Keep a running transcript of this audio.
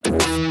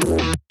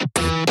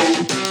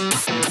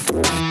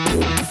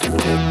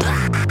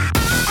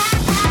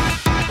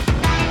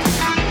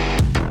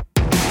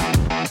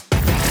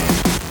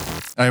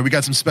All right, we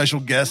got some special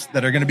guests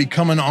that are going to be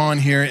coming on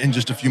here in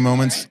just a few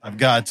moments. I've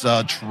got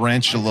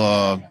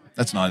Tarantula.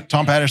 That's not it.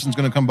 Tom Patterson's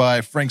going to come by.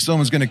 Frank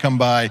Somma's going to come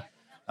by.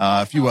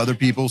 A few other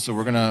people. So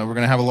we're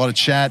gonna have a lot of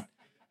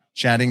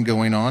chatting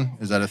going on.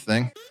 Is that a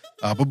thing?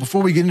 But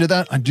before we get into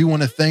that, I do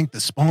want to thank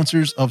the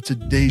sponsors of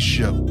today's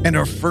show. And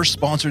our first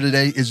sponsor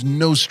today is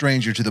no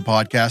stranger to the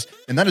podcast,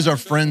 and that is our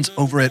friends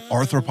over at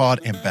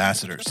Arthropod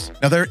Ambassadors.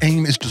 Now, their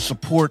aim is to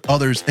support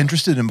others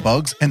interested in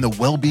bugs and the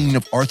well-being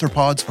of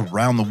arthropods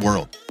around the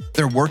world.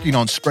 They're working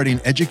on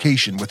spreading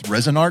education with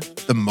resin art,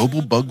 the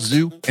mobile bug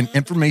zoo, and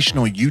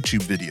informational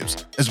YouTube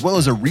videos, as well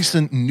as a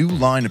recent new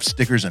line of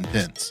stickers and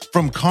pins.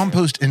 From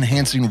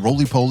compost-enhancing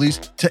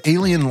roly-polies to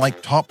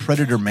alien-like top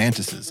predator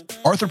mantises,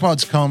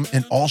 arthropods come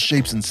in all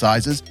shapes and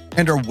sizes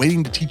and are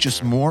waiting to teach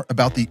us more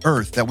about the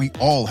Earth that we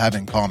all have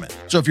in common.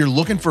 So if you're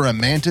looking for a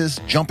mantis,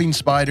 jumping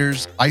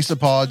spiders,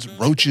 isopods,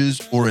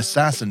 roaches, or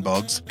assassin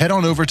bugs, head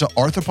on over to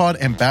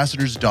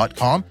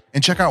arthropodambassadors.com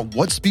and check out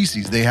what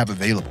species they have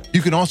available.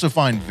 You can also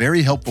find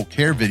very helpful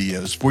care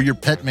videos for your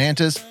pet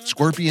mantis,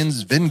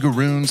 scorpions,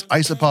 vingaroons,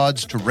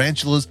 isopods,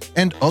 tarantulas,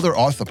 and other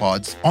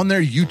arthropods on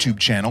their YouTube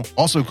channel,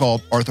 also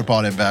called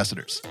Arthropod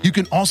Ambassadors. You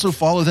can also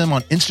follow them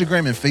on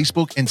Instagram and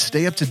Facebook and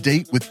stay up to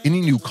date with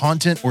any new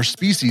content or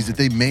species that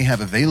they may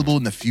have available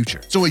in the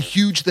future. So a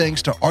huge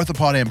thanks to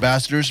Arthropod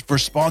Ambassadors for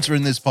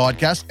sponsoring this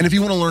podcast. And if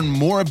you want to learn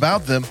more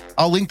about them,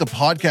 I'll link the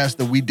podcast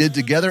that we did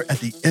together at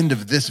the end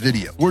of this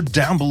video or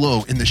down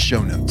below in the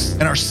show notes.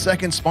 And our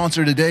second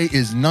sponsor today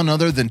is none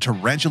other than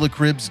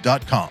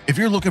tarantulacribs.com. If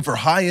you're looking for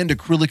high-end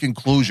acrylic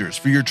enclosures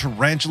for your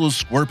tarantulas,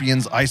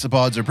 scorpions,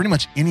 isopods, or pretty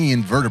much any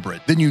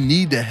invertebrate, then you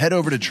need to head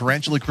over to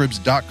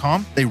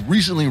tarantulacribs.com. They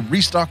recently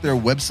restocked their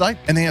website,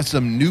 and they have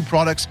some new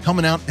products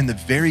coming out in the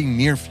very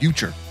near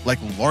future, like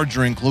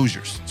larger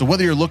enclosures. So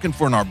whether you're looking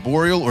for an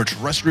arboreal or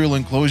terrestrial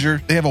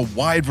enclosure, they have a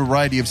wide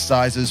variety of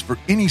sizes for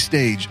any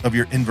stage of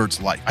your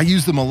invert's life. I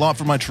use them a lot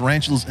for my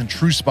tarantulas and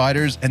true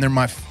spiders, and they're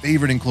my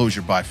favorite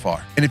enclosure by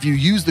far. And if you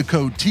use the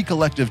code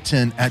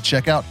TCollective10 at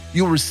checkout,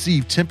 you'll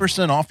receive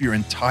 10% off your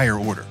entire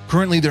order.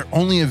 Currently, they're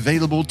only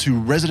available to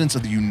residents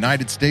of the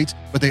United States,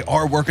 but they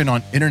are working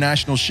on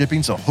international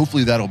shipping, so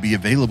hopefully that'll be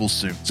available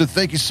soon. So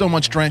thank you so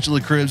much, Tarantula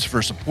Cribs,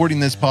 for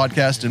supporting this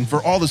podcast, and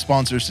for all the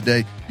sponsors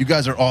today. You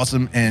guys are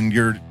awesome, and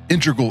you're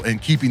integral in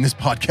keeping this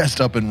podcast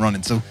up and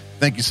running. So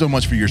thank you so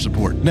much for your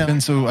support.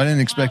 And so I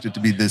didn't expect it to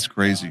be this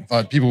crazy.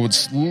 People would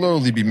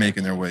slowly be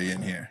making their way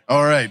in here.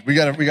 All right, we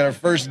got our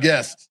first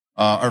guest.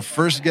 Our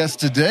first guest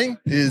today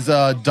is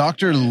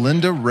Dr.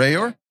 Linda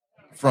Rayor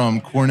from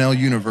Cornell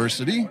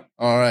University.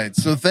 All right,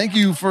 so thank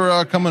you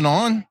for coming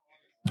on.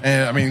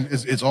 And I mean,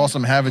 it's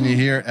awesome having you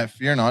here at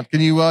Fear Not.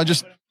 Can you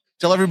just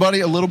tell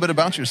everybody a little bit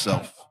about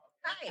yourself?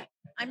 Hi,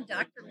 I'm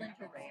Dr. Linda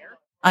Rayor.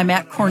 I'm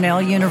at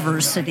Cornell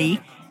University,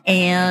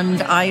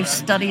 and I've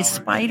studied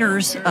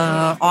spiders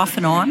off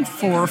and on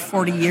for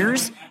 40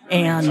 years,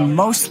 and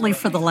mostly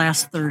for the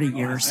last 30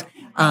 years.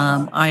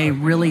 I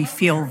really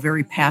feel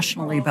very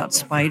passionately about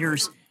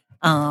spiders.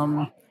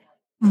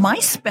 My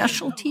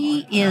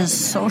specialty is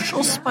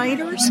social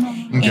spiders,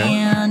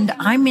 and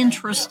I'm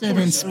interested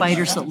in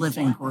spiders that live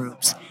in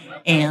groups.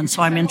 And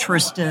so I'm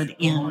interested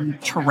in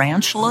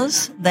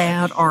tarantulas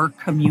that are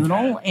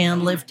communal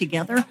and live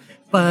together,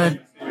 but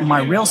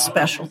my real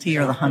specialty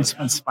are the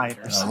huntsman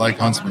spiders. I like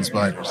huntsman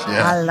spiders,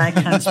 yeah. I like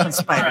huntsman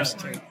spiders,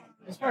 too.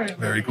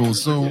 Very cool.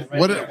 So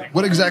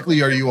what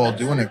exactly are you all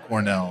doing at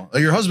Cornell?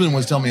 Your husband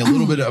was telling me a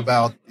little bit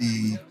about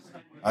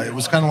it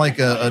was kind of like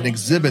an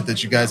exhibit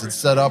that you guys had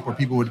set up where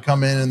people would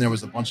come in and there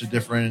was a bunch of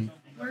different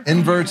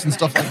inverts and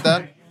stuff like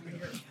that.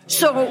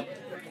 So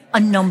a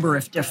number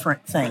of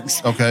different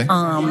things. Okay.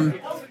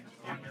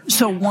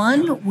 So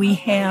one, we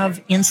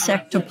have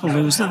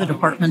Insectapalooza. The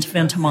Department of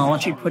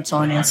Entomology puts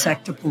on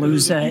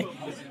Insectapalooza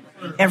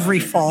every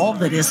fall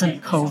that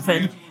isn't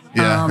COVID.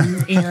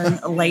 In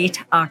late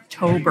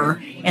October,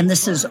 and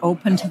this is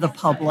open to the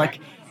public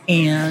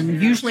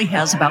and usually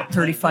has about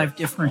 35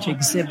 different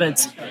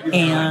exhibits,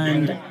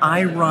 and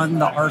I run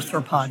the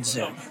Arthropod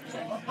Zoo,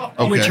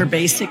 which are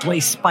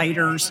basically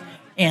spiders,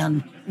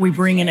 and we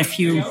bring in a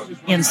few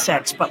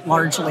insects, but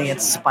largely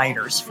it's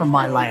spiders from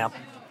my lab,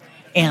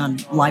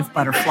 and live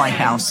butterfly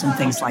house and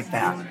things like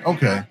that.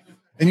 Okay.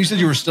 And you said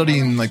you were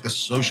studying like the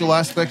social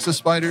aspects of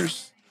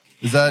spiders?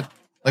 Is that,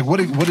 like, what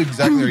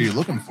exactly are you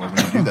looking for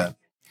when you do that?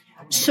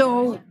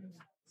 So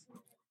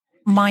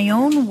my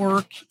own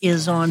work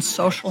is on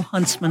social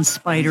huntsman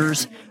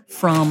spiders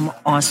from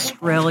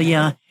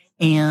Australia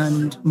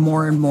and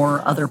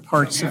more other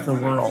parts of the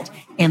world.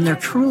 And there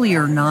truly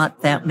are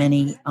not that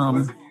many.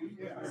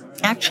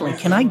 Actually,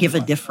 can I give a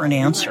different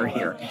answer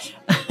here?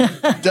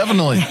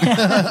 Definitely.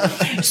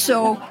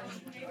 So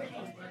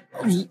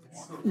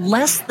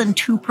less than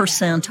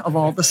 2% of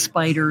all the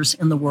spiders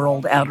in the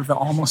world out of the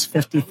almost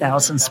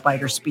 50,000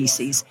 spider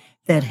species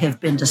that have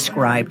been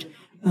described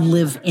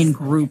live in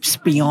groups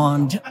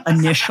beyond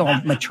initial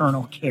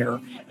maternal care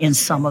in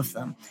some of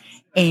them.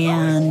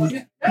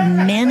 And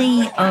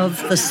many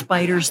of the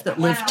spiders that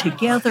live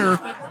together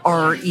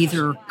are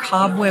either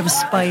cobweb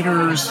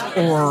spiders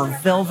or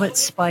velvet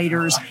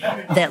spiders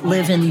that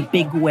live in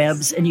big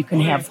webs, and you can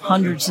have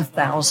hundreds of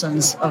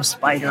thousands of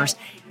spiders,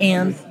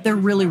 and they're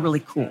really,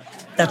 really cool.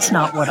 That's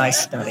not what I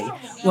study.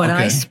 What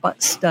I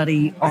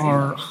study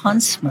are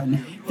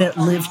huntsmen that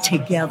live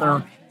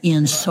together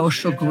in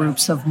social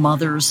groups of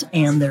mothers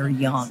and their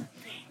young.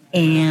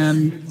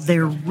 And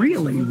they're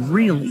really,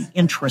 really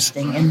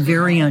interesting and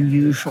very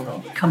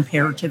unusual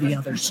compared to the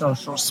other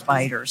social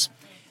spiders.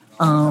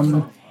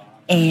 I've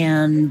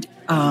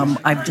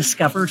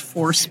discovered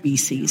 4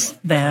 species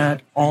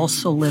that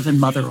also live in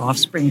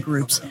mother-offspring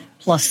groups,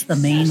 plus the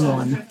main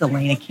one, the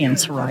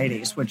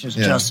Lanacancerides, which is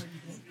just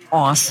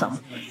awesome.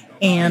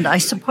 And I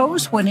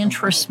suppose what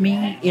interests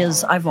me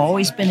is I've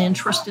always been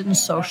interested in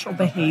social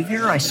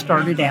behavior. I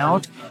started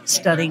out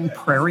studying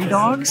prairie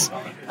dogs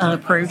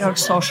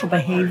social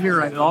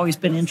behavior. I've always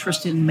been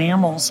interested in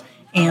mammals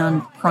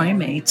and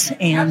primates,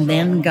 and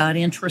then got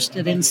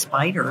interested in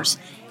spiders.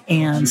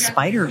 And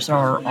spiders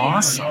are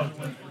awesome.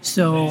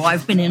 So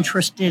I've been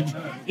interested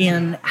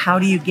in how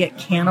do you get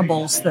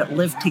cannibals that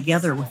live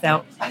together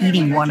without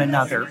eating one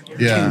another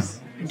to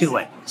do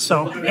it.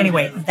 So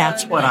anyway,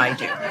 that's what I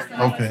do.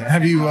 Okay.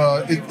 Have you,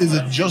 is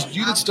it just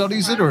you that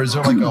studies it, or is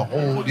there like a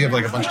whole, do you have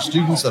like a bunch of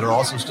students that are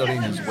also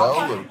studying as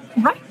well? Or?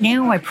 Right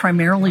now, I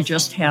primarily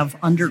just have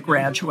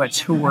undergraduates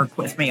who work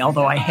with me,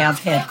 although I have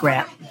had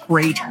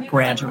great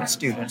graduate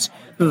students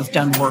who have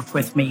done work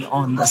with me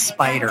on the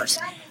spiders.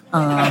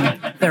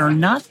 There are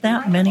not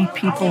that many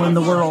people in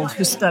the world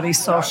who study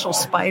social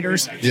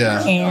spiders,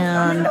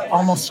 and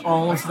almost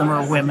all of them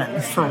are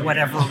women for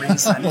whatever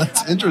reason.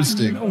 That's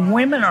interesting.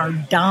 Women are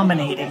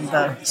dominating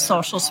the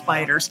social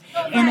spiders,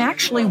 and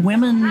actually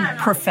women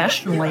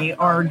professionally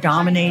are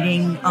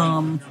dominating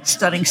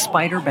studying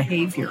spider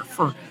behavior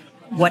for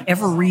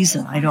whatever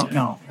reason. I don't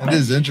know. That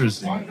is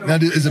interesting. Now,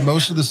 is it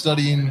most of the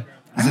studying,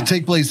 does it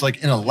take place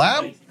like in a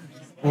lab?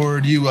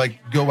 Or do you like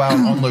go out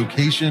on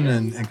location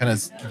and kind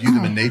of view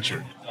them in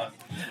nature?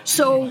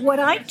 So what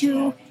I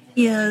do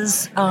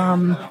is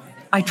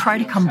I try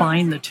to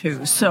combine the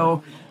two.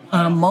 So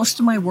most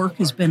of my work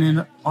has been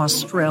in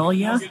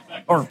Australia,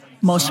 or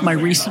most of my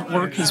recent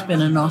work has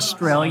been in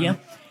Australia.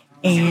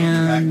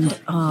 And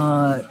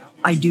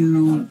I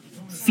do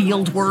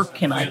field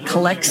work and I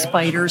collect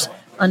spiders.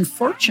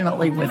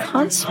 Unfortunately, with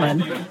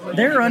huntsmen,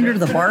 they're under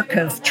the bark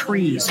of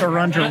trees or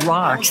under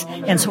rocks.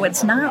 And so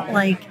it's not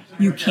like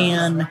you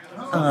can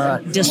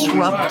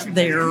disrupt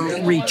their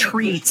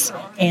retreats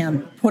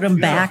and put them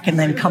back and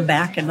then come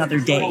back another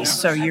day.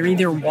 So you're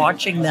either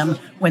watching them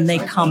when they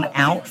come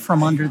out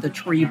from under the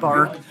tree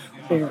bark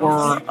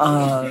or,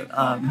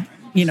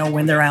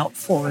 when they're out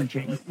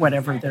foraging,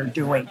 whatever they're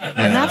doing.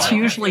 And that's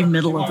usually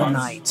middle of the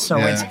night. So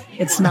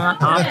it's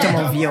not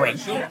optimal viewing.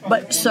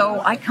 But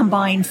so I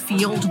combine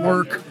field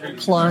work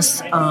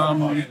plus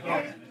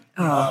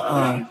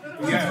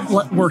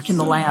work in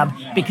the lab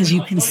because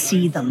you can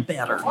see them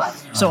better.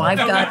 So I've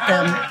got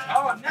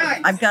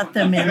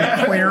them in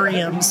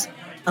aquariums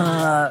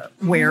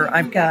where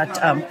I've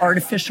got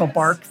artificial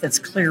bark that's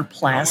clear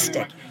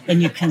plastic,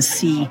 and you can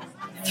see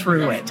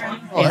through it.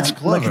 Oh, that's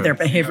clever. Look at their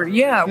behavior.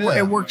 Yeah,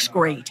 it works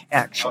great,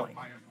 actually.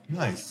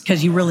 Nice.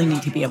 Because you really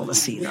need to be able to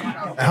see them.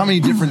 How many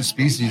different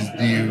species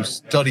do you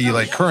study,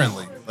 like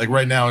currently? Like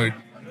right now,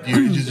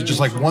 is it just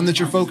like one that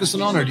you're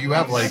focusing on, or do you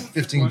have like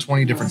 15,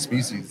 20 different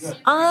species?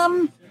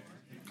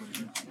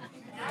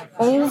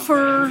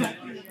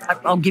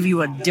 I'll give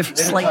you a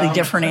slightly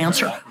different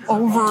answer.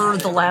 Over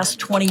the last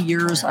 20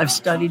 years, I've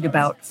studied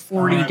about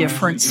 40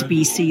 different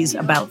species,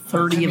 about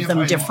 30 of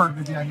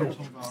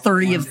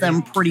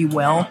them pretty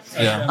well.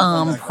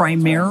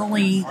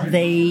 Primarily,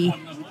 they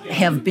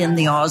have been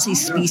the Aussie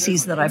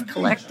species that I've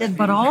collected,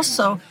 but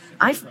also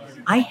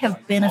I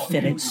have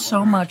benefited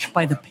so much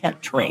by the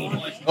pet trade,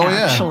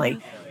 actually.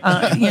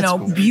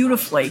 Cool.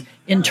 Beautifully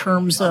in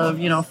terms of,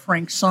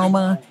 Frank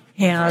Somma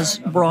has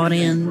brought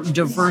in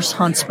diverse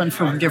huntsmen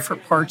from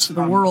different parts of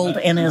the world,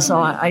 and as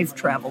I've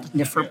traveled in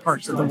different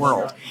parts of the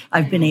world,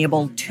 I've been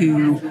able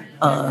to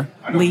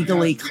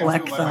legally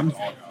collect them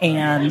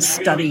and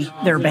study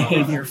their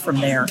behavior from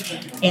there.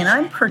 And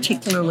I'm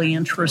particularly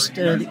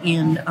interested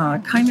in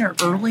kind of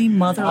early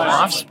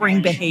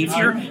mother-offspring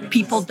behavior.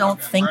 People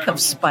don't think of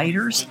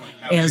spiders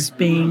as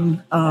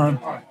being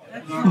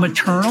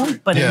maternal,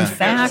 but in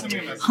fact,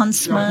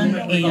 huntsmen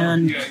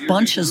and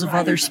bunches of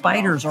other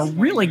spiders are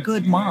really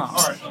good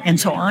moms. And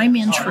so I'm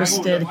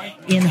interested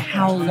in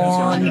how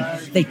long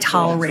they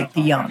tolerate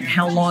the young,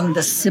 how long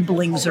the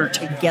siblings are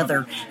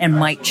together and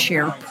might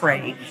share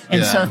prey.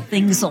 And so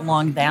things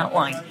along that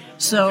line.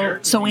 So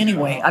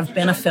anyway, I've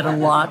benefited a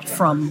lot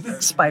from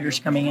spiders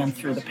coming in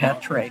through the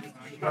pet trade.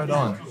 Right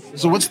on.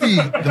 So what's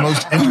the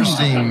most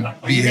interesting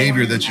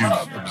behavior that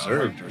you've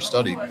observed or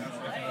studied?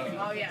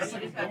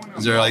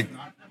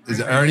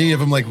 Are any of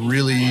them like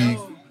really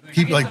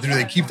do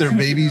they keep their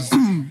babies,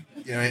 kind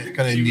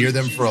of near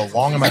them for a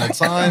long amount of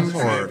time,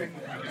 or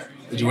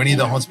do any of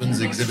the huntsmen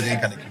exhibit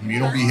any kind of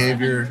communal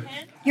behavior?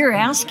 You're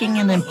asking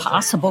an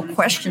impossible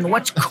question.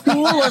 What's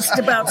coolest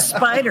about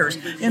spiders?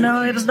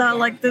 It's not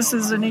like this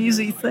is an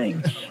easy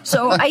thing.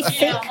 So I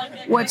think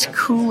what's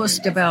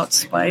coolest about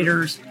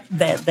spiders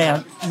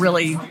that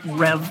really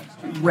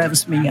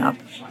revs me up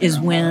is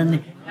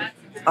when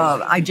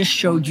I just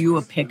showed you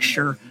a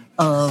picture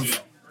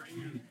of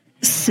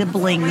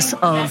siblings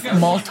of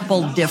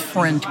multiple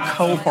different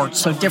cohorts,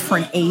 so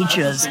different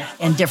ages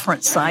and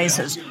different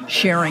sizes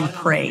sharing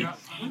prey.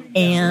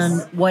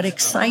 And what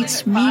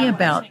excites me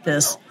about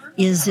this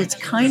is it's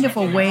kind of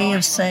a way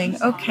of saying,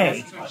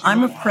 okay,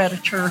 I'm a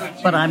predator,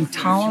 but I'm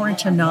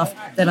tolerant enough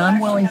that I'm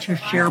willing to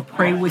share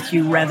prey with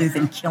you rather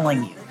than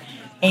killing you.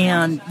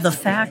 And the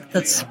fact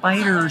that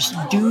spiders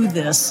do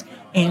this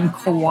and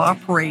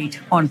cooperate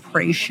on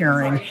prey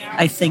sharing,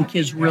 I think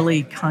is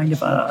really kind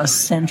of a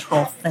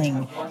central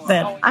thing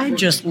that I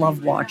just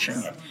love watching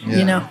it.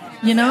 Yeah.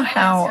 You know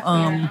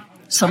how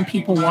some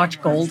people watch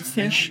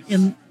goldfish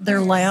in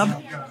their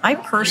lab? I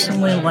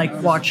personally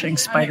like watching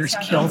spiders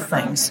kill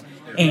things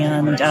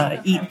and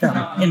eat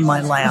them in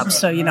my lab.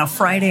 So,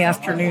 Friday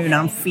afternoon,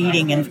 I'm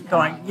feeding and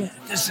going, yeah,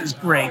 this is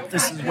great.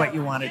 This is what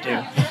you want to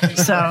do.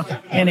 So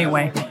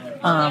anyway,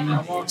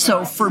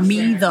 so for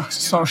me, the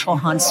social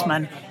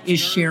huntsman is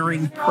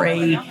sharing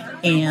prey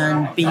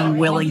and being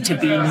willing to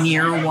be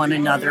near one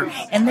another.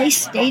 And they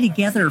stay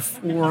together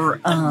for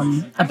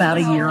about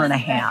a year and a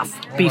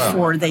half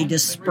before they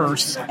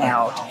disperse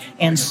out.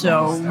 And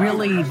so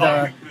really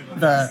the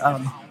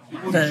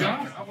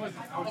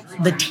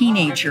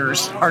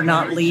teenagers are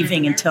not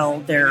leaving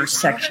until they're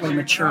sexually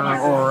mature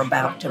or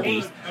about to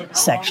be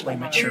sexually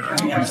mature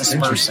and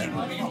dispersing.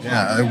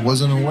 Yeah, I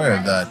wasn't aware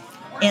of that.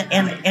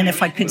 And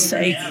if I could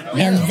say,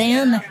 and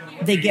then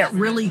they get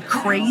really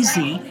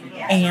crazy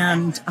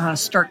and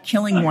start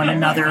killing one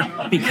another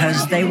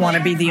because they want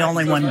to be the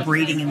only one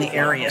breeding in the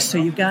area. So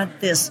you've got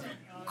this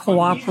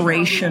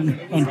cooperation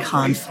and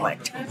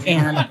conflict,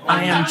 and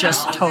I am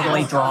just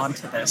totally drawn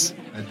to this.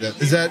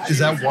 Is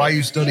that why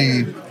you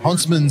study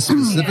huntsmen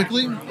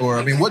specifically?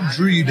 Or, what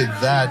drew you to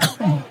that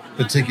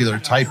particular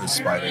type of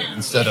spider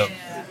instead of,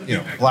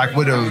 black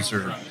widows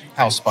or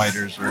house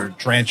spiders or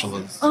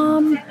tarantulas?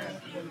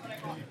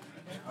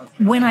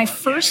 When I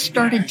first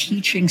started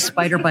teaching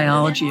spider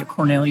biology at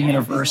Cornell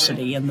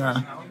University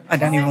I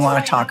don't even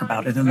want to talk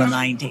about it, in the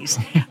 90s,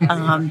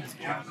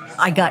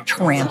 I got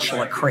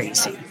tarantula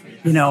crazy.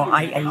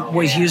 I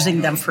was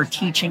using them for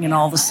teaching and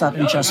all of a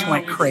sudden just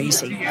went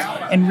crazy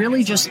and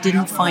really just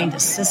didn't find a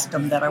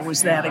system that I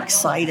was that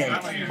excited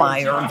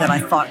by or that I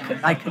thought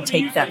I could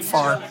take that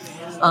far.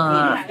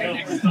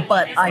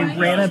 But I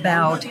read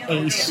about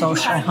a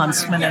social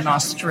huntsman in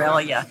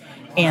Australia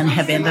and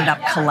have ended up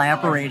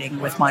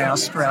collaborating with my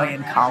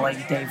Australian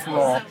colleague, Dave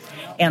Roll.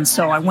 And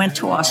so I went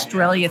to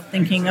Australia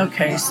thinking,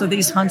 okay, so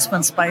these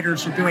huntsman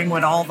spiders are doing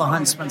what all the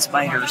huntsman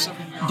spiders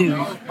do,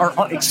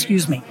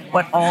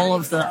 what all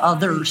of the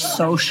other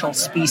social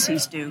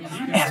species do.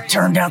 And it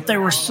turned out they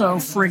were so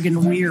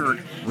friggin'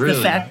 weird. Really?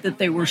 The fact that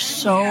they were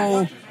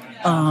so,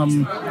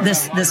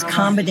 this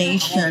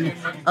combination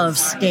of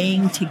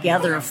staying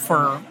together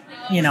for,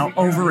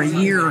 over a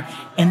year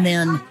and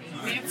then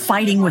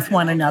fighting with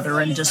one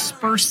another and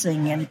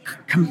dispersing and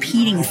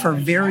competing for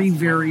very,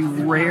 very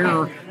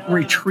rare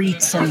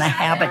retreats in the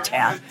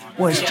habitat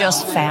was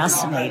just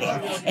fascinating.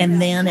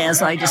 And then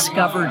as I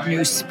discovered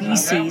new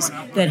species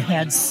that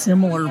had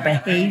similar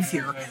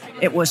behavior,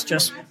 it was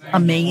just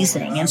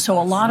amazing. And so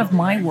a lot of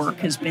my work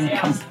has been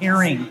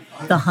comparing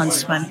the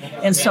huntsman,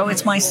 and so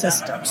it's my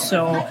system.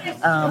 So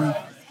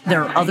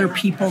there are other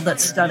people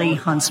that study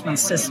huntsman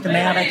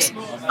systematics.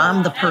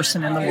 I'm the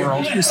person in the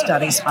world who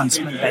studies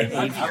huntsman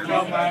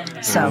behavior.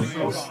 So,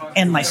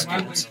 and my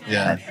students.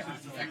 Yeah.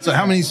 So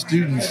how many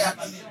students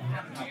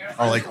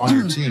are on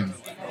your team?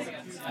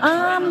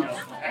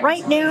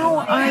 Right now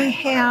I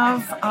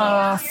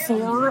have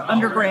 4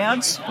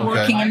 undergrads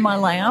working in my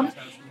lab.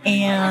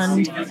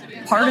 And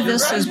part of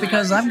this is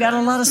because I've got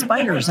a lot of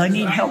spiders. I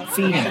need help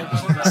feeding them.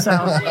 So,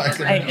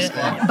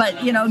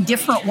 but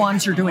different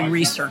ones are doing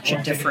research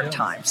at different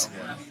times.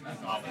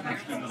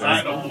 You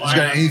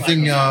got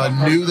anything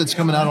new that's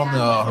coming out on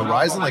the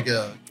horizon? Do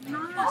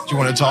you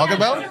want to talk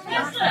about?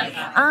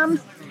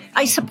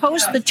 I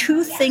suppose the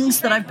 2 things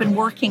that I've been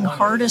working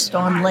hardest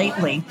on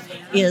lately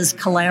is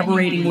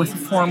collaborating with a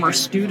former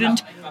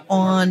student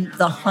on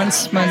the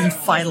huntsman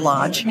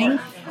phylogeny.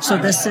 So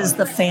this is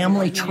the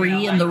family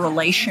tree and the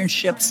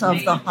relationships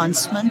of the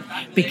huntsman,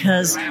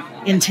 because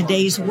in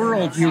today's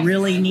world, you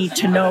really need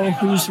to know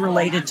who's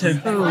related to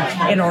who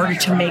in order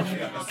to make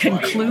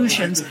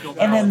conclusions.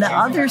 And then the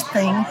other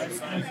thing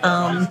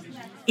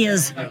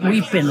is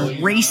we've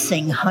been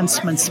racing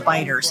huntsman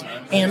spiders,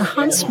 and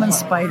huntsman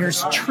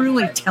spiders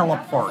truly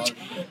teleport.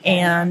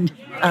 And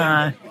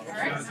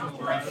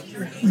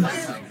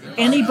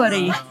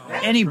anybody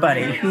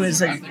who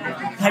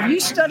Have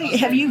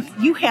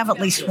you have at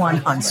least one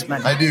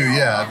huntsman? I do,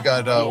 yeah. I've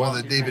got one of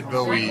the David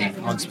Bowie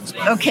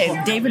huntsmen. Okay,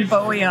 David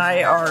Bowie and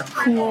I are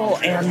cool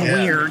and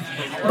weird,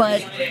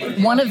 but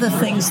one of the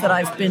things that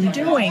I've been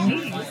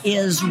doing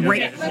is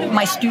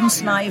my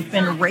students and I have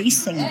been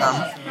racing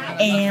them,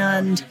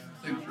 and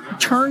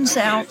turns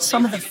out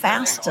some of the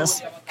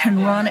fastest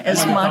can run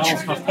as much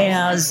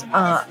as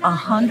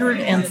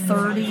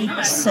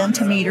 130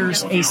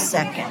 centimeters a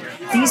second.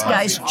 These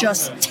guys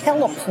just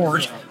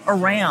teleport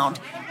around,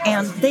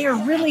 and they are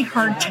really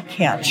hard to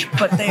catch,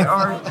 but they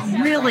are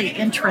really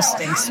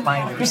interesting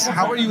spiders.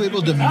 How are you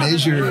able to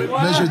measure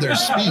their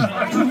speed?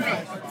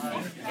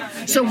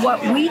 So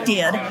what we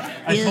did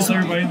is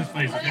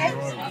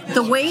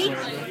the way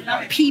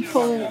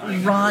people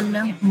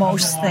run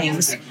most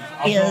things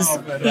is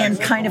in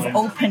kind of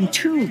open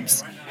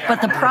tubes.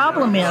 But the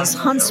problem is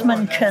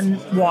huntsmen can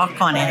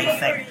walk on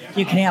anything.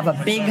 You can have a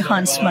big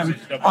huntsman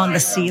on the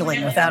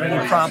ceiling without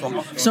any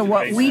problem. So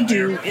what we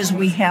do is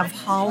we have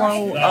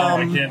hollow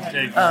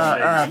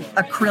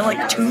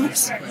acrylic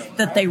tubes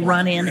that they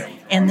run in,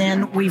 and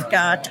then we've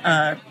got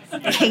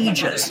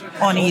cages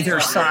on either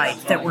side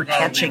that we're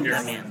catching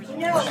them in.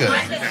 Okay.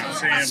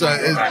 So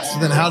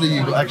then how do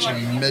you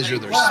actually measure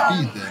their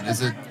speed then?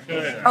 Is it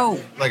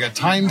like a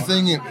time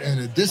thing in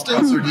a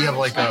distance, or do you have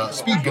like a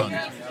speed gun?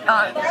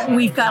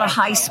 We've got a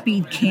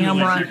high-speed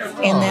camera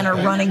and then are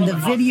running the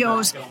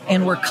videos,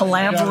 and we're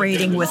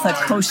collaborating with a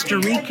Costa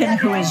Rican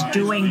who is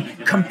doing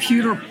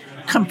computer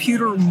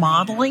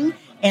modeling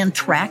and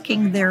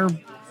tracking their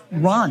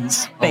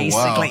runs,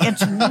 basically. Oh, wow.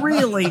 It's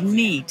really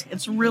neat.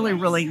 It's really,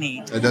 really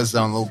neat. That does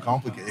sound a little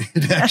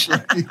complicated,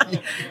 actually.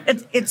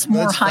 It's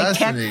more That's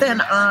high-tech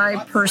than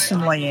I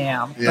personally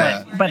am.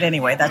 Yeah. But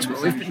anyway, that's what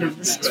we've been doing.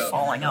 This is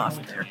falling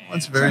off there.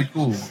 That's very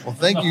cool. Well,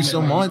 thank you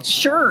so much.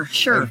 Sure.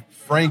 And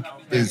Frank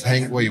is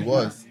hanging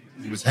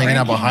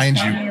out behind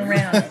you.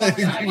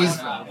 he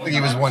was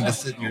wanting to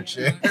sit in your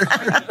chair.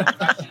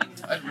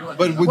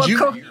 But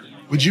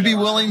would you be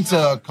willing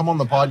to come on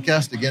the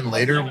podcast again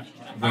later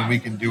when we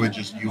can do it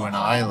just you and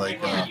I,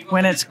 like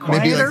when it's quieter?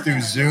 Maybe like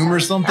through Zoom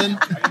or something?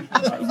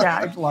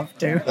 Yeah, I'd love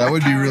to. That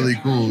would be really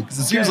cool, because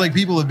it seems like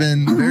people have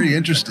been very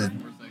interested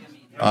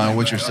in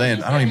what you're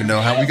saying. I don't even know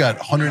how. We got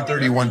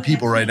 131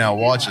 people right now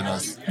watching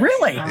us.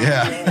 Really?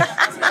 Yeah.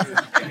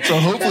 So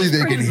hopefully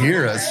they can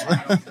hear us.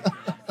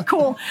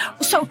 Cool.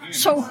 So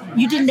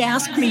you didn't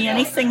ask me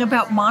anything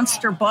about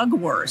Monster Bug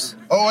Wars.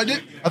 Oh, I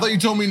did? I thought you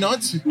told me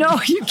not to. No,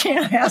 you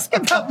can't ask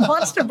about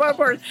Monster Bug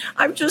Wars.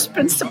 I've just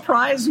been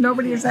surprised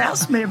nobody has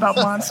asked me about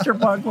Monster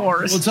Bug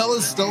Wars. Well, tell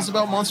us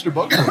about Monster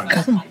Bug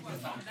Wars.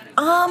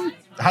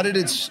 How did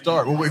it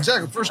start? Well,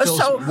 exactly. First, tell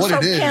us what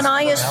it is. Can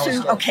I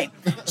assume? Okay.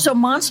 So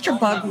Monster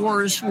Bug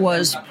Wars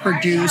was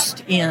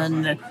produced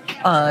in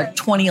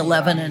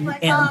 2011 and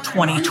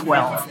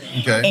 2012.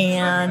 Okay.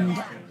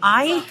 And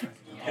I'll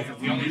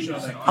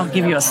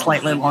give you a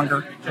slightly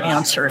longer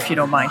answer if you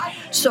don't mind.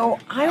 So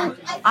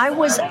I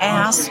was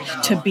asked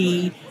to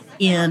be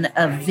in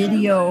a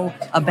video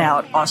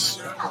about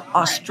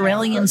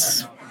Australian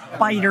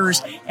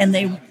spiders, and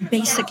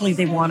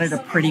they wanted a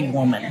pretty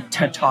woman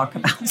to talk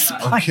about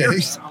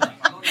spiders. Okay.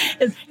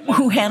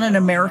 Who had an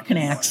American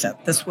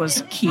accent. This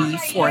was key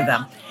for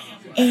them.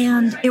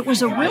 And it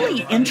was a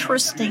really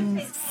interesting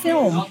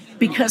film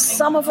because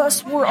some of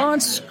us were on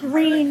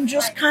screen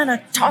just kind of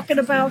talking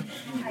about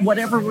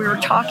whatever we were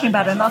talking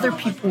about, and other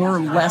people were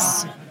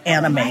less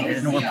animated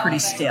and were pretty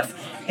stiff.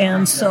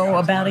 And so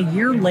about a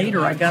year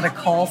later, I got a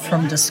call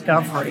from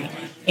Discovery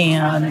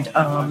and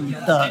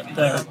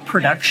the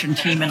production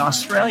team in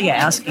Australia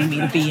asking me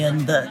to be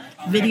in the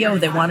video.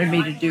 They wanted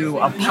me to do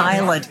a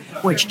pilot,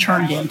 which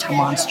turned into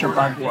Monster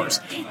Bug Wars.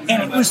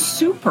 And it was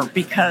super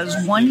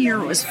because 1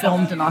 year it was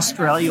filmed in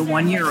Australia,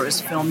 1 year it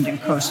was filmed in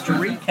Costa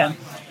Rica.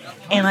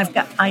 And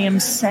I am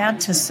sad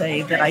to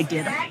say that I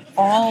did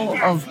all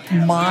of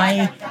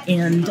my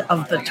end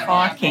of the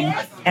talking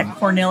at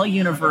Cornell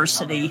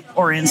University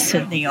or in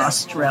Sydney,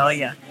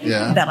 Australia,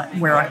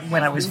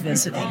 when I was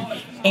visiting.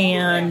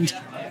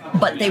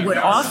 But they would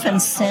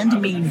often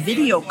send me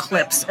video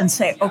clips and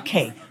say,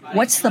 okay,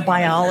 what's the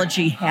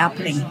biology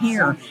happening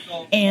here?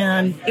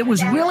 And it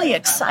was really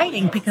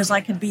exciting because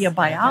I could be a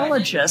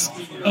biologist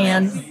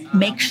and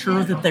make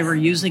sure that they were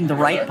using the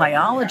right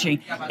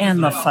biology.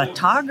 And the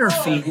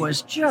photography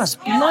was just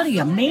bloody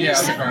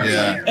amazing.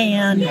 Yeah.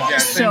 And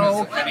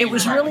so it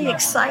was really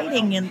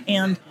exciting.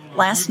 And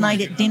last night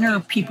at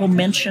dinner, people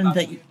mentioned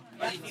that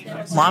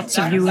lots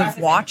of you have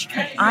watched.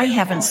 I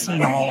haven't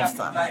seen all of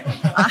them.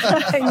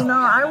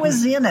 I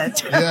was in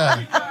it.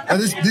 Yeah. And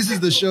this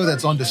is the show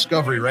that's on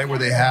Discovery, right? Where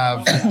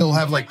they'll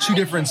have like two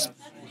different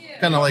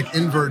kind of like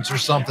inverts or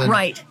something.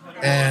 Right.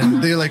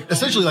 And they like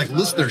essentially like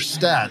list their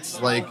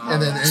stats, like,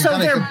 and then so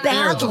they're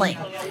battling,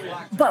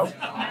 but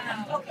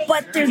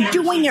they're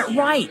doing it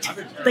right.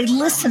 They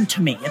listen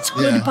to me. It's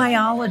good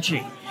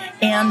biology,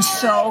 and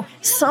so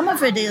some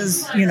of it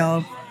is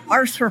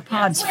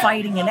arthropods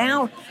fighting it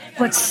out,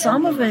 but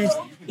some of it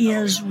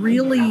is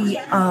really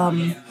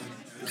kind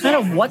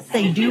of what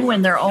they do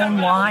in their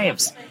own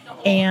lives,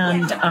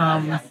 and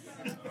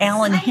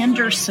Alan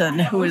Henderson,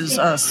 who is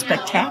a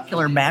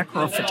spectacular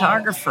macro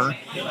photographer,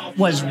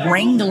 was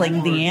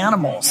wrangling the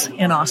animals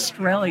in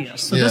Australia.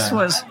 So this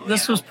was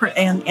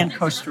and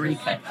Costa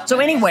Rica. So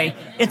anyway,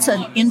 it's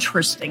an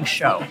interesting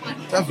show.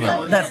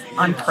 Definitely. That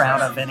I'm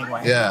proud of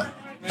anyway. Yeah.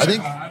 I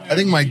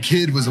think my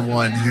kid was the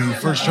one who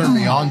first turned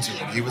me on to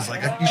it. He was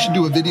like, you should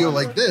do a video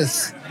like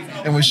this,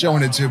 and was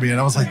showing it to me. And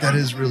I was like, that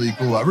is really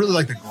cool. I really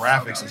like the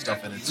graphics and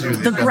stuff in it, too.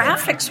 The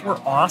graphics were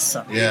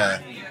awesome.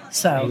 Yeah.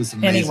 So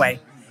anyway,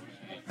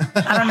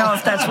 I don't know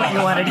if that's what you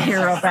wanted to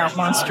hear about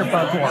Monster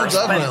Bug Wars.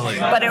 Definitely.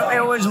 But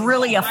it was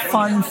really a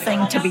fun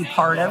thing to be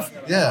part of.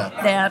 Yeah.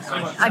 That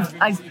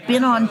I've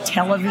been on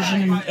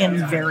television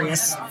in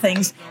various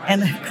things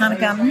and kind of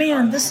gone,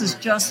 man, this is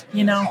just,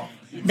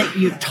 that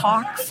you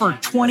talk for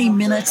 20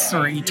 minutes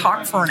or you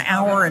talk for an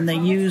hour and they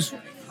use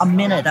a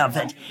minute of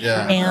it.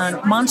 Yeah.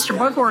 And Monster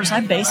Bug Wars,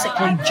 I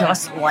basically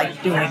just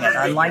liked doing it.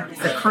 I liked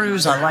the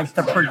crews. I liked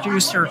the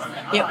producer.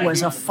 It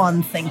was a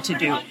fun thing to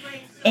do.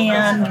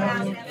 And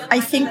I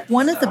think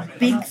one of the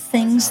big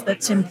things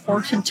that's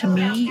important to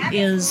me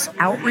is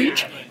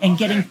outreach and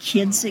getting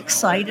kids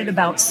excited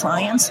about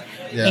science.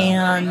 Yeah.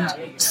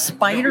 And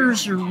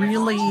spiders are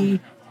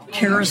really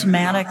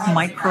charismatic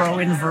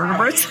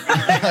microinvertebrates.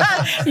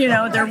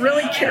 They're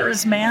really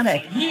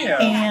charismatic. Yeah.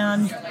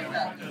 And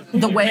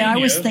the way I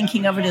was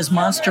thinking of it as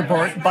Monster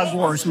Bug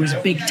Wars was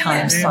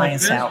big-time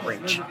science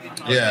outreach.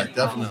 Yeah,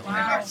 definitely.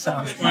 So,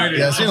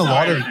 I've seen a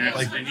lot of,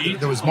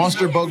 there was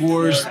Monster Bug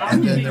Wars,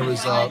 and then there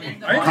was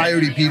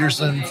Coyote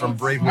Peterson from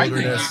Brave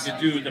Wilderness.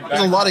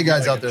 There's a lot of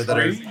guys out there that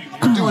are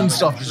doing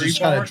stuff to just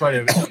kind of try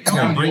to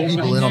bring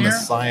people in on the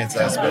science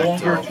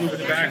aspect.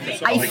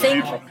 I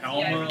think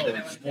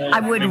I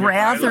would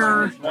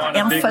rather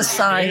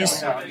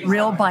emphasize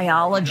real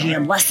biology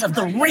and less of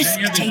the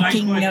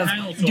risk-taking of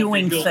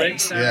doing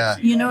things. Yeah.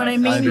 You know what I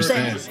mean? I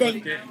understand.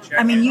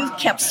 You've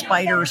kept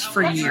spiders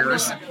for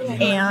years,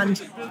 and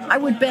I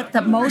would bet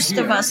that most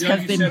of us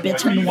have been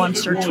bitten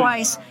once or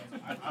twice.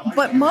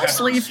 But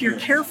mostly, if you're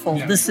careful,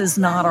 this is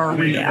not our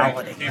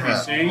reality.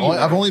 Yeah. Well,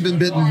 I've only been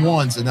bitten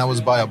once, and that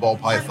was by a ball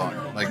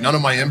python. Like, none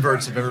of my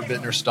inverts have ever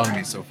bitten or stung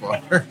me so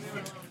far.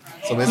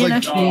 So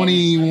it's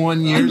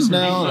 21 years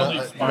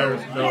now.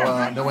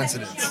 No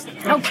incidents.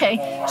 Okay,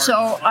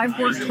 so I've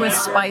worked with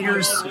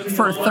spiders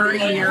for 30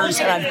 years,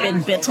 and I've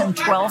been bitten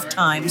 12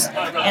 times,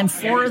 and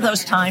 4 of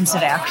those times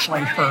it actually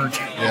hurt.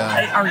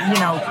 Yeah. Or,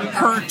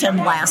 hurt and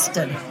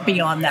lasted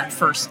beyond that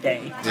first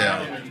day.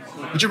 Yeah.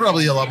 But you're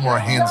probably a lot more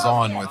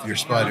hands-on with your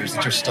spiders,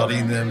 that you're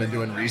studying them and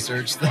doing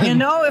research.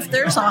 If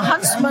there's a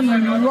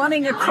huntsman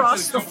running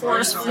across the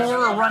forest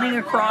floor or running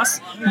across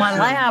my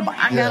lab,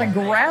 I got to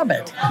grab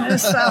it.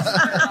 So,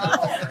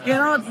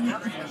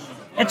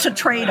 it's a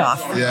trade-off.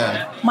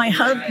 Yeah. My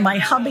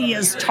hubby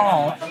is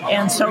tall,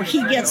 and so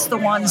he gets the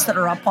ones that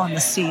are up on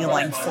the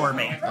ceiling for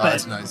me.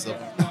 That's nice of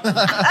him.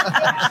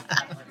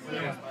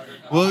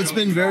 Well, it's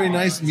been very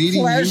nice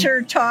meeting you.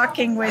 Pleasure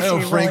talking with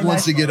you. Frank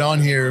wants to get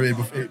on here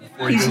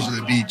before he goes to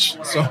the beach,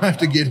 so I have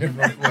to get him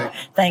real quick.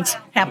 Thanks.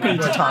 Happy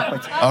to talk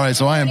with you. All right,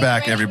 so I am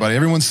back, everybody.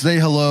 Everyone say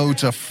hello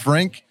to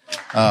Frank.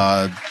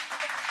 What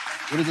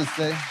does it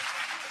say?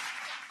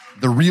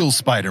 The real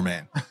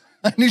Spider-Man.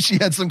 I knew she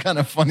had some kind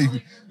of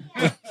funny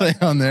thing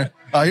on there.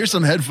 Here's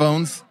some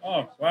headphones.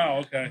 Oh, wow,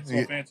 okay.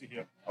 So fancy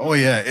here. Oh,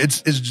 yeah.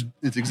 It's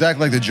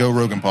exactly like the Joe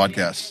Rogan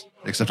podcast,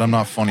 except I'm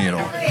not funny at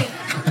all.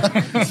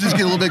 Let's just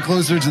get a little bit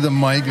closer to the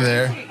mic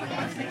there.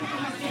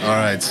 All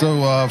right.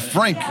 So,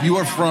 Frank, you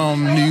are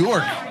from New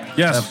York.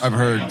 Yes. I've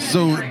heard.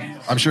 So,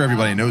 I'm sure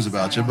everybody knows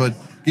about you, but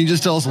can you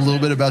just tell us a little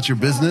bit about your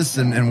business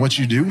and what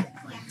you do?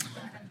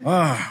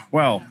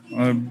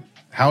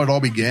 How it all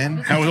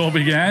began?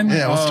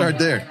 Yeah, we'll start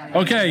there.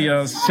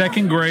 Okay,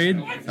 second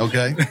grade.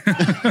 Okay.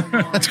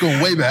 That's going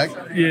way back.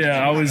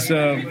 Yeah, I was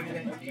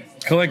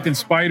collecting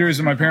spiders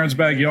in my parents'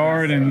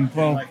 backyard, and,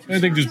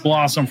 everything just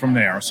blossomed from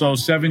there. So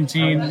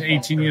 17,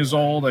 18 years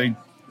old, I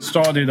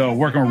started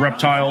working with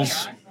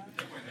reptiles.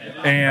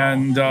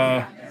 And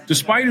the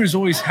spiders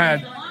always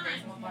held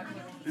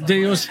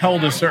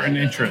a certain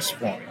interest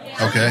for me.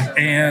 Okay.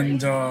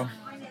 And so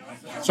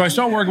I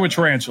started working with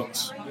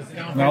tarantulas.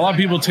 Now, a lot of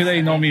people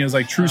today know me as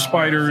like true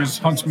spiders,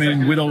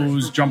 huntsmen,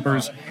 widows,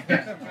 jumpers.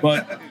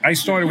 But I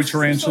started with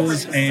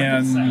tarantulas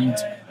and,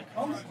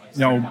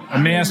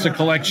 amassed a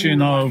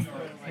collection of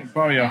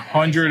probably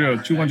 100 or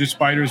 200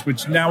 spiders,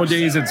 which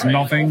nowadays it's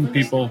nothing.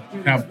 People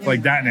have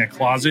like that in their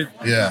closet.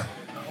 Yeah.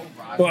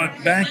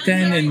 But back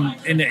then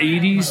in the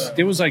 80s,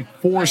 there was like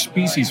 5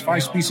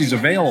 species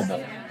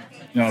available.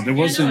 There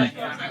wasn't,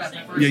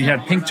 you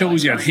had pink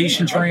toes, you had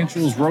Haitian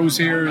tarantulas, rose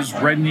hairs,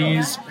 red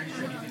knees.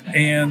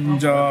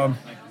 And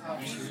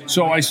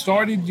so I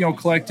started,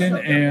 collecting,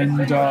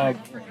 and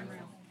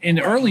in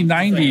the early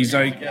 90s,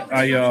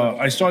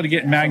 I started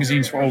getting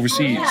magazines for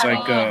overseas,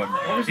 like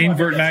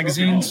invert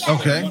magazines.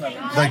 Okay.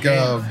 Like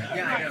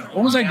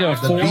what was the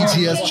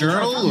BTS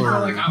Journal,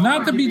 or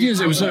not the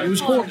BTS? It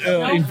was called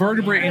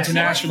Invertebrate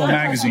International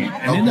Magazine,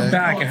 and in the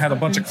back it had a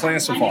bunch of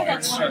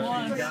classifieds.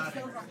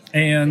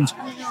 And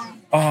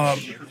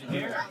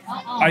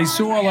I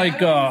saw like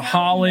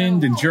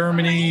Holland and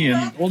Germany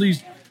and all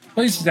these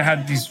places that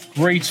had these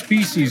great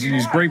species and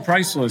these great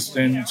price lists.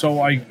 And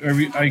so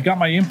I got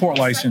my import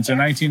license in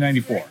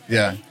 1994.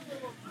 Yeah.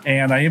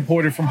 And I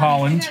imported from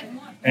Holland.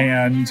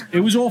 And it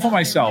was all for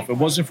myself. It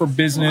wasn't for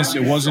business.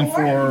 It wasn't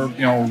for,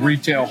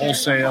 retail,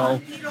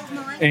 wholesale.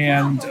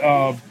 And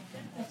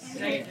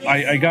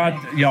I got,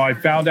 I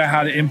found out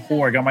how to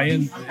import. I got my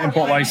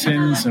import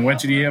license and went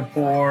to the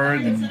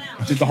airport and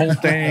did the whole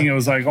thing. It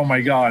was like, oh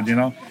my God,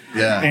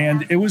 Yeah.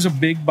 And it was a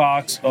big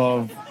box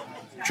of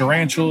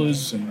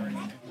tarantulas and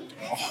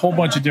a whole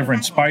bunch of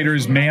different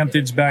spiders,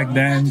 mantids back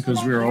then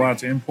because we were allowed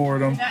to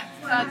import them.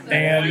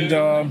 And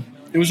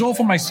it was all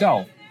for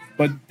myself.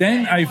 But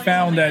then I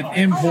found that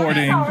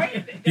importing,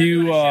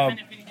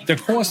 the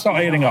costs are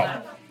adding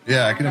up.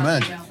 Yeah, I can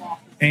imagine.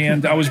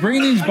 And I was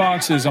bringing these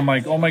boxes. I'm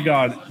like, oh my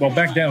God. Well,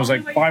 back then it was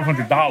like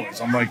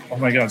 $500. I'm like, oh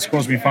my God, it's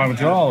cost me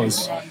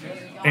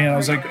 $500. And I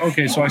was like,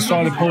 okay. So I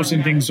started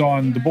posting things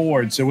on the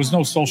boards. There was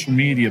no social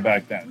media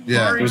back then.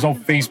 Yeah. There was no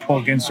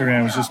Facebook, Instagram.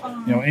 It was just,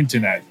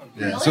 internet.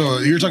 Yeah. So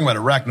you're talking about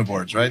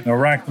arachnoboards, right?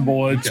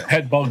 Arachnoboards,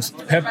 Okay.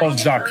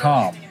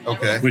 petbugs.com.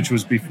 Okay. Which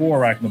was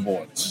before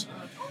arachnoboards.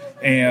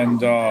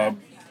 And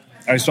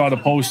I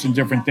started posting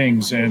different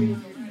things.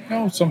 And,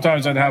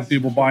 sometimes I'd have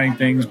people buying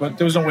things, but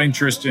there was no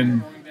interest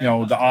in, the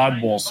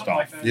oddball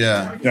stuff.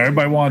 Yeah.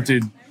 Everybody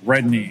wanted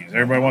red knees.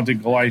 Everybody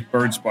wanted Goliath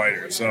bird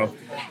spiders. So,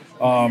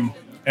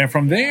 and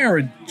from there,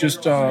 it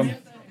just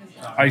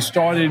I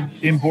started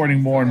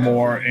importing more and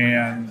more,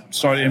 and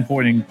started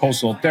importing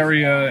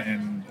Poecilotheria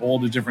and all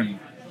the different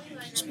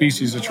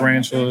species of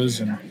tarantulas,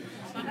 and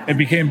it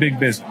became big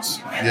business.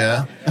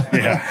 Yeah.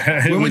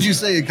 Yeah. When would you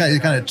say it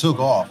kind of took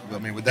off? I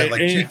mean, was that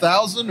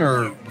 2000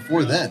 or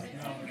before then?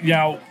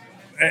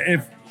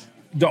 If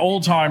the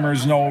old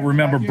timers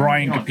remember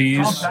Brian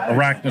Capiz,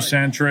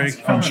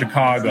 Arachnocentric from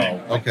Chicago.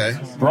 Okay.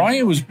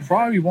 Brian was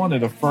probably one of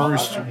the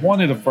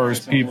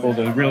first people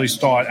to really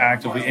start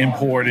actively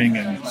importing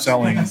and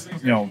selling,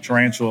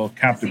 tarantula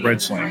captive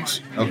bred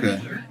slings. Okay.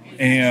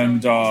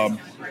 And so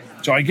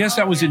I guess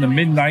that was in the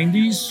mid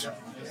 '90s,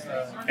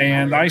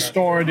 and I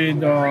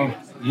started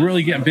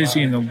really getting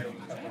busy in the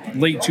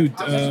late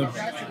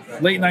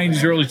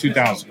 '90s, early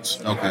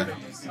 2000s. Okay.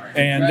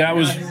 And that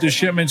was the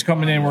shipments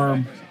coming in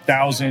were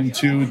 1,000,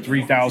 2,000,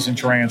 3,000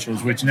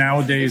 tarantulas, which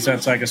nowadays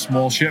that's like a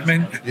small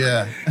shipment.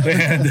 Yeah.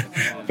 And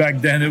back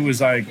then it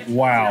was like,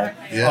 wow,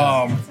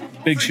 Yeah.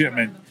 big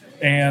shipment.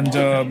 And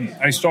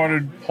I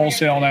started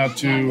wholesaling out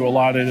to a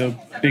lot of the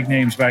big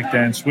names back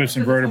then, Swifts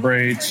and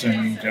Vertebrates,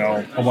 and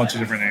a whole bunch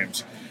of different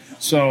names.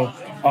 So,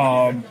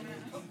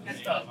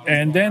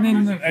 and then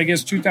in, I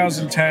guess,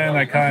 2010,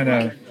 I kind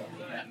of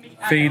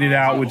faded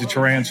out with the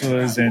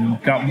tarantulas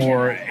and got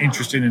more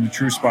interested in the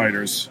true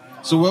spiders.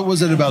 So what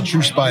was it about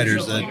true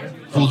spiders that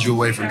pulled you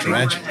away from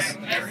tarantulas?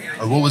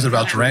 Or what was it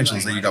about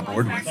tarantulas that you got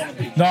bored with?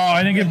 No,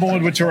 I didn't get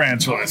bored with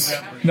tarantulas.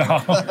 No.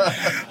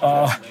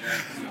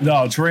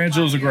 No,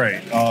 tarantulas are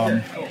great.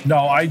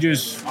 No, I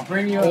just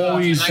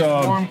always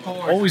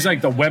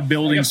like the web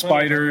building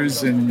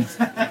spiders and,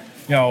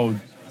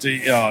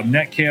 the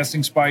net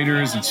casting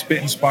spiders and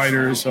spitting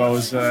spiders. So it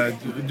was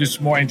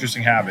just more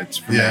interesting habits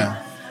for me.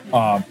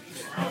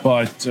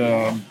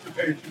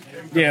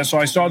 So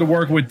I started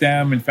working with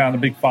them and found a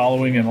big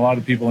following and a lot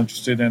of people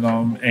interested in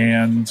them.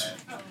 And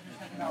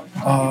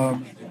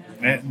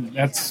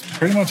that's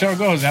pretty much how it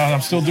goes now. And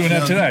I'm still doing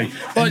that today.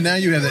 But and now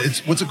you have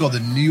what's it called? The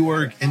New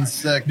York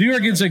Insect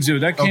Zoo.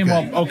 That came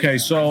up. Okay,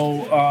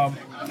 so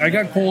I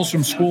got calls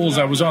from schools.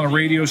 I was on a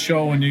radio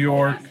show in New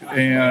York,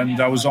 and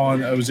I was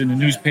in the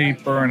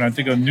newspaper, and I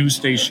think a news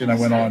station I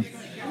went on.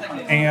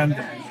 And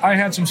I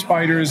had some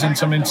spiders and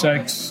some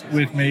insects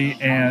with me,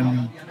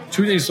 and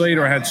 2 days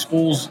later, I had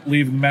schools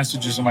leaving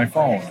messages on my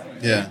phone.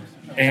 Yeah.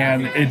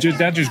 And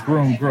that just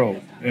grew and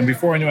grew. And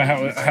before I knew, I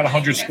had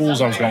 100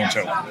 schools I was going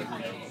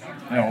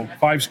to.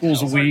 5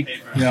 schools a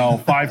week,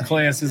 5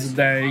 classes a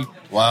day.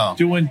 Wow.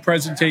 Doing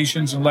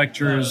presentations and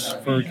lectures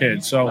for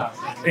kids. So,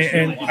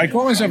 and I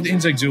call myself the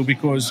Insect Zoo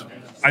because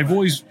I've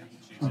always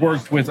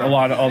worked with a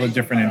lot of other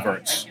different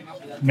inverts.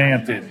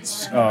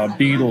 Mantids,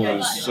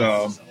 beetles,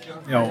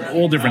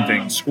 all different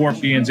things.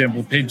 Scorpions,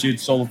 amphipygids,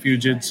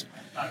 solifugits.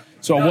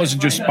 So it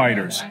wasn't just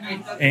spiders.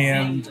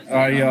 And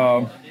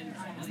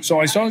so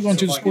I started going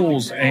to the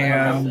schools,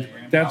 and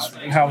that's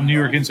how New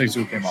York Insect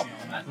Zoo came up.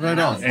 Right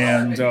on.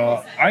 And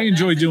I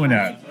enjoy doing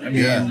that. I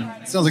mean,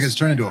 it sounds like it's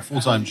turned into a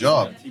full-time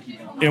job.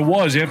 It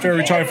was. After I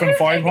retired from the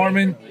fire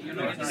department,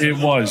 it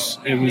was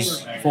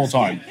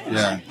full-time.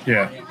 Yeah.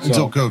 Yeah.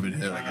 Until COVID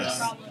hit, I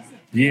guess.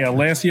 Yeah,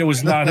 last year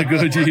was not a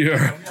good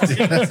year.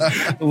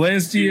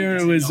 Last year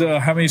it was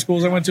how many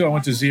schools I went to? I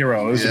went to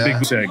 0. It was a big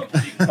mistake.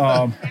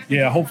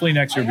 Hopefully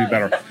next year will be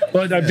better.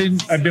 But I've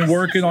been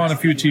working on a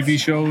few TV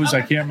shows.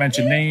 I can't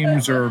mention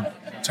names or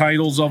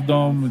titles of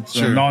them. It's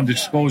a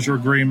non-disclosure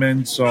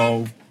agreement.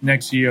 So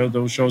next year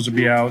those shows will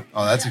be out.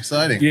 Oh, that's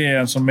exciting.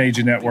 Yeah, some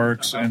major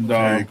networks. And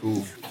very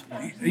cool.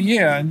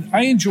 Yeah, and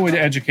I enjoy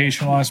the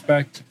educational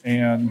aspect.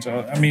 And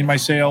my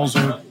sales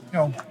are,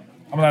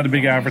 I'm not a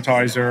big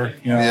advertiser,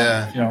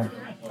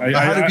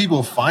 How do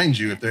people find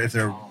you if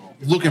they're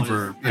looking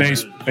for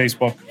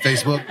Facebook?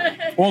 Facebook?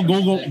 Or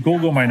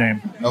Google my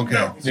name.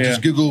 Okay. So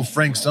just Google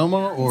Frank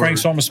Somma or Frank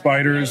Somma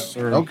Spiders.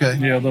 Or,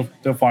 yeah,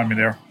 they'll find me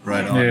there.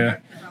 Right on. Yeah.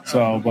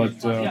 So,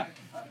 but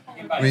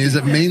I mean, is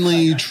it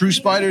mainly true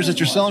spiders that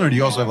you're selling, or do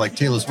you also have like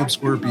tailless whip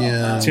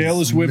scorpions?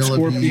 Tailless whip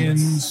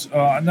millipedes?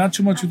 scorpions. Not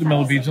too much with the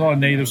millipedes. A lot of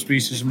native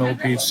species of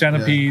millipedes.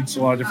 Centipedes,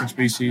 a lot of different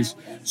species.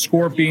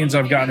 Scorpions,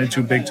 I've gotten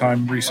into big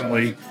time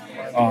recently.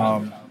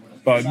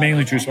 But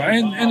mainly true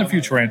spiders and a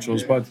few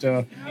tarantulas. But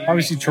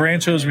obviously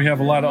tarantulas, we have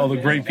a lot of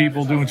other great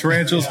people doing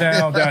tarantulas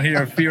now down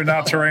here. Fear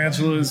Not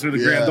Tarantulas for the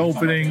grand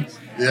opening.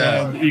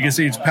 Yeah. You can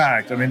see it's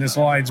packed. I mean, this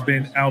line's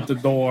been out the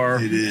door,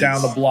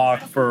 down the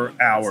block for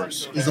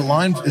hours. Is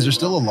there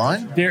still a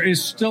line? There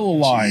is still a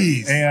line.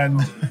 Jeez.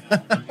 And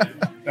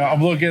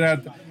I'm looking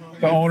at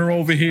the owner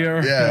over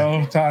here,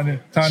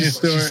 Tanya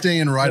Stewart. She's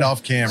staying right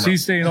off camera.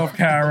 She's staying off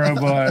camera,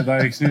 but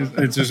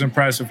it's just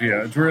impressive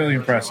here. It's really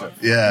impressive.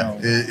 Yeah,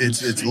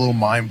 it's a little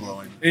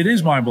mind-blowing. It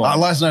is mind-blowing.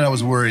 Last night I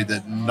was worried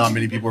that not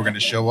many people were going to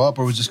show up,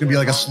 or it was just going to be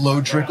like a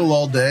slow trickle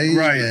all day.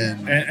 Right.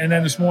 And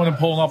then this morning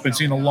pulling up and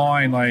seeing a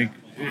line, like,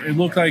 it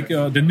looked like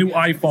the new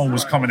iPhone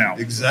was coming out.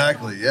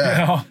 Exactly, yeah.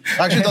 You know?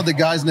 I actually thought the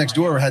guys next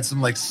door had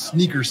some like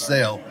sneaker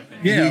sale.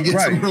 Yeah, you get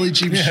some really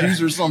cheap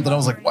shoes or something. I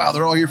was like, wow,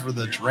 they're all here for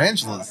the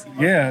tarantulas.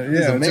 Yeah,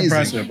 it's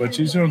impressive. But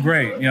she's doing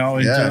great. You know,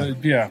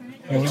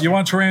 you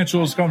want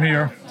tarantulas, come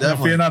here.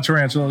 Definitely. Fear Not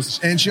Tarantulas.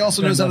 And she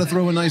also knows how to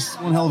throw one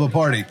hell of a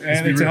party.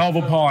 And it's a hell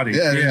of a party.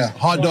 Yeah.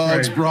 Hot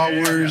dogs,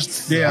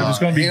 bratwursts. Yeah, there's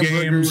going to be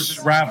hamburgers.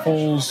 games,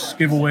 raffles,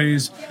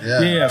 giveaways.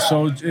 Yeah,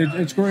 so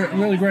it's great,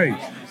 really great.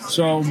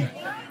 So,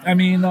 I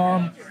mean,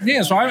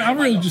 so I'm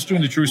really just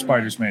doing the true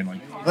spiders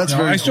mainly. That's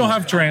very I still cool.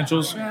 have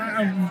tarantulas,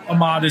 a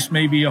modest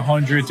maybe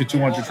 100 to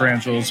 200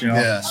 tarantulas,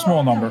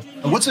 small number.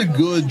 And what's a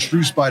good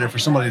true spider for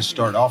somebody to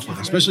start off with,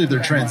 especially if they're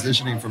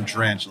transitioning from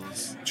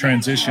tarantulas?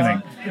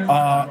 Transitioning.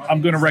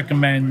 I'm going to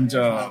recommend,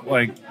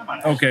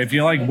 if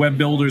you like web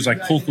builders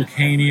like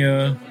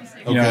Colcocania,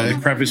 the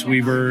crevice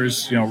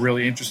weavers,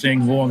 really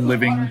interesting, long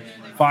living.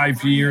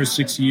 5 years,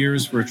 6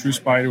 years for a true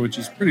spider, which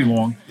is pretty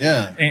long.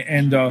 Yeah.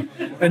 And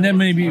then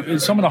maybe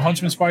some of the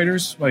huntsman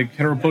spiders, like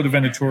Heteropoda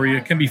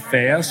venaturia, can be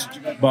fast,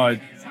 but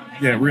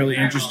really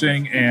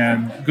interesting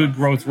and good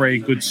growth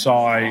rate, good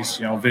size,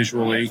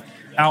 visually,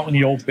 out in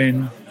the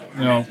open,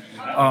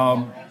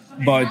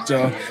 But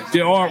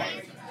there are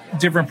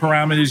different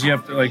parameters. You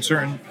have to, like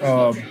certain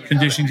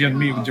conditions you have to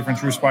meet with different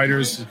true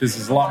spiders because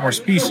there's a lot more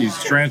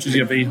species. Tarantulas,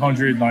 you have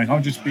 800,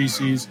 900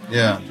 species.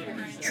 Yeah.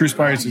 True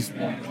spiders is,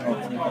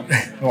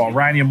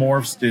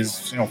 Raniomorphs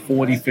is,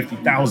 40,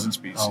 50,000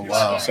 species. Oh,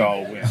 wow.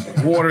 So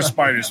water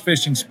spiders,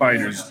 fishing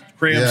spiders,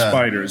 crab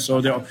spiders. So,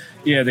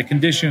 the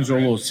conditions are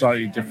a little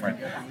slightly different.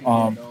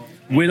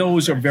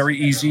 Widows are very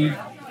easy.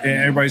 And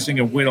everybody's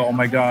thinking widow, oh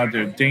my God,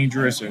 they're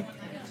dangerous.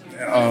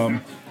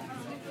 They're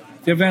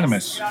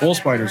venomous. All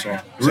spiders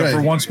are. Except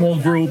for one small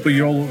group, the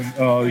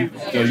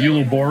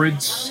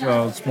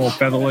Euloborids, small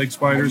feather leg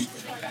spiders.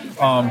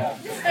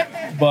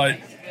 But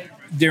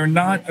they're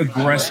not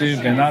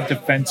aggressive. They're not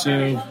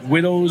defensive.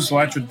 Widows,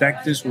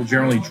 Latrodectus, will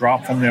generally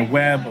drop from their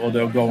web or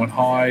they'll go and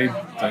hide.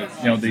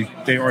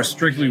 They are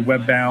strictly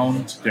web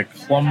bound. They're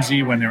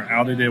clumsy when they're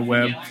out of their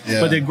web,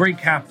 but they're great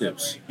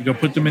captives. You can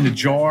put them in a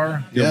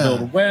jar. They'll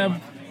build a web,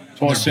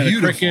 toss in a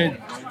cricket.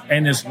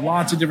 And there's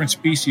lots of different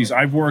species.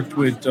 I've worked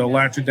with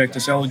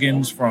Latrodectus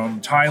elegans from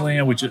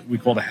Thailand, which we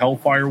call the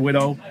Hellfire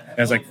Widow. It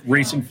has like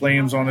racing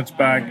flames on its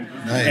back.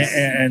 Nice.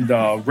 And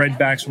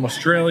redbacks from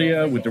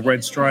Australia with the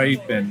red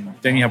stripe. And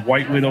then you have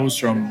white widows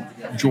from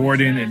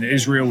Jordan and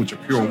Israel, which are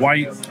pure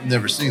white. I've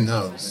never seen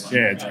those.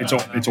 Yeah,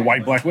 it's a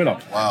white-black widow.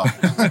 Wow.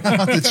 I'll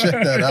have to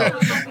check that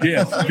out.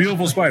 Yeah,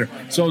 beautiful spider.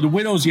 So the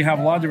widows, you have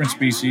a lot of different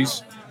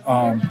species.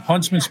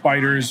 Huntsman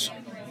spiders,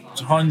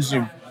 tons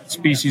of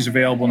species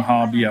available in the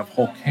hobby. You have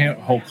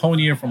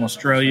Holconia from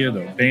Australia,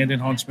 the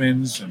abandoned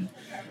huntsmans, and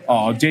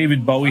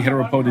David Bowie,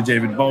 Heteropoda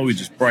David Bowie,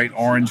 just bright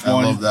orange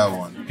one. I love that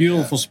one.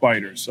 Beautiful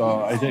spiders.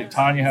 I think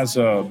Tanya has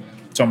some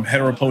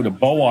Heteropoda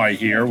Bowie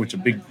here, which is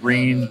a big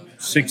green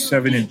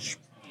 6-7 inch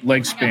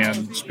leg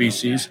span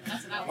species.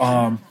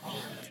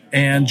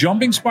 And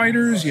jumping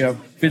spiders, you have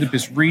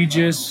Phidippus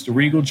regis, the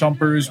regal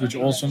jumpers, which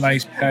are also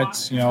nice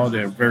pets.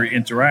 They're very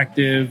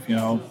interactive,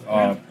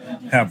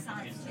 have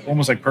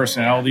almost like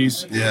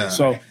personalities. Yeah.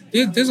 So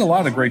there's a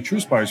lot of great true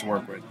spiders to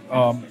work with.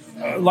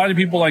 A lot of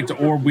people like the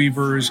orb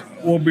weavers.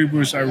 Orb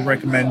weavers I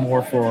recommend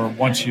more for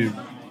once you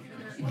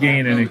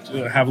gain and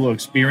have a little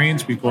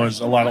experience, because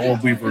a lot of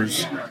orb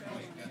weavers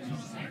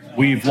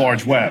weave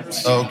large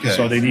webs. Okay.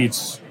 So they need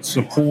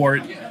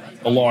support,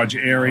 a large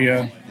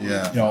area.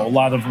 Yeah. A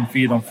lot of them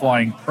feed on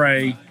flying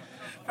prey.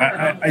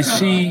 I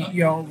see,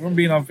 from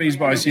being on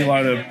Facebook, I see a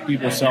lot of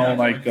people selling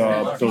like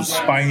those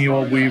spiny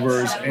orb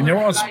weavers, and there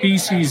are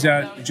species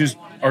that just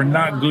are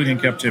not good in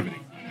captivity.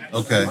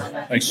 Okay.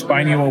 Like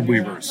spiny orb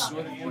weavers,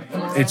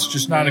 it's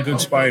just not a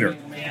good spider.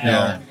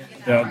 Yeah.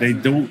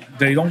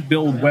 They don't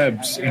build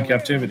webs in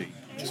captivity.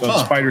 So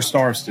the spider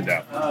starves to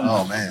death.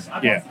 Oh, man.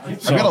 Yeah.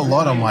 I've got a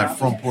lot on my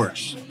front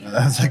porch.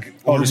 That's like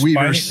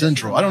Weaver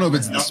Central. I don't know if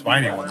it's the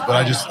spiny ones, but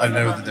I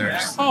know that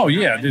there's... Oh,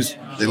 yeah.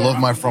 They love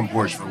my front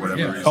porch for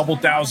whatever reason. A couple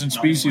thousand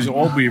species of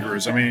orb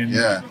weavers. I mean,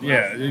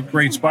 they're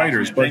great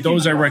spiders. But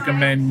those I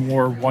recommend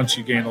more once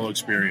you gain a little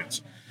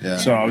experience. Yeah.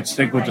 So I would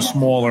stick with the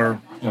smaller,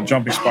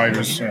 jumping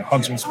spiders,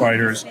 huntsman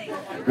spiders.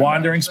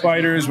 Wandering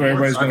spiders, where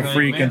everybody's going to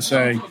freak and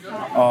say,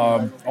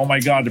 oh my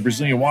God, the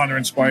Brazilian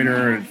wandering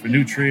spider,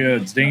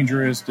 Venutria, it's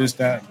dangerous, this,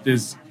 that.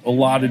 There's a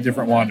lot of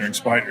different wandering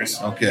spiders.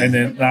 Okay. And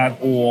then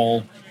not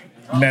all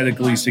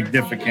medically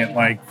significant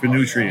like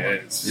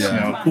Venutria is.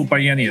 Yeah.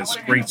 Culpayenius,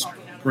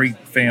 great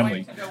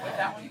family,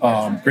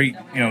 great,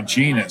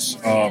 genus.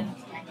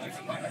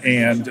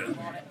 And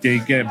they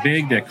get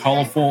big, they're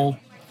colorful,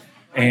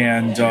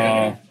 and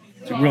they're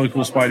really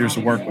cool spiders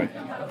to work with.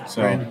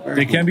 So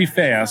they can be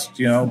fast,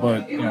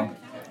 but and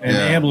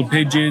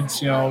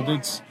amblypygids,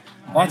 there's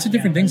lots of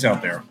different things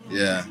out there.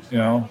 Yeah.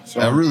 So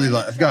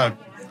I've got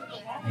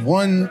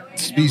one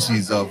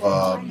species of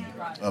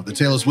the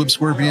tailless whip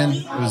scorpion.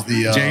 It was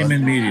the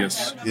Damon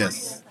medius.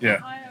 Yes. Yeah.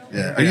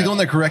 Yeah. Are you the one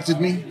that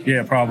corrected me?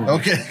 Yeah, probably.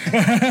 Okay.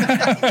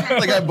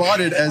 Like I bought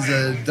it as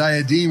a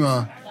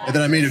diadema, and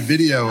then I made a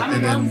video,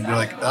 and then you're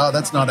like, oh,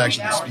 that's not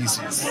actually the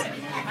species.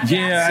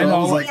 Yeah, so I know.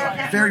 It was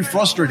like very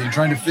frustrating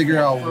trying to figure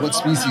out what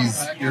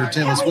species your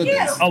tailless whip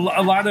is. A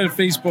lot of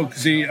Facebook,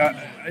 see,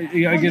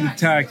 I get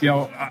attacked.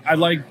 I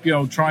like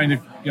trying to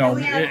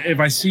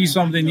if I see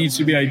something needs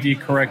to be ID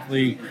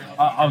correctly,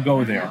 I'll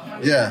go there.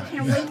 Yeah,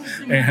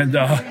 and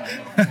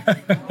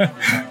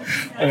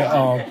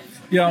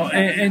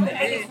and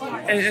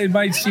it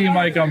might seem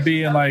like I'm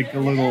being like a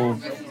little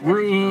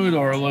rude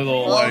or a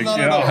little but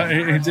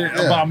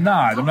I'm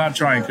not. I'm not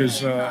trying,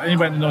 because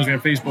anybody that knows me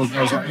on Facebook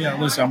knows.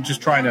 Listen, I'm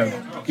just trying to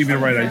give you the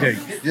right idea.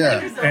 Yeah,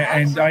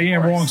 and I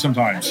am wrong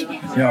sometimes.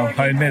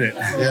 I admit it.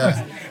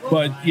 Yeah.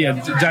 But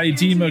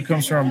diadema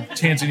comes from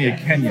Tanzania,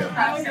 Kenya.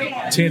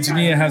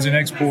 Tanzania hasn't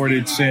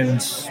exported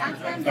since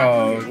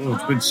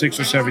it's been 6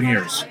 or 7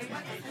 years.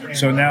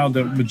 So now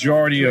the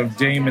majority of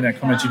daemon that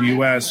come into the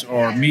U.S.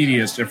 are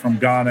medius. They're from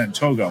Ghana and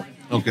Togo.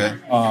 Okay.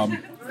 A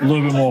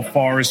little bit more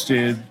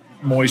forested,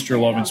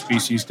 moisture-loving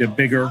species. They're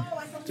bigger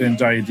than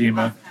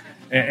diadema.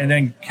 And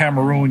then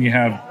Cameroon, you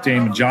have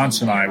Damon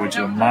Johnsoni, which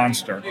is a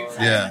monster.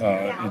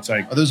 Yeah. It's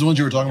like... Are those the ones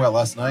you were talking about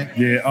last night?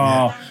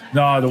 Yeah.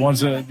 No, the ones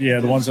that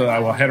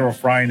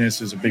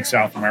Heterophrynus is a big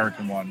South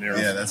American one.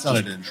 That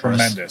sounded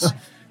tremendous.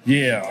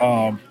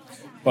 Yeah.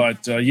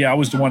 But I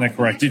was the one that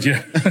corrected you.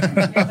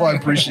 Well, I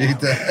appreciate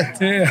that.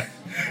 Yeah.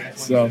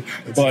 So,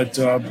 but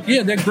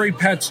they're great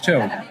pets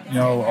too.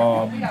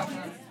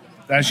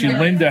 Actually,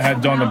 Linda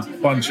had done a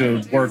bunch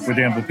of work with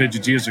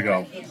amblypygids years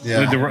ago.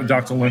 Yeah.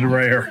 Dr. Linda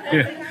Rayor.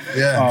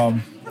 Yeah.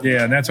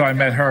 And that's how I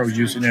met her, was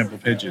using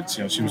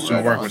amblypygids. She was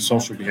doing work with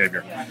social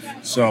behavior.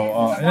 So,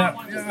 and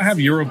I have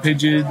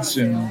Europygids,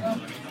 and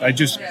I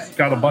just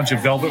got a bunch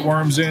of velvet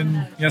worms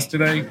in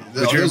yesterday.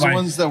 Those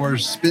ones that were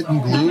spit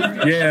and glue?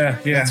 Yeah.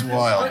 That's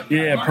wild.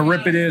 Yeah,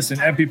 Peripidus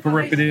and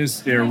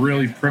Epiperipidus, they're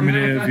really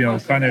primitive,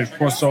 kind of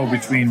crossover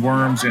between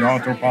worms and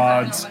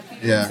arthropods.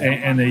 Yeah.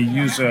 And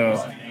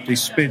they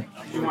spit,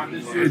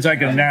 it's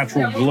like a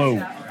natural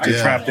glue to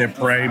trap their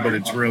prey, but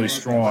it's really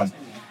strong.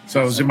 So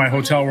I was in my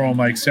hotel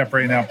room,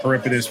 separating out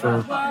Peripidus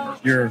for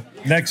your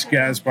next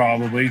guest,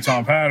 probably,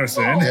 Tom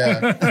Patterson.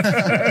 Yeah.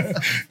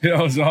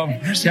 So I'm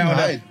Where's he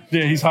hide?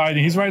 Yeah, he's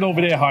hiding. He's right over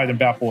there hiding,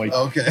 Bat Boy.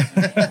 Okay.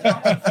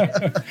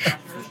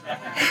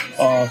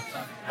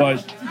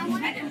 But...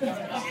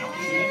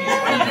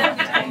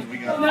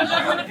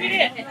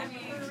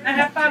 I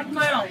have 5 of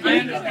my own. I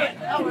understand.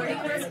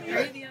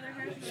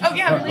 Oh,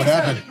 yeah. What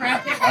happened?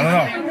 I don't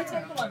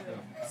know.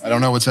 I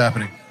don't know what's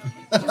happening.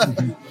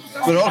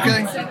 But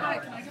okay.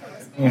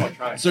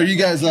 So you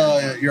guys,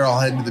 you're all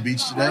heading to the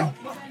beach today?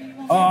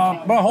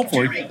 Well,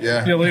 hopefully.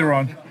 Yeah. Later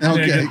on.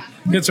 Okay.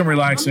 Get some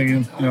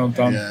relaxing and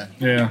done.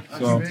 Yeah.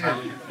 So,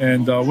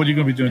 and what are you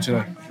going to be doing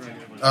today?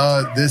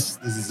 This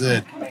is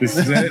it. This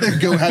is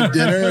it. Go have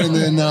dinner and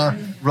then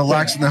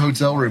relax in the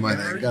hotel room. I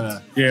think.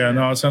 Yeah.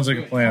 No, it sounds like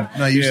a plan. I'm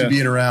not used to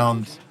being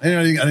around. I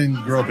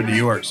didn't grow up in New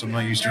York, so I'm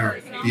not used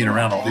to being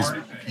around all these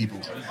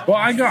people. Well,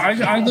 I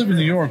live in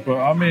New York, but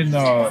I'm in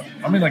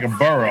like a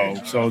borough,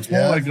 so it's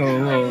more like a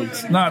little.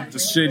 It's not the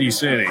city.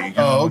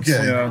 Oh,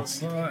 okay.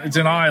 It's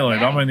an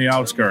island. I'm in the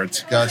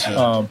outskirts.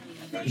 Gotcha.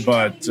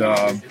 But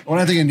when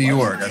I think of New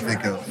York, I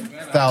think of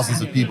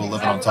thousands of people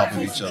living on top of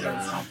each other.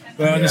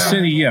 Well, in the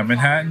city,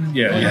 Manhattan,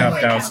 you have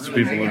thousands of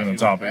people living on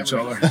top of each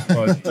other.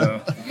 But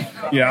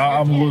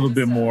I'm a little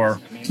bit more,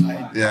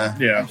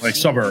 like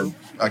suburb.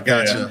 I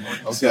gotcha.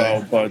 Okay.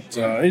 So, but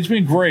it's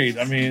been great.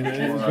 I mean,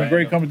 it's been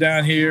great coming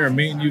down here and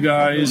meeting you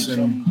guys.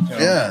 And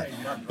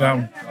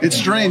it's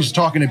strange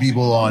talking to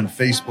people on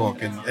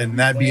Facebook and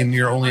that being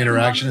your only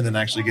interaction, and then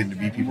actually getting to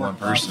meet people in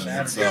person.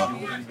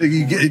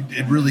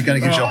 It really kind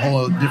of gives you a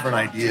whole different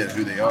idea of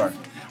who they are.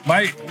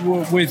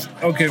 With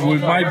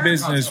my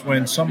business,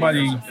 when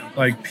somebody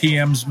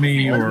PMs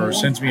me or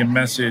sends me a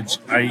message,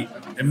 I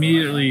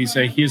immediately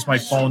say, "Here's my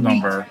phone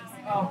number.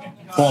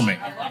 call me.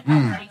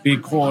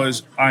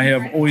 Because I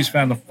have always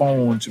found the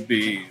phone to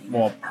be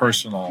more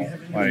personal.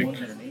 Like,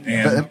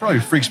 and It probably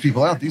freaks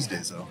people out these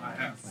days, though.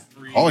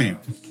 Call you.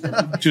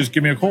 just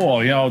give me a call,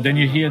 then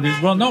you hear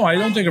this. Well, no, I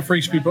don't think it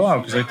freaks people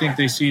out because I think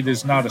they see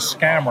there's not a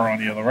scammer on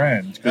the other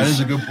end. That is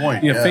a good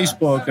point. Yeah,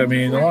 Facebook, I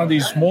mean, a lot of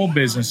these small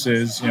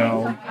businesses, who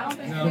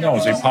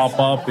knows, they pop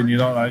up and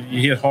you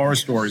hear horror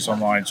stories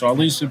online. So at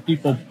least if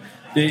people,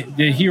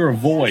 they hear a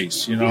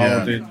voice, they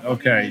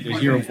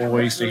hear a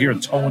voice, they hear a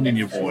tone in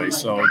your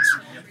voice. So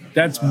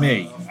that's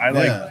me. I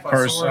like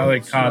I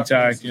like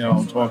contact,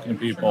 talking to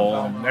people,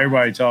 and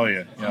everybody tell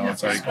you,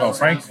 it's like, oh,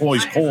 Frank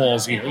always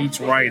calls. He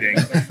hates writing.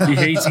 He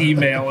hates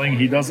emailing.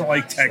 He doesn't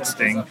like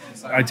texting.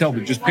 I tell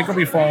them, just pick up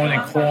your phone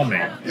and call me.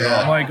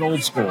 I'm like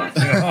old school.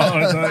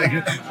 It's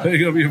like,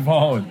 pick up your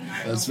phone.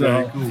 That's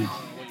very cool.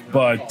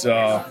 But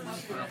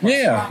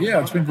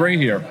it's been great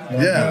here.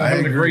 Yeah,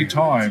 having a great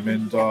time,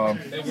 and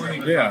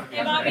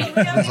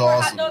That's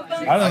awesome.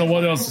 I don't know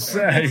what else to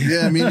say.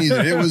 Yeah, me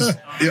neither. It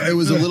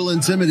was a little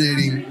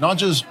intimidating, not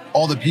just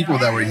all the people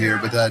that were here,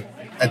 but that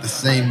at the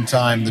same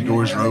time the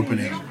doors were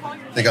opening,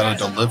 they got a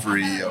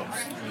delivery of.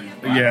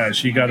 Yeah,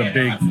 she got a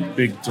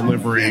big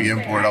delivery. Big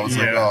import. I was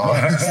like, oh,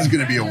 this is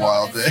going to be a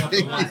wild day.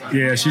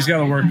 Yeah, she's got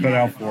her work cut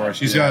out for her.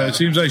 It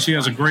seems like she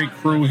has a great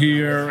crew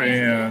here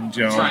and,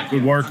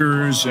 good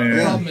workers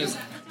and,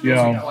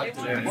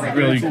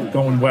 really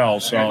going well.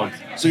 So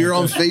you're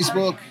on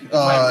Facebook.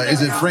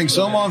 Is it Frank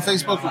Somma on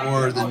Facebook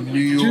or the New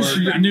York? Just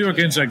New York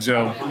Insect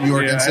Zoo. New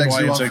York Insect Zoo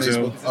on Insect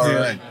Facebook. Zoo. All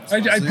right.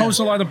 I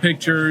post a lot of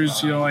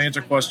pictures. I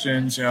answer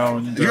questions.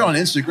 And, you're on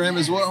Instagram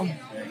as well?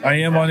 I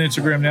am on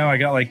Instagram now. I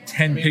got like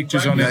 10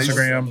 pictures on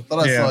Instagram. I thought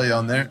I saw you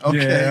on there. Okay.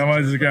 Yeah, I'm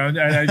on Instagram.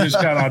 And I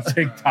just got on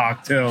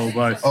TikTok too,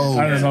 but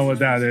I don't know what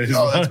that is.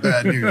 Oh, that's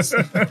bad news.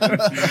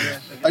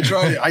 I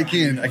tried. I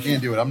can't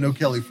do it. I'm no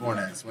Kelly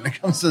Fornes when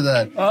it comes to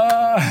that.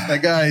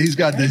 That guy, he's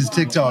got his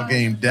TikTok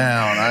game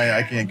down.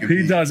 I can't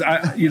compete. He does.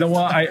 You know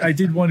what? I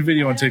did one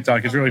video on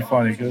TikTok. It's really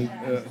funny because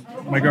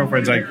my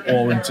girlfriend's like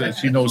all into.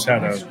 She knows how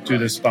to do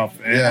this stuff.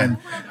 And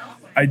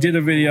I did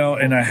a video,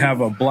 and I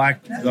have a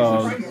black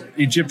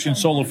Egyptian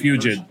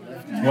solifugid,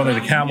 one of the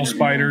camel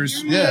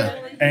spiders. Yeah.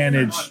 And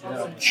it's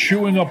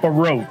chewing up a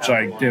roach.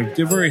 Like they're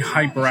very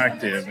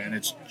hyperactive, and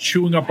it's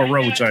chewing up a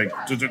roach. Like,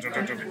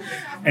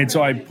 and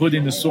so I put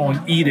in the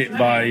song "Eat It"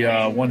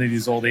 by one of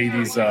these old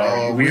 '80s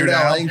Weird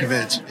Al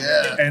Yankovic.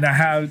 Yeah. And I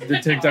have the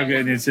TikTok,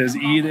 and it says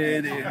 "Eat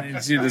It," and you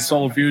see the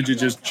solifugid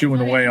just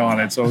chewing away on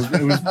it. So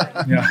it was,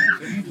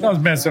 I was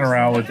messing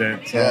around with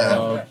it.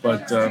 So,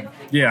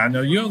 I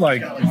know you're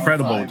like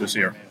incredible with this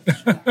here.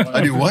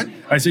 I do what?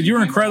 I said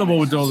you're incredible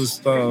with all this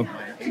stuff.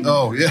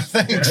 Oh, yeah,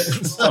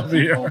 thanks. Stuff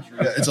here. Yeah,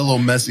 it's a little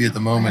messy at the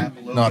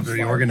moment. Not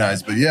very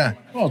organized, but yeah.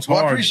 Well, it's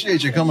hard. I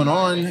appreciate you coming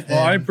on.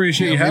 Well, I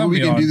appreciate you having me on.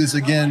 Maybe we can on. do this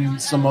again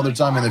some other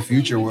time in the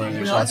future where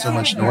there's not so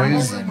much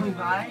noise and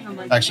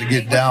actually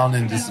get down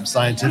into some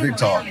scientific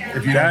talk,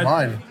 if you don't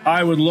mind.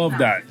 I would love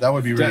that. That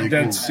would be really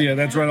cool. Yeah,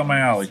 that's right on my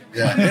alley.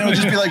 Yeah, and it'll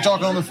just be like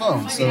talking on the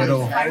phone, so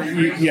it'll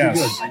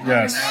yes, be good.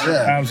 Yes,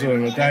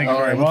 absolutely. Well, thank you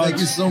very much. Thank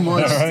you so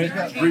much. All right.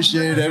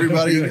 Appreciate it,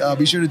 everybody.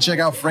 Be sure to check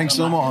out Frank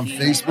Somma on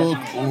Facebook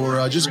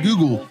or just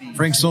Google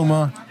Frank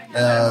Somma.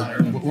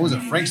 What was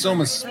it? Frank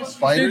Somma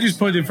Spiders? You just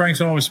put in Frank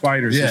Somma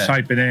Spiders, just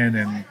type it in,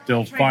 and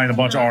they'll find a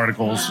bunch of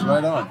articles.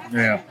 Right on.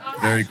 Yeah.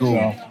 Very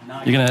cool.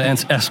 You're going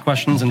to ask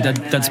questions in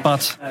dead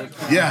spots?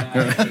 Yeah.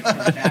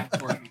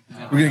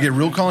 We're going to get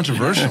real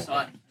controversial.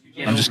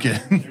 I'm just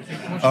kidding.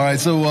 All right,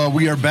 so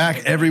we are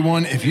back,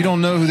 everyone. If you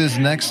don't know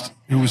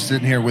who was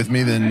sitting here with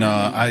me, then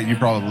you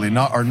probably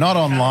are not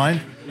online.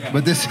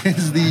 But this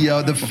is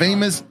the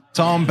famous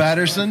Tom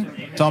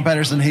Patterson. Tom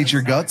Patterson hates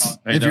your guts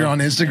if you're on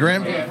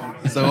Instagram.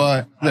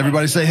 So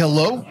everybody say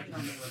hello.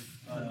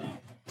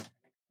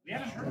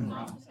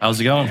 How's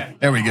it going?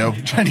 There we go.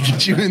 Trying to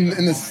get you in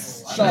the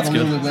shot a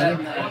little bit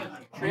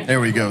better.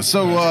 There we go.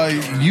 So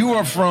you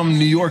are from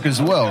New York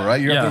as well, right?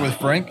 You're up there with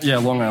Frank? Yeah,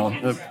 Long Island.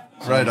 Yep.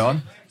 Right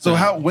on. So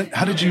how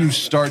did you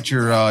start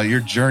your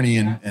journey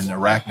in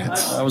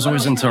arachnids? I was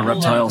always into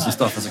reptiles and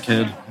stuff as a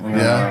kid.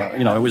 And,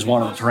 I always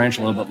wanted a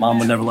tarantula, but Mom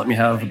would never let me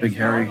have a big,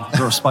 hairy,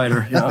 gross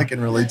spider. I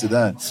can relate to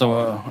that.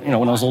 So, when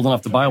I was old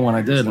enough to buy one,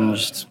 I did, and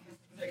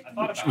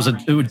it was a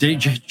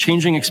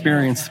changing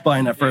experience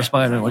buying that first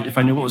spider. Like, if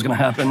I knew what was going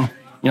to happen,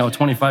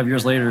 25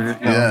 years later,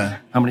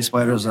 how many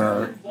spiders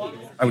I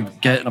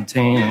would get and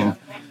obtain.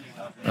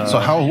 And, so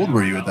how old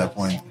were you at that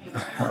point?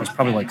 I was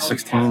probably like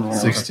 16.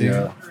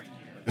 16.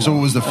 So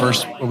what was the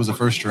first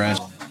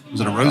tarantula?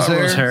 Was it a rose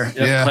hair? Rose hair,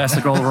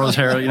 plastic roll of rose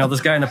hair.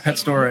 This guy in the pet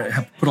store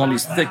had put on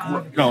these thick,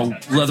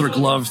 leather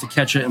gloves to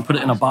catch it and put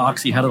it in a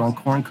box. He had it on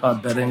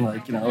corncob bedding,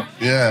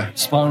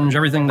 sponge,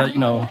 everything that,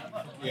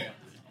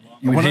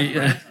 you would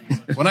hate.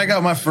 When I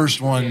got my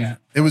first one,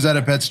 it was at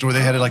a pet store.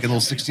 They had like a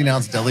little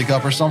 16-ounce deli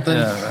cup or something.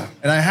 Yeah.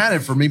 And I had it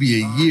for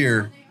maybe a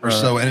year or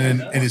so,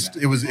 and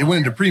it went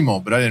into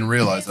pre-molt, but I didn't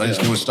realize it. I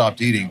just knew it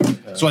stopped eating.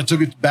 So I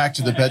took it back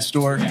to the pet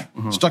store,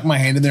 stuck my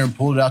hand in there and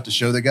pulled it out to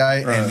show the guy,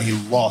 and he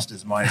lost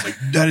his mind. He's like,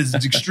 that is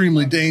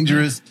extremely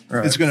dangerous.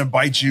 It's going to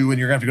bite you, and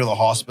you're going to have to go to the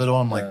hospital.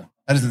 I'm like,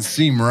 That doesn't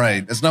seem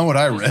right. That's not what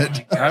I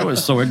read. I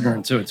was so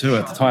ignorant to it too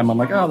at the time. I'm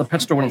like, oh, the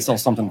pet store wouldn't sell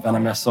something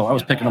venomous, so I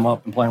was picking them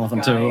up and playing with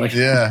them too. Like,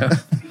 Yeah.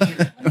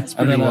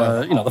 and then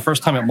the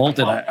first time it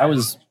molted, I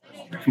was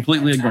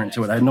completely ignorant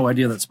to it. I had no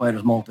idea that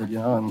spiders molted,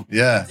 and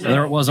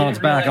there it was on its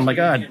back. I'm like,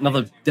 God,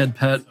 another dead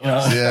pet.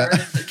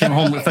 Came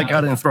home. Thank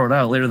God I didn't throw it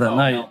out later that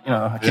night.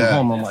 I came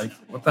home. I'm like,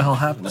 what the hell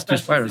happened? There's 2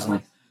 spiders,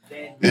 and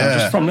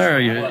just from there,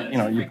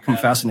 you become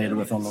fascinated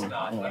with them.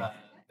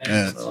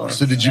 And,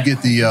 So did you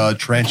get the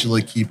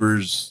Tarantula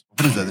Keepers?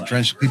 What is that? The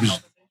Tarantula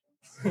Keepers.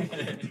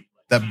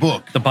 That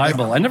book, the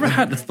Bible. I never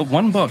had. It's the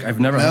one book I've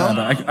never had.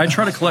 I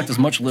try to collect as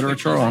much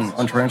literature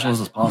on tarantulas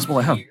as possible.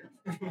 I have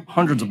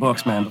hundreds of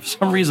books, man. But for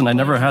some reason, I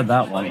never had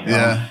that one.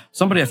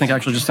 Somebody, I think,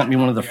 actually just sent me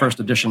one of the first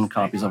edition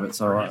copies of it,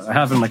 so I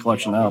have it in my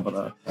collection now.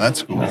 But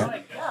that's cool.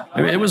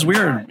 It was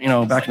weird,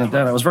 back in the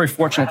day. I was very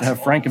fortunate to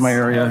have Frank in my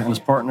area and his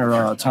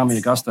partner, Tommy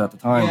Augusta, at the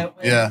time.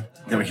 Yeah,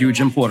 they were huge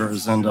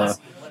importers, and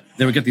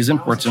they would get these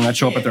imports, and I'd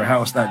show up at their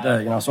house that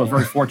day. So I was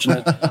very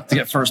fortunate to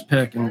get first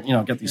pick and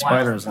get these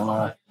spiders.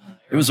 And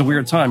it was a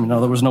weird time. There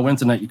was no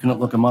internet; you couldn't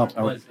look them up.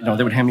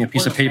 They would hand me a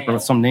piece of paper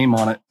with some name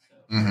on it.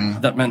 Mm-hmm.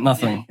 That meant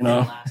nothing,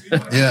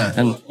 Yeah.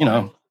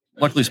 And,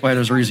 luckily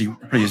spiders are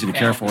pretty easy to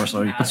care for.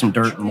 So you put some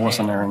dirt and moss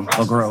in there and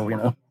they'll grow,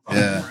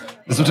 Yeah.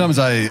 And sometimes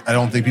I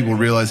don't think people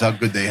realize how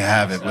good they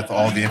have it with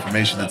all the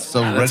information that's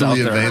so readily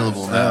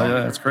available now.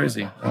 Yeah, it's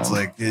crazy. It's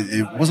like,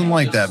 it wasn't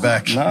like that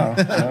back. No.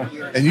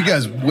 And you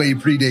guys way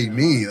predate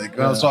me. Like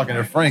when I was talking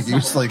to Frank, he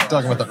was like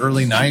talking about the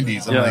early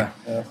 90s. I'm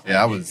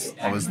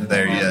I wasn't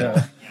there yet.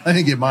 Yeah. I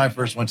didn't get my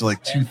first one till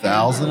like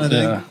 2000, I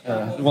think.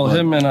 Yeah. Well,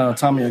 him and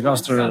Tommy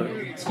Augusta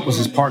was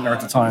his partner at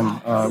the time.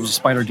 Was a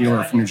spider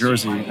dealer from New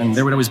Jersey, and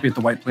they would always be at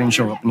the White Plains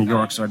show up in New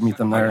York, so I'd meet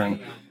them there.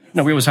 And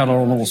we always had our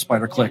own little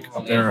spider clique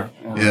up there.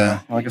 And,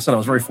 like I said, I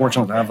was very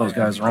fortunate to have those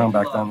guys around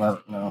back then.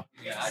 That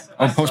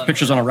I would post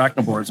pictures on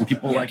arachnoboards, and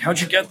people were like,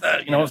 "How'd you get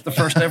that? It's the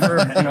first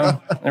ever."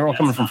 They were all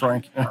coming from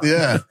Frank.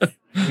 Yeah.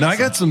 Now I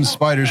got some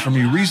spiders from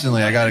you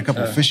recently. I got a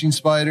couple fishing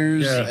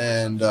spiders,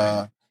 and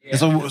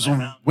so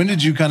when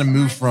did you kind of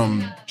move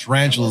from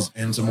tarantulas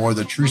into more of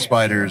the true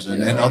spiders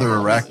and other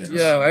arachnids?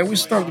 Yeah, I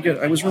always started to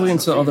I was really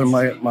into other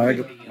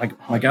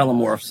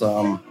mygalomorphs,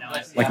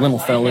 like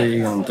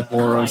Littlefelly and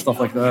Diplora and stuff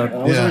like that.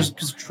 Because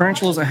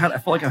tarantulas, I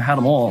felt like I had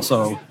them all,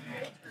 so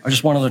I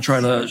just wanted to try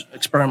to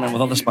experiment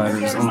with other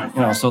spiders.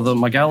 And, so the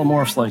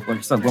mygalomorphs, like I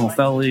said,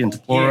 Littlefelly and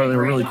Diplora, they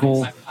were really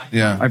cool.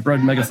 Yeah. I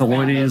bred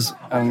Megathyloides,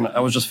 and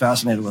I was just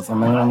fascinated with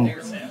them. And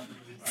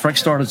Frank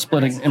started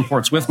splitting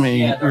imports with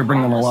me. We were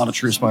bringing in a lot of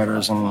true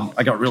spiders, and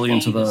I got really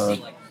into the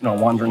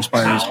wandering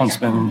spiders,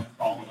 huntsman,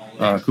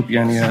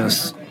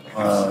 Cupienius,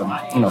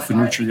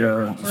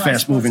 Fenutria,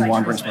 fast-moving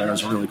wandering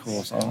spiders are really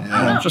cool. So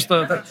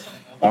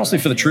honestly,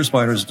 for the true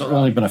spiders, it's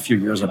only been a few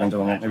years I've been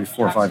doing it, maybe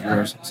 4 or 5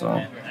 years.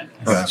 So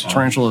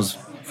tarantulas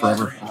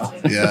forever.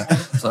 Yeah.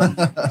 So.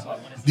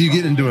 Do you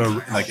get into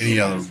any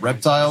other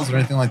reptiles or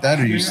anything like that,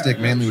 or you stick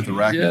mainly with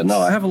arachnids? Yeah,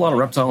 no, I have a lot of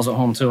reptiles at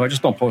home too. I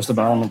just don't post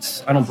about them.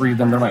 I don't breed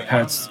them; they're my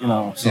pets,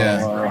 So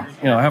I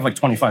have like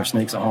 25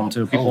 snakes at home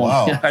too. People,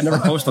 I never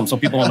post them, so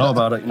people don't know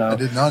about it. I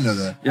did not know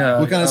that. Yeah,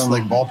 what kind of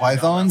like ball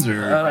pythons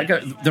or?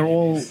 They're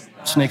all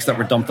snakes that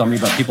were dumped on me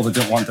by people that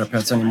didn't want their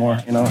pets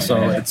anymore.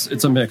 So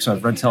it's a mix. I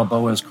have red-tailed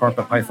boas,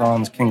 carpet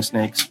pythons, king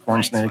snakes,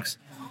 corn snakes.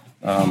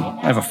 I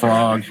have a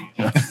frog.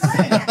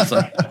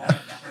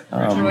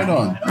 Right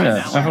on.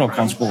 Yeah, I've had all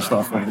kinds of cool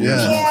stuff over the years.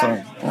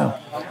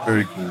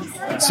 Very cool.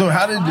 So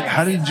how did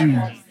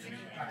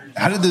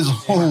this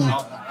whole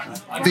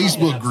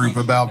Facebook group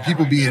about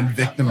people being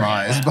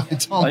victimized by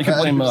Tom You can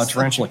blame Patterson?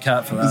 Tarantula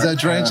Cat for that. Is that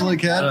Tarantula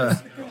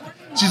Cat?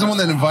 She's the one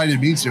that invited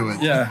me to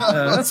it. Yeah,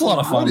 that's a lot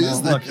of fun. What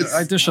is Look, this?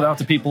 I dish it out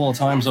to people all the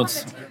time, so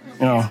it's,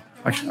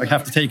 I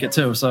have to take it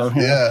too. So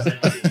Yeah,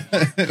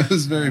 it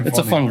was very funny. It's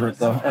a fun group,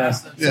 though.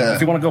 So if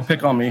you want to go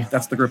pick on me,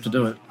 that's the group to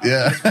do it.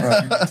 Yeah.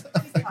 Right.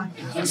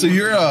 So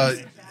you're,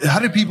 how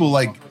do people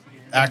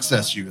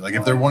access you? Like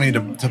if they're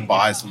wanting to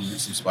buy some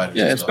spiders?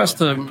 Yeah, it's best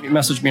to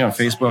message me on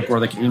Facebook, or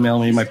they can email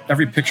me.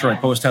 Every picture I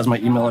post has my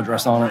email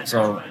address on it.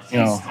 So,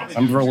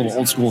 I'm very little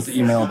old school to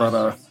email, but,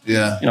 or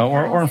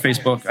on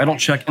Facebook. I don't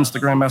check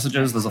Instagram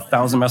messages. There's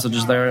 1,000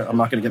 messages there. I'm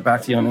not going to get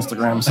back to you on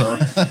Instagram. So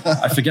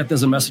I forget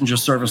there's a messenger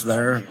service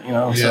there,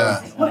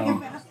 So,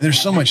 there's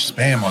so much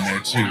spam on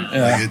there too.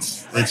 Yeah.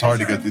 It's hard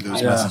to go through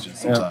those messages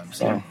sometimes.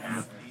 So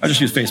I just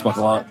use Facebook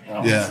a lot.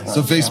 Yeah.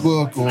 So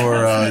Facebook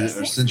or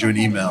send you an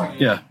email.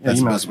 Yeah.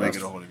 That's the best way to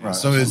get a hold of you. Right.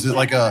 So is it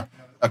like a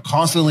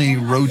constantly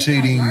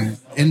rotating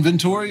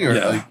inventory?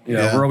 Or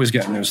we're always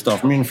getting new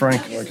stuff. Me and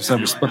Frank, like I said,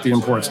 we split the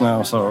imports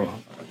now. So,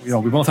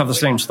 we both have the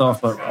same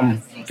stuff, but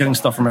I'm getting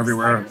stuff from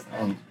everywhere.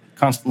 I'm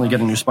constantly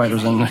getting new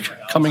spiders in,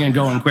 coming and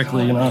going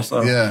quickly,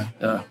 So, yeah.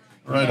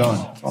 Right on.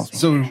 Awesome.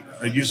 So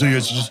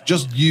it's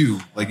just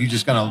you, like you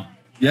just kind of.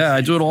 Yeah,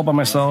 I do it all by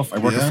myself. I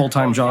work a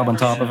full-time job on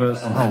top of it.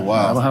 Oh,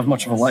 wow. I don't have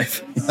much of a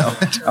life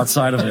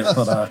outside of it.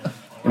 But,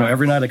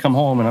 every night I come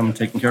home and I'm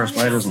taking care of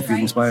spiders and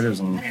feeding spiders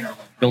and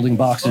building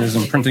boxes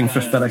and printing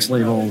FedEx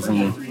labels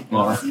and,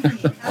 Wow.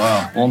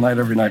 all night,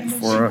 every night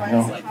before,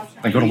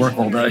 I go to work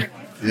all day.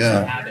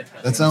 Yeah,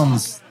 that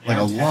sounds like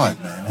a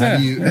lot, man. How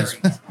do you?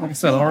 Like I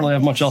said, I don't really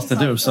have much else to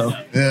do. So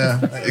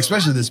Yeah,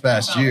 especially this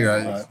past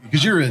year,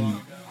 because you're in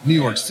New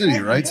York City,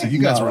 right? So you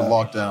guys were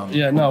locked down.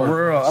 Yeah, no,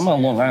 I'm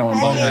on Long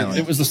Island. Long but Island.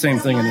 It was the same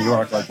thing in New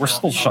York. Like we're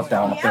still shut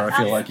down up there. I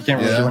feel like you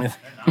can't really do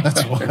anything.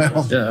 That's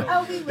wild.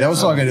 Yeah. I was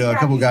talking to a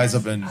couple guys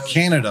up in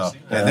Canada,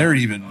 and they're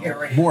even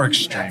more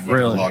extreme with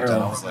Really? the lockdown.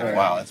 Really? I was like,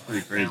 wow, that's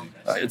pretty crazy.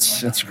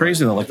 It's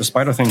crazy though. Like the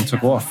spider thing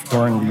took off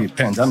during the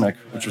pandemic,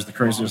 which was the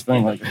craziest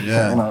thing. Like,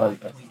 I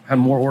had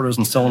more orders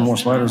and selling more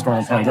spiders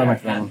during the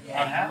pandemic than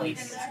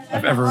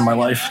I've ever in my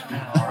life.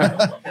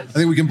 I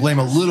think we can blame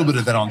a little bit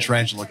of that on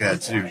Tarantula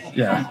Cat too.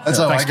 Yeah, That's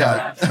how thanks, I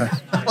got.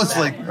 I was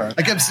like,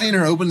 I kept seeing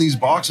her open these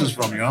boxes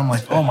from you, and I'm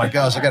like, oh my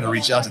gosh, I got to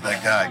reach out to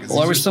that guy. Well,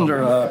 I always send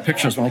her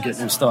pictures when I get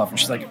new stuff, and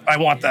she's like, I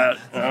want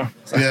that.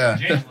 So,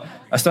 yeah.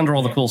 I send her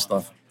all the cool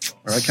stuff.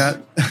 All right,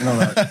 Kat? You know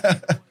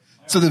that.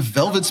 So the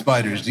velvet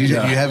spiders, do you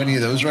have any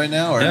of those right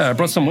now? Or? Yeah, I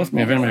brought some with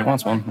me if anybody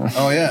wants one.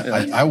 Oh,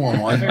 yeah. I want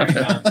one.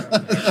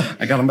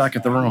 I got them back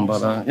at the room,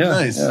 but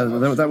Nice.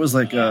 that was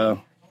like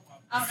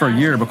for a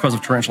year because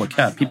of Tarantula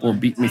Cat. People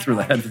beat me through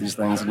the head for these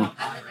things, and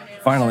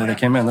finally they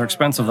came in. They're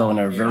expensive though, and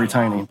they're very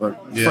tiny. But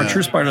for a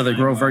true spider, they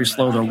grow very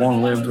slow. They're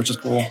long-lived, which is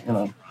cool.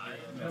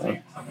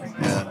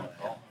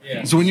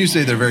 So when you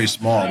say they're very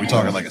small, are we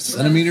talking like a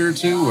centimeter or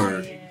two,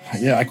 or?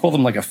 Yeah, I call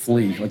them like a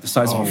flea, like the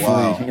size of a flea.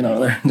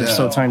 Wow. They're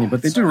so tiny,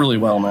 but they do really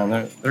well,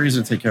 man. They're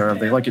easy to take care of.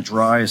 They like it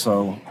dry,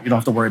 so you don't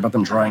have to worry about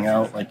them drying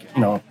out. Like,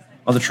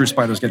 other true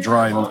spiders get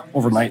dry and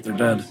overnight they're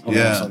dead.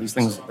 So these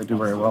things, they do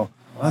very well.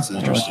 That's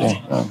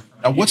interesting.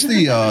 Now, what's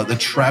the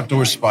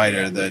trapdoor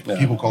spider that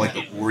people call like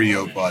the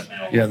Oreo butt?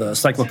 Yeah, the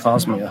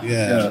cyclocosmia.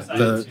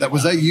 Yeah.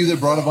 Was that you that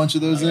brought a bunch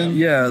of those in?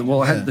 Yeah,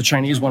 well, I had the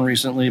Chinese one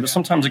recently, but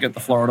sometimes I get the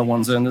Florida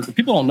ones in. The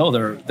people don't know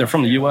they're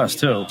from the U.S.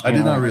 too. I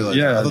did not realize.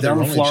 Yeah, they're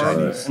down in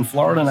Florida, Chinese. in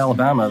Florida and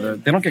Alabama,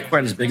 they don't get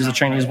quite as big as the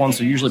Chinese one,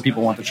 so usually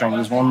people want the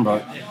Chinese one,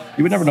 but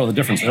you would never know the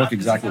difference. They look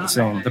exactly the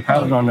same. The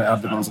pattern on the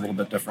abdomen's a little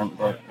bit different,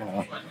 but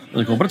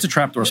really cool. But it's a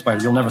trapdoor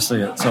spider. You'll never see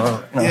it.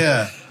 So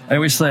I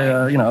always say,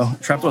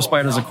 trapdoor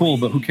spiders are cool,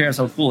 but who cares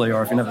how cool they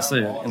are if you never see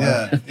it?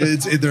 Yeah,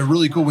 they're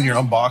really cool when you're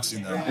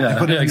unboxing them. Yeah,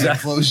 put it in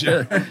exactly.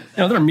 enclosure.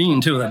 They're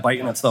mean too. They're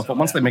biting at stuff, but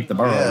once they make the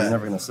burrow, you're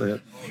never going to see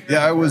it.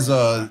 Yeah, I was.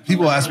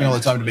 People ask me all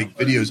the time to make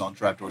videos on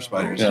trapdoor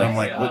spiders, and I'm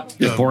like, what?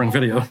 Boring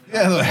video.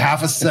 Yeah,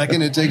 half a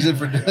second it takes it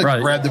for to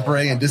grab the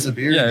prey and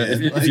disappear. Yeah,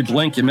 if you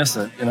blink, you miss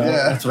it.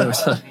 That's what I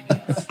said.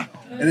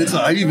 And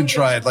I even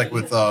tried like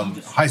with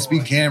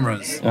high-speed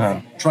cameras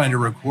trying to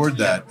record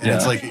that. And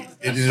it's like,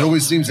 it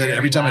always seems that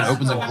every time it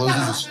opens and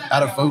closes, it's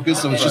out of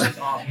focus. So it's just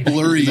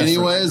blurry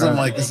anyways. I'm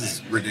like, this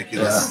is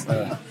ridiculous.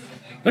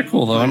 They're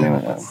cool though. I mean,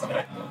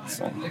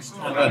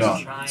 Right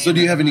on. So do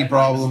you have any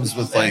problems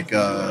with like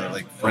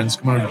friends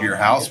coming over to your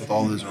house with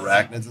all those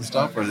arachnids and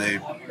stuff? Or are they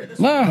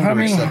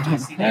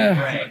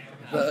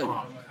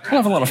I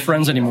don't have a lot of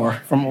friends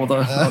anymore from all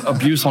the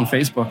abuse on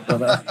Facebook. But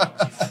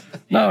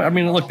no, I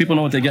mean, look, people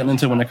know what they're getting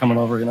into when they're coming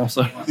over,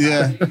 So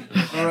yeah,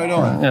 all right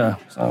on.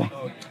 So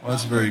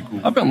that's very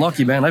cool. I've been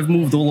lucky, man. I've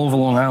moved all over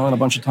Long Island a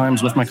bunch of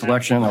times with my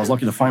collection. I was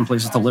lucky to find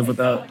places to live with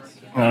that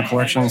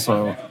collection.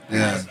 So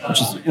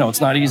which is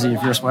it's not easy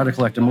if you're a spider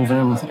collector moving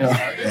in.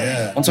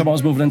 One time I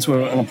was moving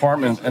into an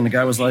apartment, and the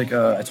guy was like,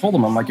 I told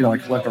him I'm like, I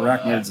collect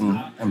arachnids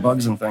and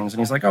bugs and things, and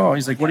he's like,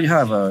 what do you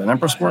have? An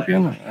emperor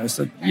scorpion? I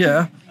said,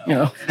 yeah.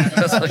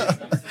 That's like,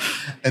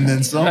 and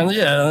then some.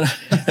 And,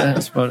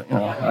 but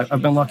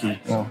I've been lucky.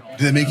 Do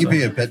they make you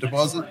pay a pet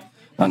deposit?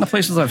 Not in the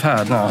places I've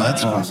had. No,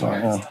 that's cool. So,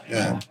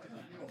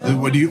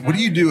 What do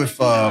you do if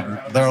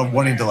they're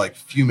wanting to like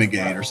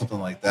fumigate or something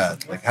like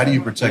that? Like, how do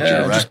you protect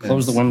your arachnids? Just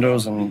close the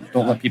windows and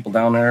don't let people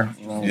down there.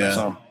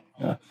 So,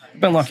 I've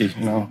been lucky,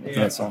 with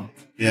that. So.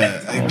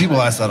 Yeah,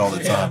 people ask that all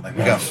the time. Like,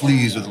 we got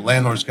fleas, or the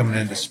landlord's coming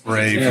in to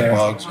spray for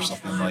bugs or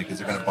something. Like, is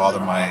it going to bother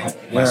my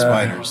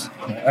spiders?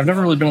 I've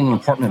never really been in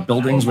apartment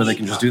buildings where they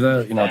can just do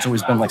that. It's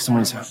always been like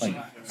somebody's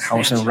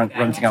house and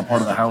renting out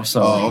part of the house.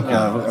 So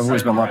I've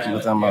always been lucky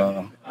with them.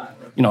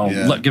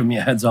 Giving me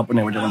a heads up when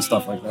they were doing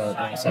stuff like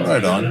that. So,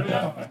 right on.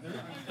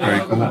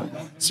 Very cool.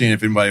 Seeing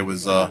if anybody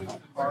was had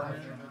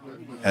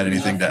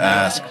anything to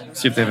ask.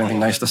 See if they have anything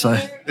nice to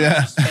say.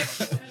 Yeah.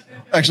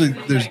 Actually,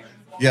 there's.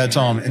 Yeah,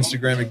 Tom,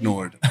 Instagram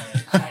ignored.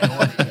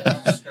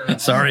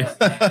 Sorry.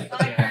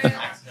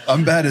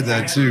 I'm bad at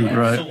that too.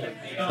 Right.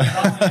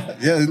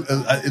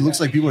 It looks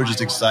like people are just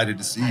excited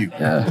to see you.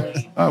 Yeah.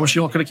 I wish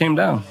you all could have came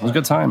down. It was a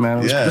good time,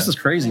 man. This is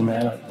crazy,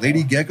 man.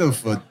 Lady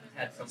Geckofoot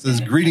says,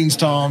 greetings,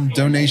 Tom.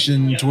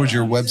 Donation towards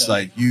your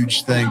website.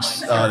 Huge thanks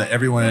to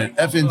everyone at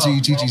FNT,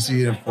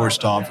 TTC, and of course,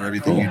 Tom, for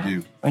everything you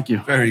do. Thank you.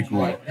 Very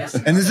cool.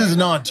 And this is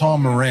not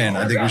Tom Moran,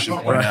 I think we should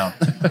point out.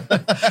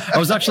 I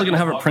was actually going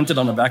to have it printed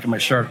on the back of my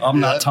shirt. I'm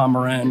not Tom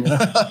Moran.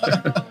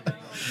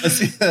 I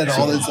see that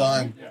all the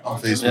time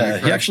on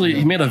Facebook. Yeah,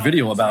 he made a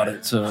video about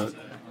it, a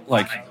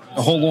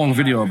whole long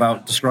video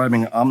about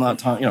describing I'm not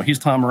Tom, he's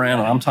Tom Moran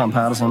and I'm Tom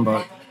Patterson,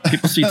 but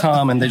people see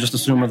Tom and they just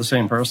assume we're the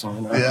same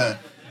person. Yeah.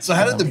 So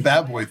how did the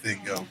bad boy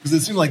thing go? Because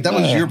it seemed like that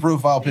was your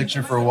profile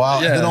picture for a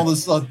while, and then all of a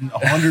sudden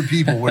 100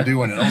 people were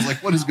doing it. I was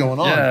like, what is going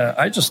on? Yeah,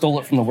 I just stole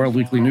it from the World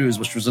Weekly News,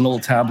 which was an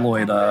old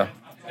tabloid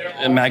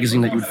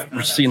magazine that you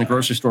would see in the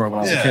grocery store when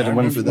I was a kid. And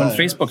when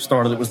Facebook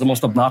started, it was the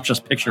most obnoxious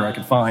picture I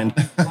could find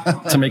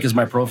to make as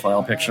my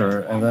profile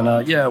picture. And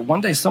then,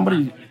 one day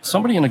somebody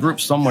in a group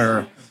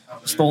somewhere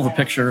stole the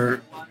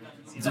picture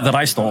that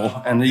I stole,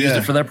 and they used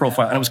it for their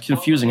profile, and it was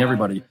confusing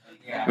everybody.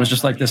 It was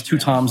just like, there's two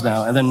Toms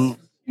now. And then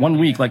 1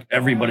 week, like,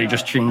 everybody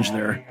just changed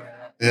their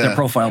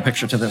profile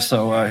picture to this.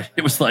 So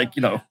it was like,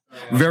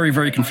 very,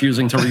 very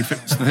confusing to read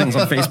things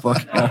on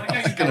Facebook.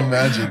 I can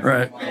imagine.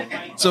 Right.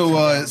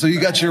 So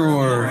you got you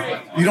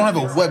don't have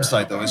a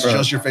website, though. It's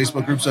just your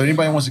Facebook group. So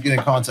anybody wants to get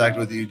in contact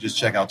with you, just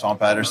check out Tom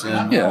Patterson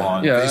on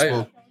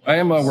Facebook. I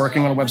am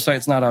working on a website.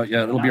 It's not out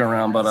yet. It'll be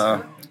around,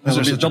 but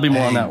there'll be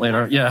more on that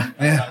later.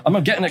 Yeah.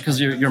 I'm getting it because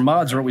your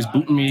mods are always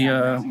booting me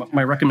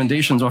my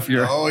recommendations off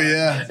your. Oh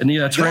yeah. In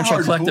the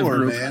Tarantula Collective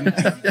group.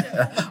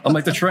 I'm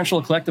like, the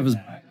Tarantula Collective is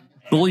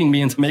bullying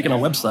me into making a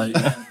website.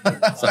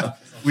 So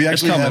we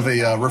actually have a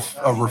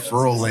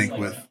referral link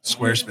with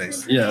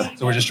Squarespace. Yeah.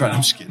 So we're just trying.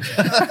 I'm just kidding.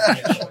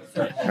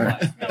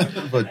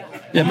 But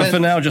for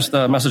now, just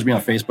message me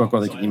on Facebook,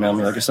 or they can email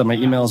me. Like I said, my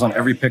email is on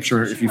every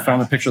picture. If you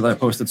found a picture that I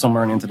posted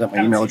somewhere on the internet,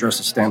 my email address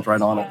is stamped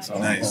right on it. So,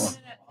 nice.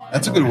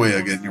 That's a good way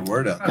of getting your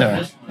word out.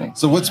 Yeah.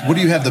 So what do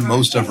you have the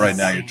most of right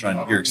now?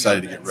 You're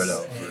excited to get rid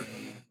of?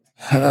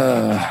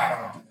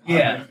 I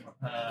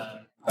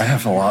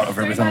have a lot of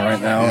everything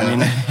right now. I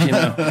mean,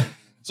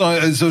 So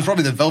it's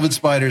probably the velvet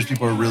spiders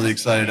people are really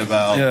excited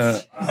about. Yeah.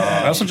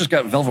 I also just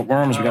got velvet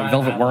worms. We got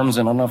velvet worms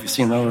in. I don't know if you've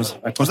seen those.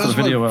 I posted a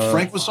video. What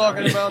Frank was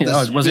talking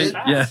about? Was it?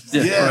 Yeah.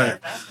 Right.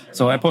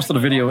 So I posted a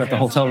video at the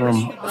hotel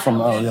room from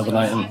the other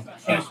night, and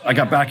I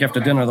got back after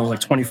dinner. There was like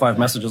 25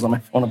 messages on my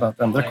phone about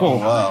them. They're cool. Oh,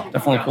 wow.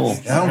 Definitely cool.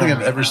 Yeah, I don't think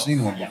I've ever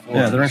seen one before.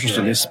 Yeah, they're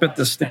interesting. They spit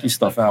this sticky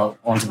stuff out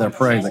onto their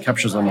prey that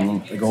captures them, and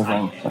then they go over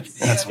them.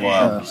 That's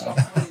wild.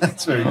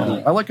 That's very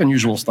cool. I like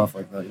unusual stuff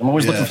like that. I'm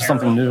always looking for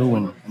something new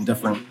and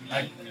different.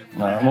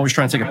 I'm always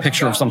trying to take a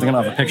picture of something I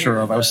don't have a picture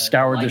of. I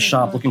scoured this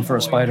shop looking for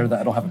a spider that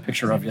I don't have a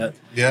picture of yet.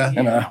 Yeah.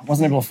 And I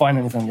wasn't able to find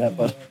anything yet,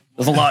 but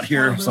there's a lot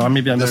here, so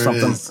maybe I missed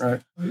something.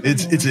 Right.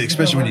 It's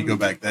especially when you go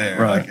back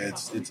there. Right. Like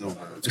it's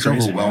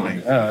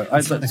overwhelming.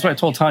 That's what I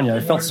told Tanya.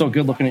 I felt so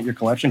good looking at your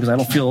collection because I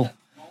don't feel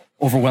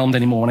overwhelmed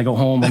anymore when I go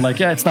home. I'm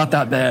like, it's not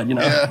that bad,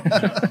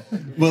 Yeah.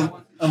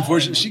 Well,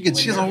 unfortunately,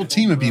 she has a whole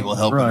team of people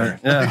helping her.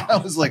 Yeah. I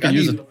was like,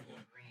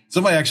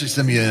 somebody actually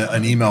sent me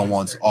an email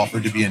once,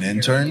 offered to be an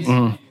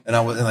intern, and I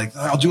was like,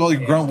 I'll do all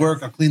your grunt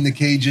work, I'll clean the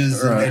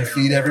cages and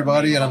feed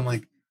everybody, and I'm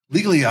like,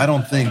 legally, I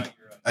don't think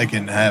I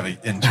can have an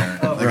intern.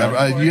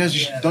 Like, you guys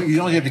you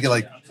don't have to get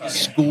like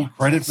school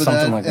credit for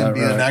something that like and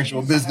be an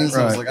actual business.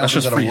 I was like, that's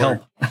just free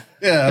help.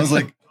 Yeah, I was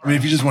like, I mean,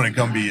 if you just want to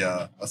come be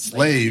a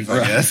slave,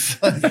 I guess.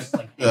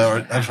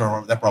 I'm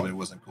sure that probably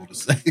wasn't cool to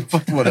say,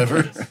 but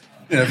whatever.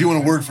 If you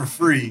want to work for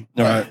free,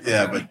 but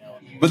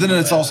then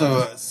it's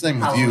also same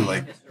with you,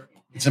 like.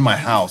 It's in my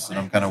house, and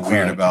I'm kind of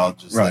weird about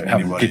just letting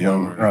anybody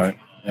over. Right.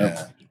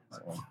 Yeah.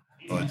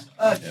 But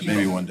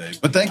maybe one day.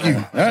 But thank you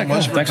so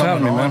much for Thanks for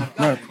having me, man.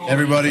 Right.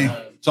 Everybody,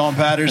 Tom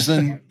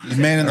Patterson,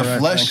 man in the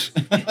flesh.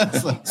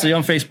 See you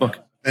on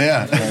Facebook.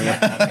 Yeah.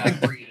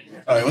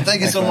 All right. Well,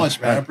 thank you so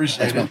much, man. I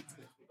appreciate it.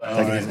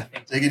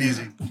 Take it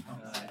easy.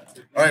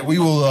 All right.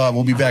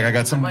 We'll be back. I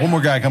got one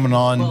more guy coming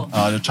on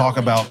to talk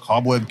about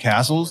Cobweb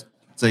castles.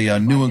 It's a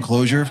new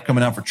enclosure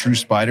coming out for true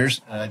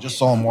spiders. And I just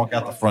saw him walk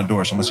out the front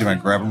door, so I'm going to see if I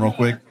can grab him real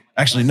quick.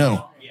 Actually,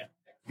 no.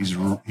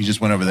 He just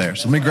went over there.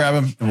 So let me grab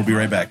him, and we'll be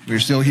right back. We're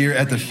still here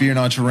at the Fear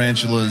Not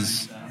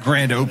Tarantulas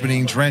grand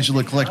opening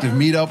Tarantula Collective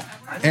meetup.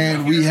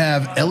 And we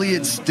have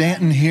Elliot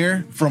Stanton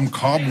here from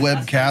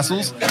Cobweb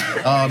Castles.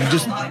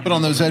 Just put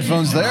on those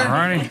headphones there. All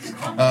right.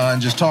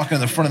 And just talking to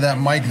the front of that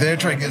mic there.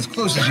 Try to get as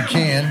close as you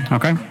can.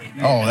 Okay.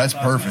 Oh, that's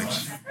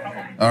perfect.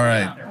 All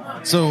right.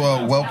 So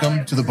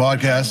welcome to the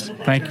podcast.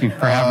 Thank you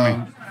for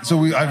having me.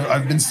 So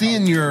I've been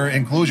seeing your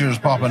enclosures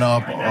popping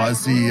up. I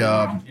see,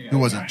 who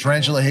was it?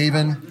 Tarantula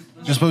Haven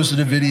just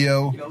posted a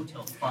video.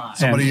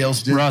 Somebody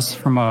else did. Russ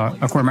from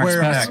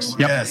Aquarium X.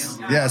 Yep. Yes.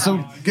 Yeah.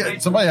 So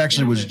somebody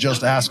actually was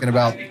just asking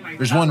about,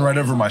 there's one right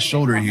over my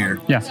shoulder here.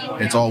 Yeah.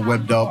 It's all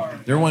webbed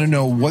up. They want to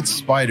know what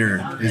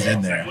spider is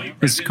in there.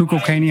 It's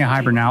Cucocania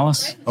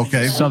hibernalis.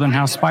 Okay. Southern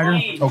house spider.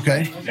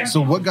 Okay. So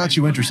what got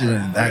you interested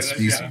in that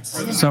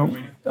species? So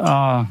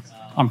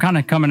I'm kind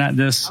of coming at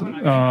this,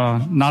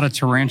 not a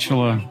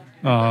tarantula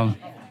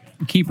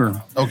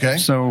keeper. Okay.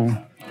 So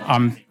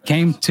I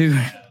came to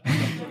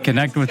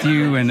connect with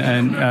you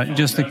and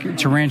just the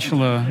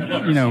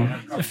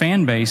tarantula,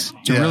 fan base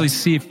to really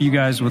see if you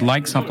guys would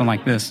like something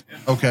like this.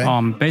 Okay.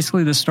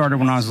 Basically, this started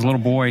when I was a little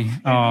boy.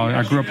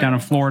 I grew up down in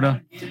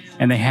Florida,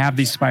 and they have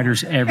these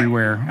spiders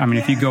everywhere. I mean,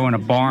 if you go in a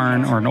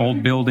barn or an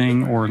old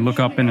building or look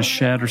up in a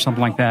shed or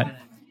something like that,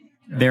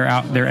 they're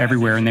out there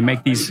everywhere, and they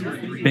make these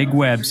big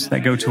webs that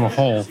go to a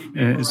hole.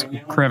 It's a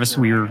crevice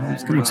weir.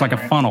 It looks like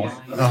a funnel.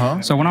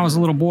 Uh-huh. So when I was a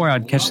little boy,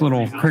 I'd catch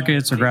little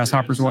crickets or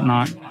grasshoppers or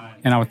whatnot,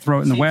 and I would throw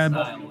it in the web.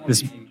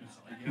 This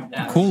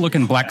cool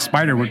looking black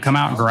spider would come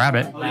out and grab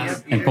it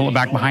and pull it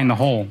back behind the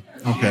hole.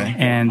 Okay.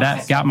 And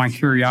that got my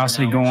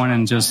curiosity going,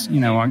 and just,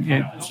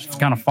 it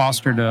kind of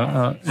fostered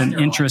an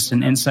interest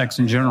in insects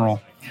in general.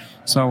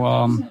 So,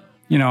 I'm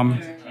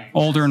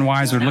older and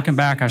wiser. Looking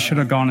back, I should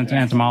have gone into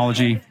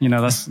entomology.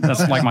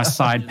 That's like my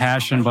side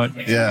passion, but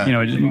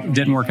it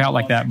didn't work out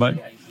like that. But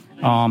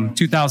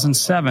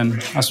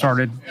 2007, I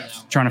started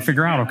trying to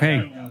figure out,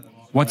 okay,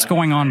 what's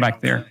going on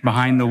back there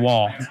behind the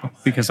wall,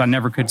 because I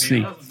never could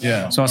see.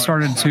 Yeah. So I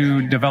started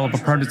to develop a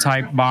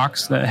prototype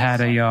box that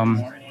had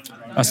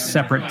a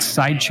separate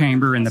side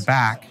chamber in the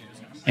back,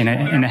 and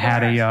it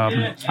had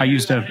I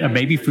used a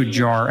baby food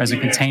jar as a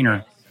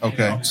container.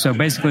 Okay. So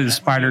basically the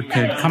spider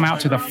could come out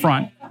to the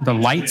front, the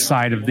light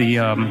side of the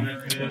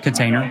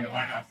container,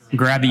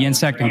 grab the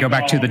insect and go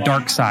back to the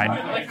dark side.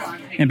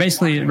 And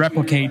basically it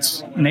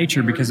replicates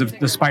nature, because if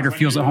the spider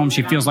feels at home,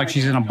 she feels like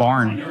she's in a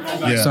barn.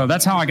 Yeah. So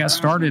that's how I got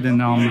started.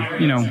 And,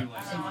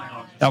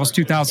 that was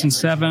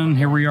 2007.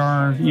 Here we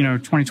are,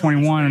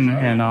 2021.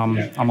 And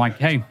I'm like,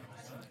 hey,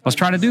 let's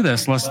try to do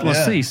this. Let's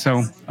see.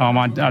 So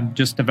I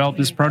just developed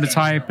this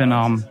prototype,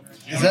 and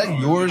is that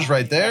yours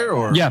right there,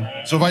 or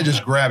yeah? So if I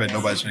just grab it,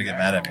 nobody's gonna get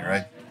mad at me,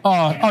 right?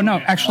 Oh no,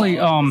 actually,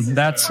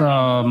 that's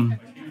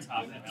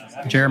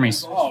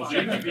Jeremy's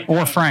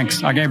or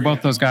Frank's. I gave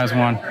both those guys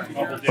one,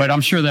 but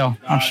I'm sure they'll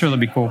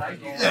be cool.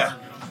 Yeah.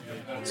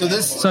 So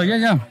this is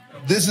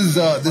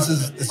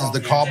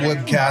the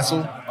Cobweb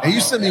Castle, and you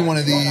sent me one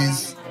of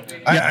these.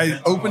 I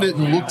opened it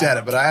and looked at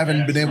it, but I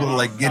haven't been able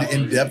to get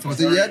in depth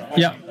with it yet.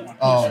 Yeah.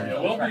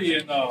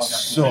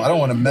 So I don't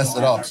want to mess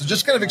it up. So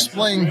just kind of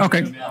explain.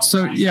 Okay.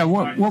 So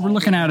what we're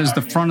looking at is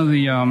the front of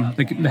the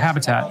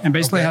habitat, and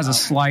basically it has a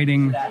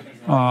sliding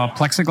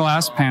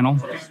plexiglass panel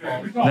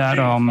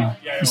that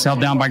is held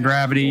down by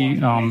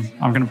gravity. I'm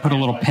going to put a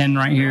little pin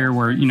right here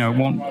where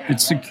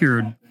it's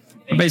secured.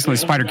 But basically, the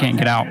spider can't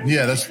get out.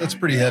 Yeah, that's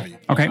pretty heavy.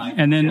 Okay.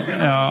 And then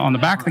on the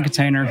back of the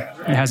container,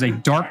 it has a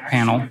dark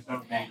panel.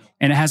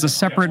 And it has a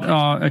separate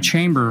a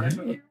chamber.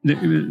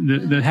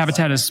 The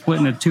habitat is split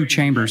into two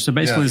chambers. So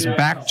basically, this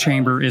back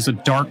chamber is a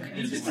dark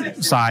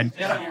side,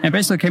 and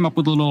basically came up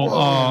with a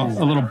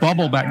little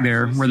bubble back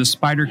there where the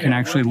spider can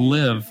actually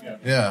live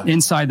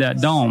inside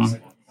that dome.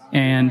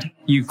 And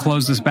you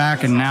close this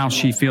back, and now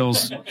she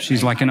feels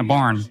she's like in a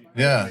barn.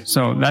 Yeah.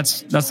 So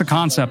that's the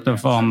concept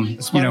of the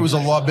spider was a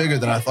lot bigger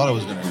than I thought it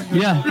was going to be.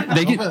 Yeah,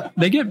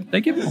 they get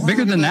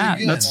bigger than that.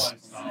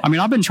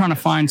 I've been trying to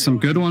find some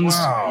good ones.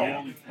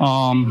 Wow.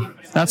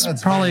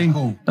 That's probably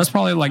cool. That's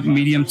probably like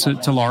medium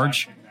to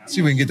large. Let's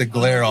see if we can get the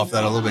glare off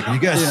that a little bit. Can you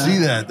guys see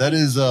that? That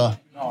is a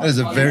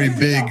very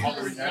big.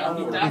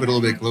 Move it a little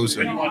bit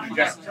closer.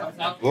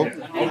 Whoop.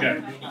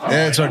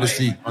 Yeah, it's hard to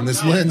see on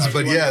this lens,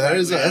 but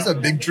that's a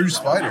big true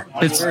spider.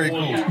 It's very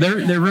cool.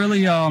 They're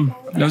really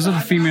those are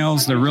the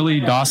females. They're really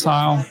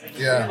docile.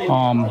 Yeah.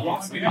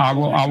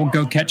 I will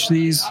go catch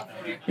these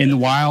in the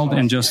wild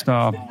and just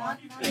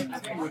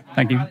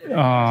thank you.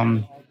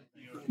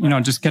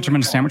 Just catch them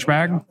in a sandwich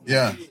bag.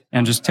 Yeah.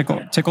 And just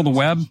tickle the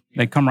web.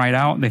 They come right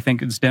out. They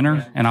think it's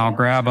dinner, and I'll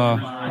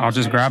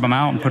just grab them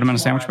out and put them in a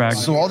sandwich bag.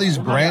 So all these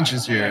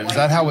branches here, is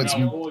that how it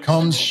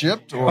comes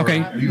shipped, or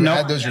you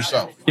had those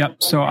yourself?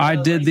 Yep. So I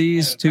did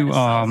these to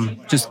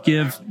just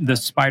give the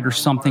spider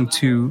something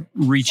to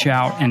reach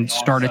out and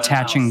start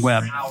attaching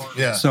web.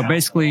 Yeah. So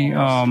basically,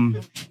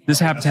 this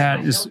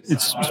habitat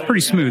it's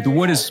pretty smooth. The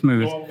wood is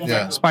smooth.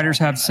 Yeah. Spiders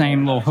have the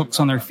same little hooks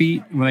on their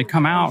feet. When they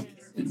come out,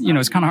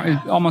 it's kind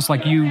of almost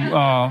like you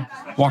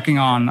walking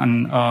on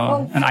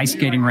an ice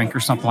skating rink or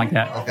something like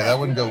that. Okay, that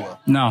wouldn't go well.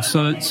 No,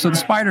 so the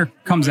spider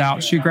comes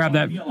out. She grab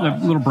that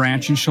little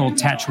branch and she'll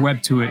attach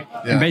web to it.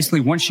 Yeah. And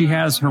basically, once she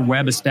has her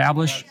web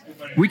established,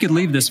 we could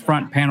leave this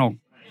front panel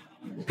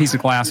piece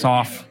of glass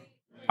off.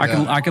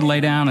 I could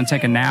lay down and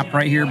take a nap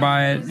right here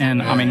by it,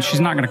 and she's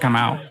not going to come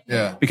out.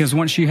 Yeah. Because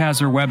once she has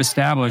her web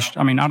established,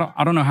 I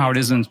don't know how it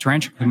is in the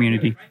tarantula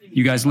community.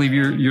 You guys leave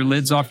your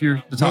lids off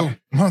the top.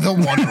 No, they'll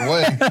wander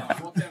away.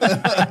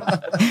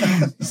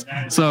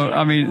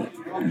 So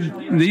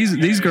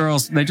these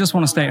girls, they just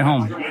want to stay at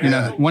home.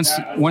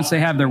 Once they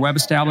have their web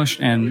established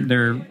and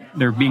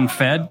they're being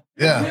fed,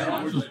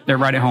 they're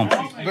right at home.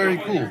 Very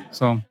cool.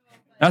 So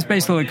that's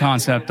basically the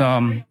concept.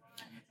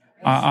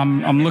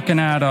 I'm looking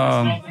at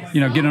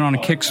getting on a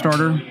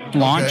Kickstarter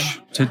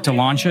launch to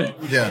launch it.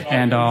 Yeah.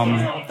 And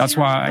that's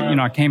why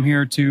I came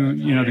here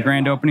to the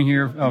grand opening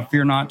here of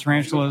Fear Not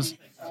Tarantulas.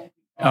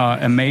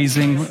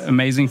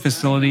 Amazing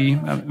facility.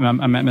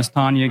 I met Miss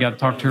Tanya, got to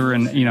talk to her,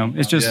 and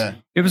it's just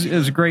it was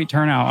a great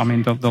turnout.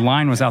 The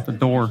line was out the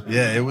door.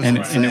 Yeah, it was and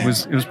it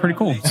was pretty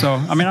cool. So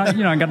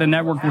I got to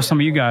network with some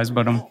of you guys,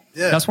 but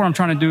that's what I'm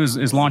trying to do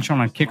is launch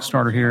on a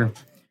Kickstarter here,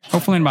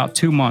 hopefully in about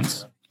 2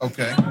 months.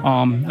 Okay.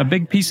 A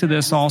big piece of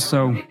this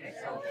also,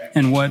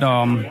 and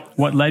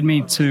what led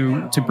me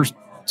to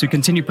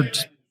continue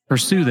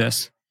pursue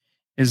this,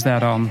 is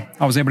that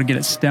I was able to get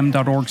it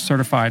STEM.org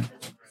certified.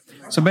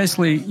 So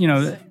basically,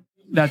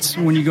 that's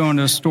when you go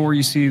into a store,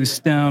 you see the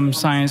STEM,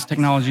 science,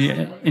 technology,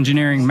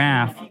 engineering,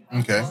 math.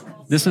 Okay.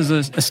 This is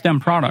a STEM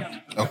product.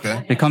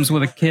 Okay. It comes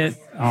with a kit.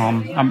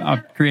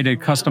 I've created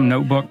a custom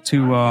notebook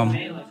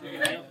I'm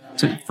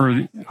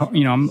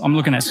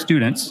looking at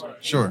students.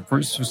 Sure.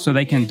 So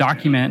they can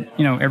document,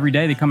 every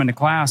day they come into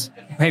class,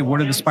 hey, what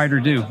did the spider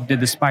do? Did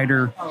the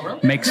spider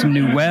make some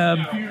new web?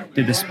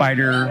 Did the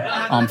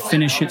spider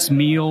finish its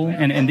meal?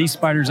 And these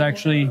spiders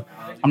actually,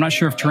 I'm not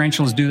sure if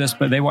tarantulas do this,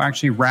 but they will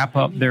actually wrap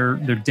up their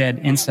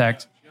dead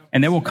insect,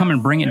 and they will come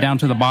and bring it down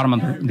to the bottom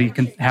of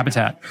the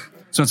habitat.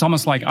 So it's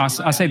almost like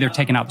I say they're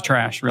taking out the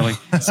trash, really.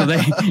 So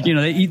they,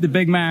 they eat the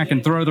Big Mac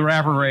and throw the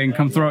wrapper away and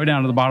come throw it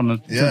down to the bottom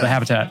of to the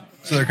habitat.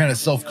 So they're kind of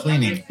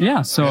self-cleaning.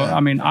 Yeah. So,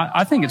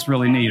 I think it's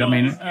really neat.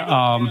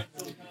 I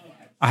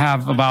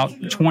have about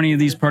 20 of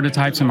these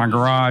prototypes in my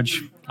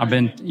garage. I've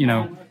been,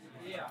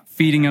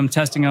 feeding them,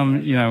 testing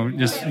them,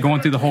 just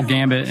going through the whole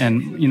gambit.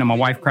 And, my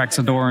wife cracks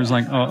the door and is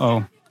like,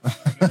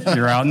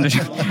 you're out in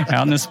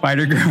the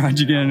spider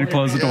garage again, and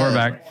close the door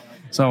back.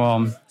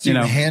 So, you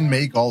hand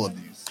make all of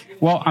these.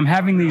 Well, I'm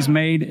having these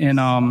made in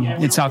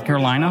South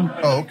Carolina.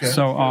 Oh, okay.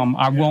 So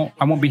I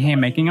won't be hand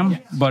making them,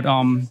 but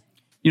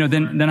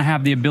then I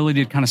have the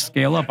ability to kind of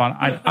scale up.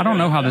 I don't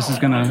know how this is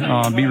going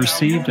to be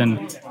received,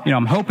 and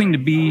I'm hoping to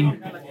be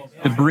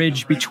the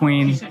bridge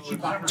between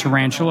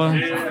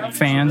tarantula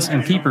fans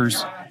and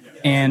keepers,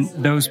 and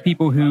those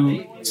people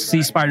who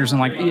see spiders and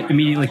like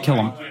immediately kill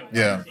them.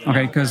 Yeah.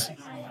 Okay, because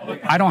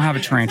I don't have a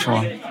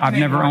tarantula. I've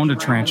never owned a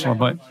tarantula,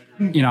 but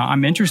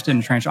I'm interested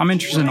in tarantula. I'm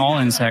interested in all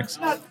insects,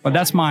 but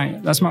that's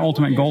my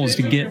ultimate goal, is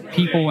to get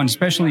people, and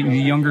especially the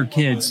younger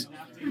kids,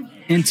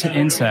 into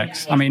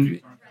insects.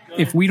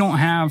 If we don't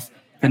have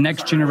the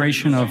next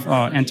generation of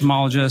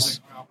entomologists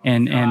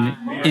and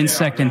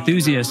insect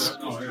enthusiasts,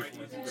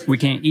 we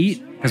can't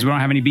eat because we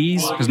don't have any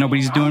bees, because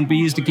nobody's doing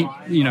bees to keep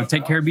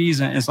take care of bees,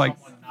 and it's like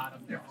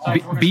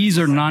bees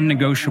are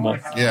non-negotiable.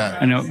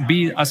 Yeah.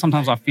 Bees.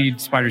 Sometimes I feed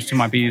spiders to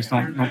my bees.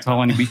 Don't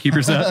tell any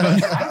beekeepers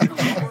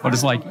that. But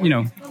it's like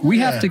we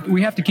have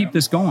to keep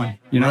this going.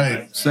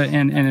 Right. So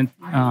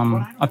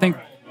I think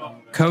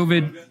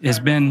COVID has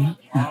been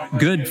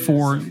good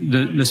for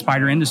the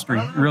spider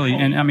industry, really,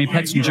 and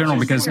pets in general,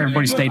 because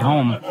everybody stayed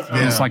home. Yeah.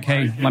 And it's like,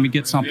 hey, let me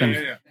get something.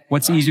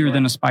 What's easier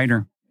than a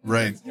spider?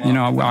 Right.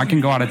 I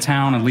can go out of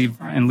town and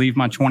leave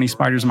my 20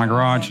 spiders in my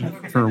garage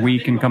for a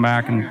week and come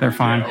back and they're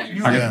fine.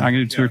 I can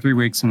do 2 or 3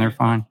 weeks and they're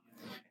fine.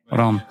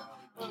 But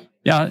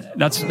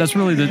that's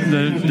really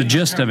the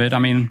gist of it.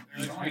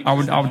 I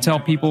would tell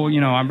people,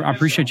 I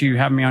appreciate you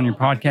having me on your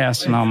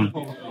podcast, and I'm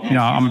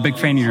a big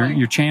fan of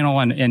your channel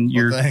and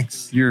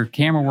your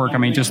camera work.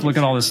 Just look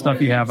at all this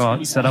stuff you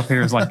have set up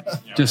here is like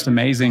just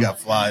amazing. You got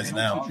flies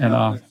now.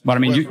 And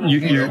but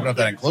you open up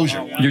that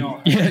enclosure.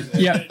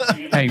 Yeah.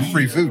 Hey,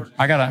 free food.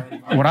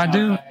 What I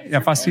do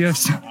if I see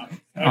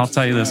I'll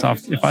tell you this.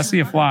 If I see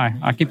a fly,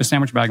 I keep a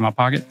sandwich bag in my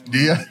pocket.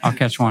 Yeah. I'll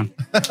catch one.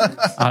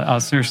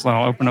 I'll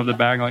open up the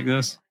bag like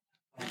this.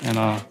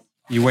 And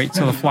you wait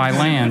till the fly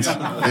lands,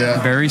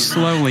 very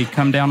slowly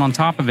come down on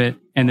top of it,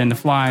 and then the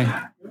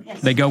fly,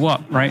 they go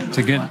up, right,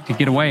 to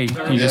get away.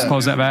 You just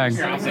close that bag.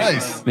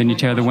 Nice. Then you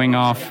tear the wing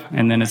off,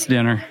 and then it's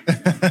dinner.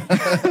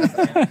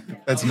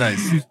 That's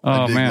nice.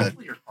 Oh, man.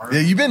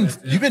 Yeah, you've been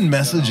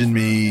messaging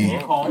me,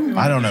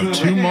 I don't know,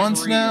 2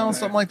 months now,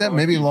 something like that,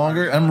 maybe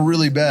longer. I'm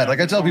really bad. Like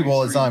I tell people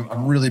all the time,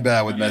 I'm really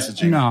bad with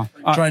messaging. No.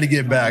 Trying to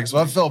get back. So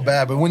I felt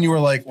bad, but when you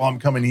were like, well, I'm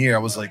coming here, I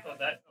was like,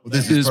 well,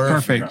 this is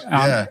perfect.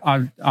 Yeah.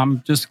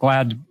 I'm just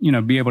glad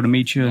to be able to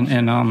meet you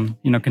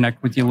and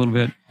connect with you a little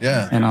bit.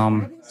 Yeah.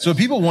 And so if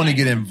people want to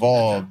get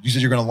involved, you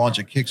said you're going to launch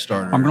a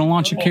Kickstarter. I'm going to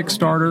launch a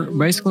Kickstarter.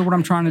 Basically, what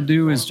I'm trying to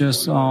do is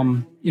just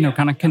kind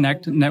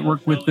of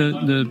network with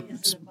the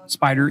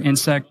spider,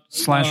 insect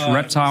 /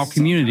 reptile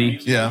community.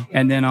 Yeah.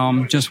 And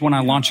then just when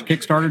I launch a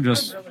Kickstarter,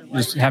 just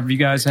have you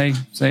guys say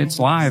it's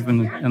live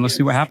and let's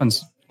see what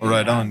happens.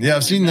 Right on. Yeah,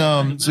 I've seen we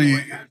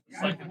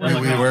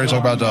already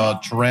talked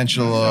about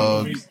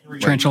Tarantula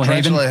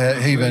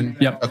Haven,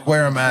 yep.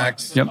 Aquarium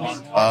Max. Yep.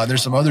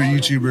 There's some other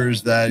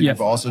YouTubers that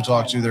you've also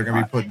talked to. They're going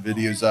to be putting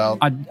videos out.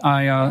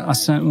 I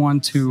sent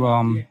one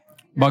to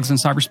Bugs in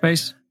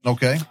Cyberspace.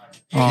 Okay.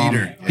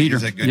 Peter.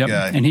 He's a good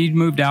guy. And he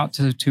moved out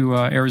to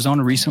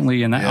Arizona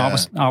recently, and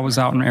I was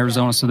out in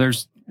Arizona. So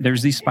there's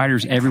these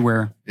spiders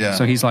everywhere. Yeah.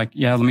 So he's like,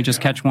 let me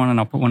just catch one and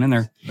I'll put one in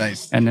there.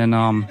 Nice. And then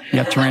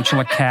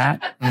Tarantula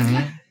Cat.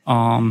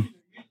 Mm-hmm.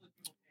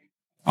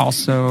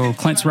 Also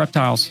Clint's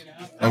Reptiles.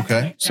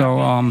 Okay. So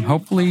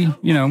hopefully,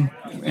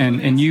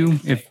 and you,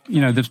 if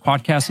this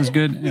podcast is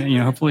good,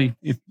 hopefully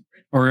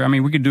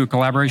we could do a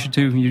collaboration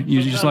too.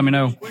 You just let me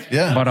know.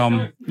 Yeah.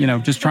 But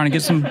just trying to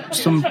get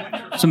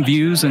some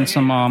views and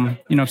some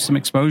some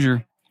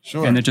exposure.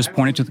 Sure. And then just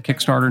point it to the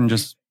Kickstarter and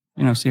just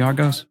see how it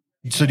goes.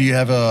 So do you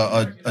have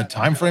a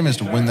time frame as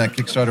to when that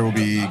Kickstarter will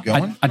be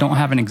going? I don't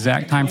have an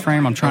exact time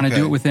frame. I'm trying to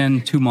do it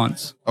within 2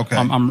 months. Okay.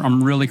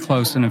 I'm really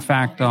close, and in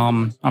fact,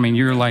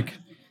 you're like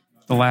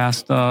the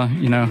last little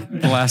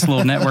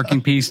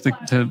networking piece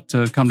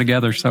to come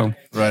together. So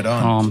right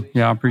on.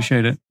 I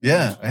appreciate it.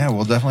 Yeah,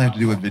 we'll definitely have to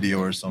do a video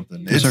or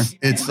something. Yes, sir.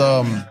 It's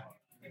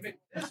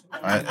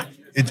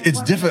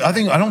It's difficult.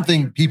 I don't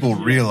think people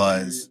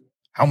realize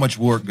how much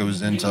work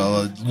goes into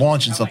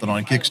launching something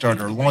on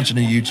Kickstarter or launching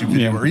a YouTube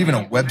video or even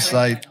a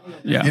website.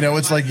 Yeah.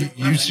 It's like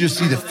you just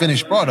see the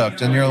finished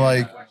product and you're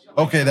like,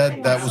 okay,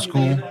 that was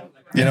cool.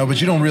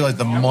 But you don't realize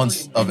the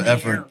months of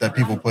effort that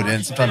people put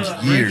in, sometimes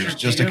years,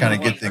 just to kind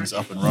of get things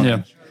up and running.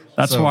 Yeah.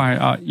 That's why,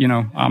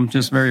 I'm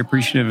just very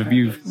appreciative of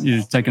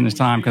you taking this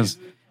time because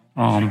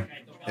I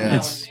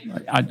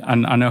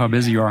know how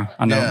busy you are.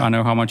 I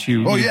know how much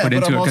you put into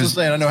it. I'm also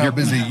saying I know how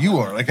busy you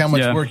are. Like how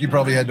much work you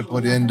probably had to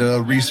put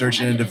into research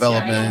and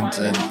development,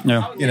 and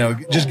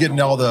just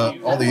getting all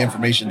the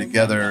information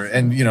together,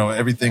 and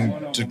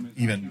everything to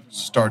even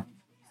start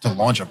to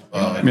launch a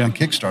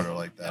Kickstarter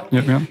like that.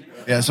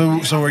 Yeah.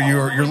 So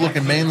you're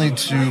looking mainly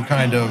to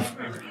kind of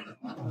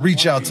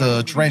reach out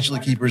to tarantula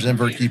keepers,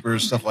 invert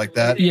keepers, stuff like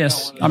that.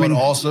 Yes, but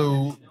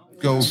also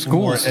go schools, for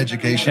more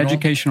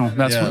educational.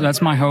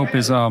 That's my hope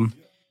is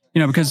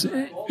because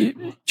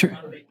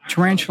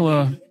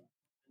tarantula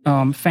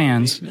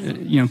fans,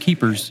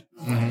 keepers,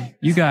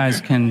 you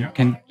guys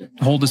can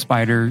hold a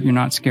spider. You're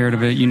not scared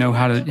of it. You know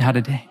how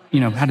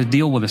to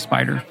deal with a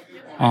spider,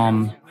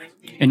 and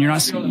you're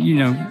not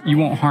you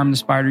won't harm the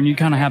spider, and you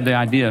kind of have the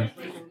idea.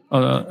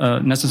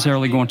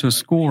 Necessarily going to a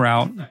school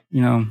route,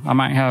 I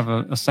might have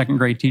a second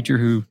grade teacher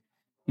who,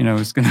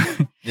 is going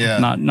to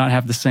not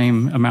have the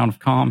same amount of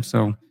calm.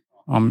 So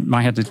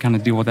might have to kind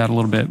of deal with that a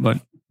little bit.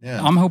 But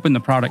I'm hoping the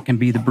product can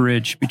be the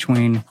bridge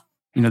between,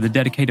 the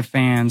dedicated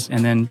fans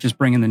and then just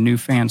bringing the new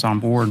fans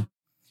on board.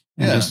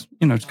 And just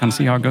kind of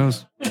see how it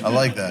goes. I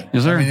like that.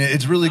 Yes, sir. I mean,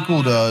 it's really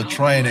cool to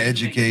try and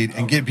educate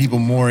and get people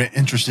more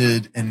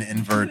interested in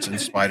inverts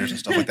and spiders and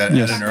stuff like that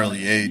at an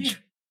early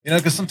age.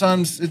 Because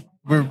sometimes it's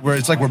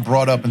like we're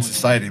brought up in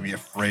society to be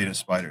afraid of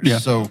spiders. Yeah.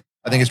 So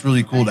I think it's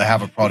really cool to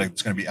have a product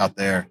that's going to be out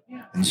there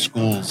in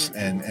schools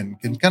and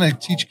can kind of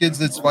teach kids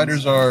that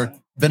spiders are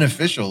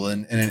beneficial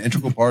and an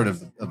integral part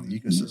of the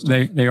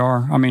ecosystem. They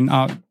are. I mean,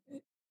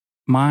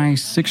 my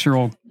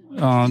 6-year-old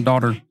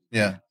daughter,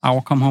 I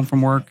will come home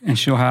from work and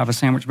she'll have a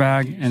sandwich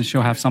bag and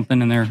she'll have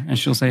something in there and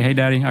she'll say, "Hey,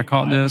 Daddy, I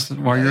caught this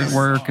while you're at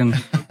work and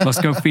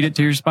let's go feed it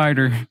to your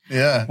spider."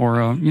 Yeah.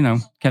 Or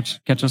catch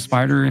a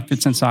spider if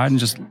it's inside and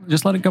just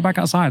let it go back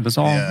outside. That's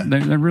all. Yeah.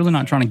 They're really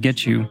not trying to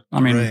get you.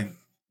 I mean,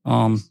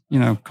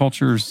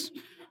 culture's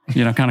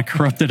kind of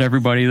corrupted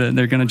everybody that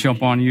they're going to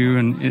jump on you,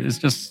 and it's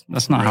just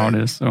that's not how it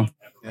is. So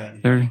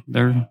they're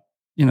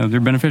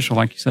beneficial,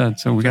 like you said.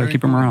 So we got to keep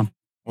them around.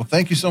 Well,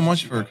 thank you so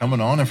much for coming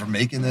on and for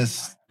making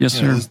this. Yes,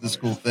 sir. This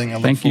cool thing. I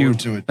look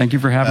forward to it. Thank you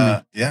for having me.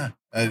 Yeah,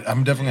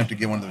 I'm definitely going to have to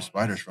get one of those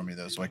spiders from you,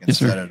 though, so I can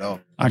set it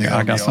up.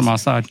 I got some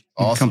outside.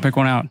 Awesome. Come pick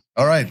one out.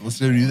 All right, let's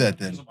do that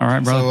then. All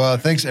right, brother. So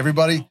thanks,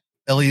 everybody.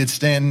 Elliot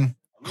Stanton,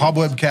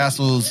 Cobweb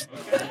Castles,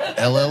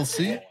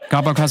 LLC?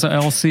 Cobweb Castle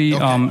LLC.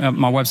 Okay.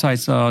 My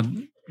website's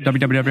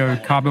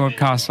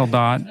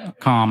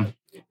www.cobwebcastle.com.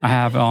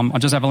 I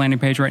just have a landing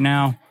page right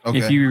now. Okay.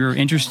 If you're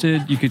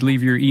interested, you could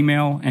leave your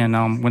email, and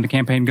when the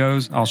campaign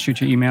goes, I'll shoot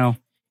you an email,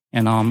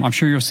 and I'm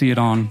sure you'll see it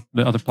on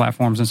the other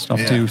platforms and stuff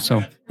too.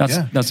 So that's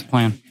the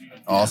plan.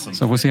 Awesome.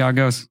 So we'll see how it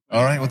goes.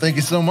 All right. Well, thank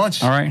you so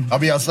much. All right. I'll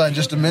be outside in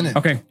just a minute.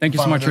 Okay. Thank you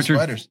so much, Richard.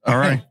 Spiders. All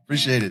right.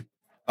 Appreciate it.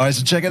 All right.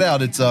 So check it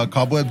out. It's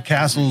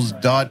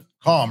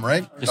cobwebcastles.com,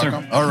 right? Yes,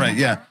 sir. All right.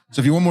 Yeah.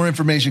 So if you want more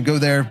information, go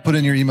there, put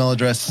in your email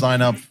address,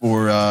 sign up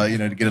for,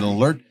 to get an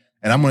alert.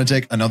 And I'm going to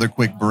take another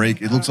quick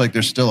break. It looks like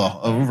there's still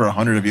over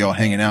 100 of y'all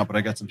hanging out, but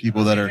I got some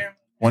people that are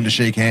wanting to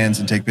shake hands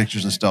and take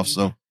pictures and stuff.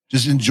 So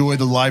just enjoy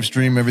the live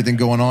stream, everything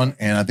going on.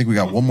 And I think we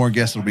got one more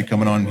guest that will be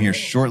coming on here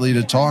shortly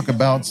to talk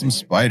about some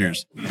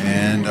spiders.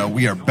 And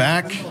we are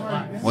back.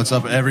 What's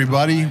up,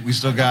 everybody? We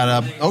still got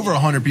over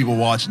 100 people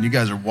watching. You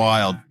guys are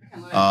wild.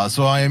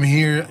 So I am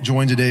here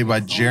joined today by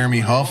Jeremy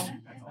Huff,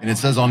 and it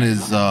says on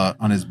his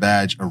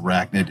badge,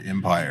 Arachnid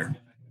Empire.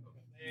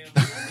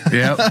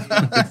 Yep.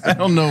 I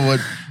don't know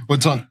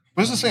what's on.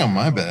 What does it say on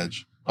my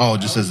badge? Oh,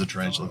 it just says the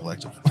Tarantula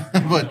Collective.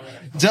 But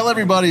tell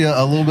everybody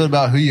a little bit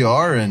about who you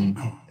are and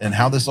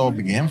how this all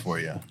began for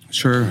you.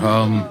 Sure.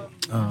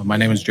 My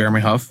name is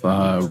Jeremy Huff.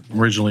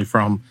 Originally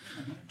from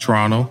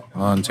Toronto,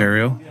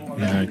 Ontario.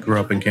 I grew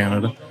up in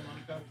Canada.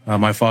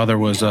 My father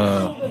was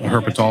a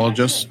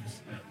herpetologist,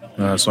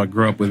 so I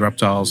grew up with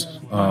reptiles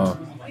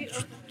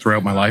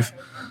throughout my life.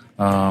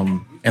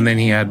 And then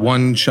he had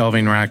one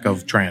shelving rack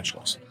of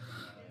tarantulas.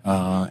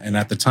 And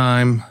at the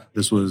time,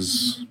 this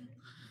was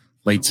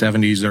late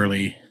 70s,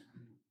 early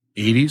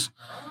 80s.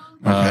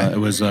 It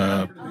was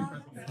a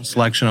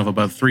selection of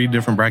about 3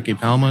 different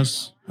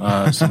brachypelmas,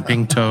 some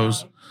pink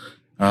toes.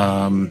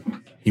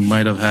 He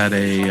might have had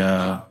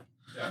a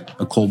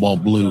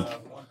cobalt blue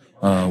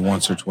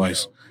once or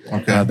twice.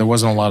 Okay. There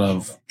wasn't a lot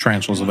of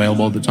tarantulas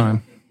available at the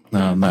time.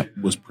 That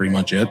was pretty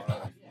much it.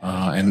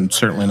 And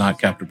certainly not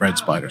captive bred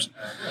spiders.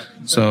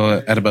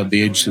 So at about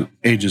the age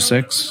of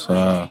 6,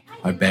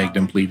 I begged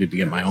and pleaded to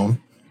get my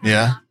own.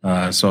 Yeah.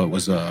 So it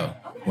was,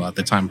 at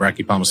the time,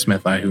 Brachypelma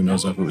smithi. Who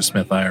knows if it was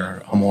smithi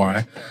or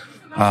homori.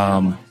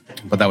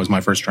 But that was my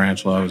first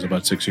tarantula. I was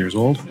about 6 years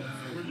old.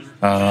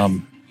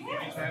 And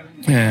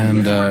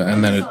then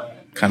it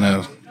kind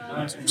of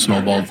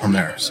snowballed from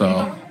there.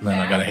 So then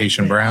I got a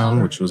Haitian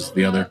brown, which was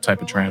the other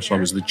type of tarantula.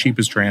 It was the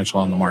cheapest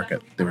tarantula on the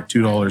market. They were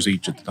 $2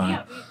 each at the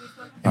time.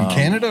 In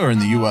Canada or in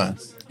the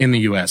U.S.? In the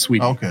U.S.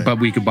 Okay. But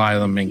we could buy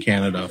them in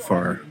Canada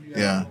for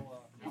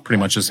pretty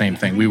much the same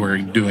thing. We were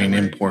doing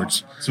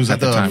imports. So was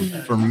that the time.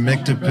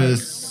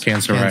 Formictopus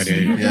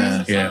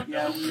Canceridae? Yeah.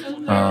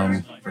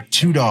 For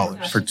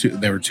 $2.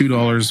 They were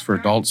 $2 for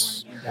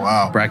adults.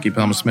 Wow.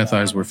 Brachypelma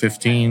smithii were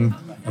 $15.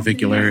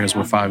 Avicularias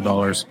were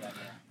 $5.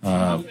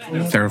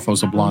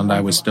 Therafosa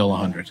blondii was still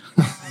 $100.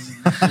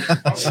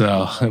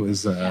 So it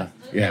was,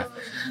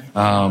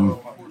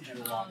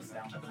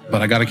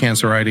 but I got a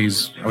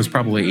Cancerides. I was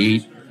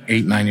probably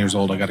 9 years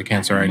old. I got a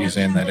Cancerides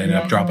in that ended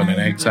up dropping an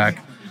egg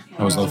sac.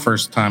 That was the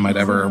first time I'd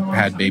ever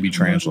had baby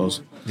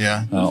tarantulas.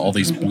 Yeah. All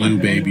these blue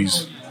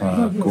babies,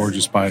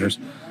 gorgeous spiders.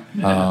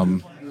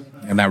 And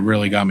that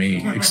really got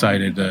me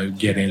excited to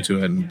get into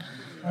it. And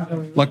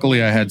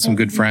luckily, I had some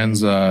good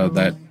friends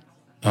that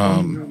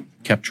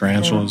kept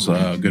tarantulas.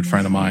 A good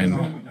friend of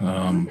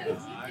mine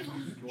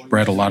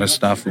bred a lot of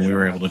stuff, and we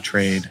were able to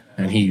trade.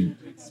 And he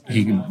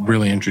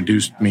really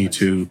introduced me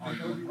to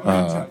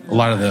a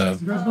lot of the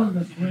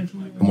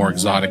more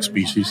exotic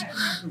species.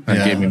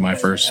 And gave me my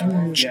first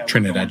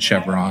Trinidad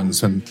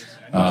chevrons and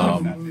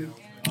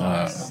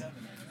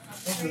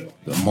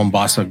the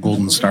Mombasa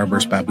golden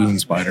starburst baboon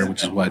spider,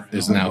 which is what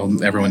is now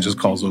everyone just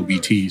calls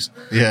OBTs.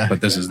 Yeah.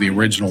 But this is the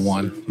original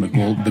one,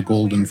 the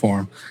golden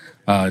form,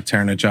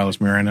 Pteronogylus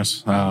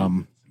murinus.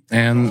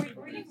 And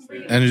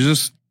it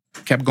just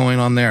kept going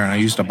on there. And I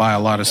used to buy a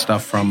lot of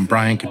stuff from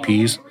Brian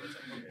Capiz.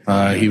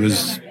 He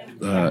was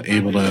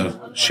able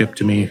to ship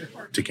to me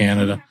to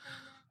Canada.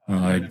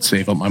 I'd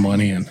save up my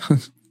money and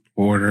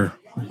order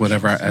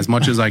whatever as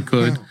much as I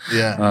could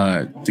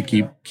to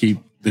keep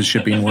the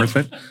shipping worth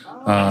it.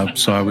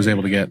 So I was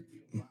able to get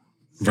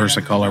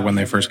Versicolor when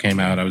they first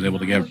came out. I was able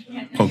to get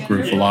Poke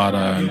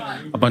Gruffalata and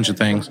a bunch of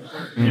things.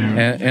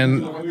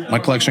 And my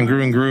collection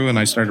grew and grew, and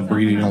I started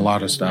breeding a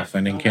lot of stuff.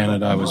 And in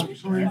Canada, I was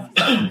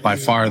by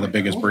far the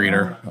biggest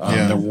breeder.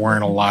 There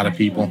weren't a lot of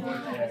people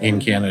in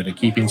Canada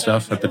keeping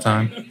stuff at the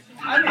time.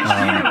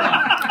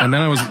 And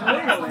then I was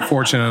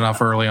fortunate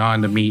enough early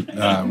on to meet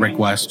Rick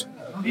West,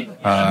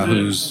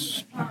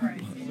 who's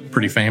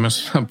pretty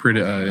famous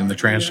in the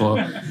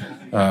tarantula.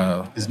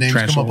 His name's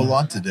come up a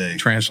lot today.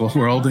 Tarantula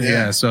world,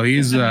 yeah. So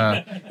he's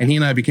and he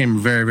and I became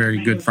very,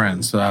 very good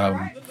friends.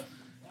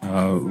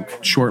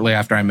 Shortly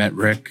after I met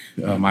Rick,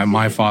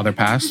 my father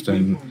passed,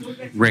 and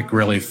Rick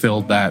really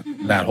filled that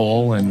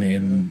hole,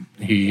 and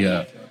he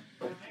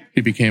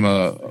became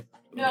a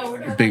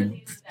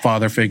big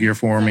father figure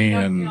for me,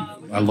 and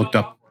I looked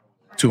up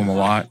to him a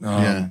lot.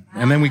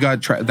 And then we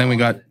got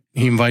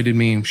he invited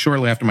me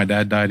shortly after my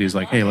dad died. He's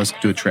like, "Hey, let's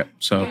do a trip."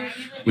 So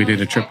we did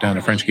a trip down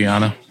to French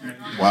Guiana.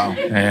 Wow.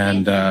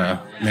 And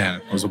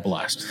man, it was a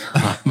blast.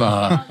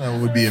 That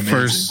would be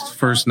amazing.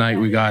 First night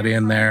we got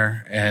in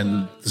there,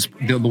 and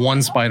the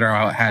one spider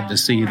I had to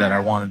see that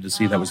I wanted to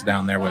see that was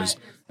down there was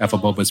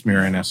Ephebopus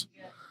murinus,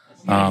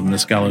 the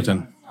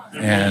skeleton.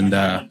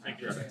 And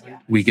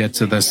we get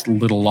to this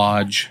little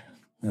lodge,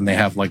 and they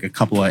have like a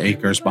couple of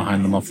acres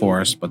behind them of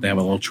forest, but they have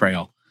a little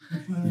trail.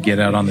 Get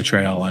out on the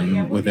trail,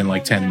 and within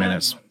like 10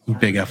 minutes,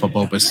 big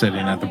Ephebopus sitting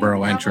at the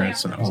burrow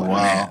entrance. And I was like,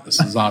 man, this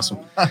is awesome.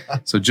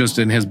 So just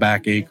in his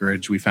back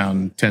acreage, we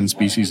found 10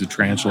 species of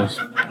tarantulas.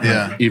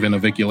 Yeah. Even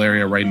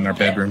Avicularia right in our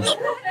bedrooms,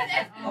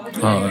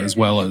 as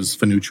well as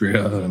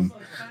Phenutria and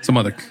some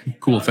other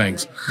cool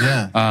things.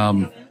 Yeah.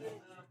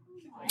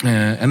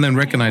 And then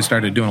Rick and I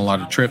started doing a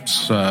lot of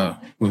trips.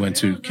 We went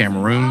to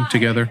Cameroon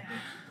together.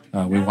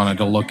 We wanted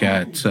to look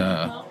at,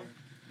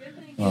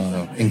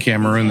 in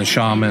Cameroon, the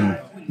shaman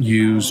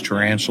use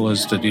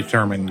tarantulas to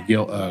determine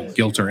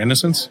guilt or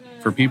innocence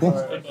for people.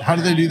 How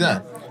do they do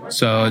that?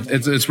 So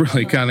it's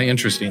really kind of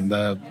interesting.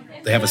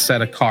 They have a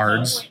set of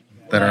cards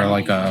that are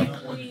like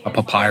a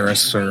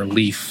papyrus or a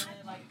leaf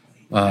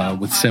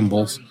with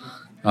symbols.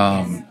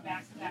 And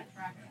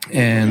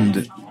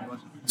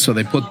so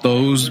they put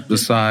those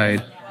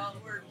beside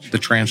the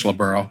tarantula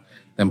burrow,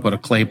 then put a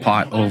clay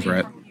pot over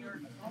it,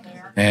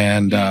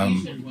 and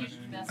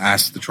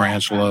ask the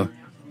tarantula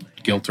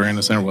guilt or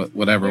innocent or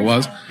whatever it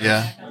was.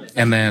 Yeah.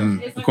 And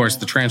then, of course,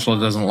 the tarantula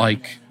doesn't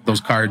like those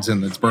cards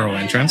in its burrow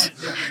entrance.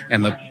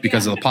 And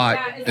because the pot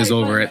is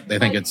over it, they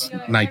think it's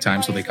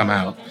nighttime, so they come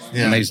out.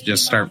 Yeah. And they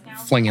just start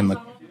flinging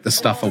the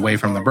stuff away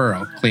from the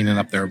burrow, cleaning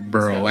up their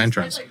burrow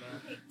entrance.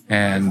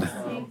 And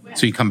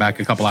so you come back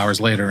a couple hours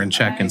later and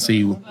check and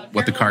see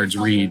what the cards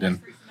read. And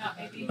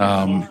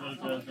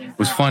it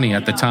was funny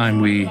at the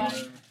time,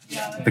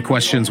 the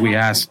questions we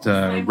asked,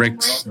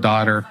 Rick's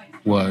daughter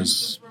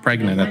was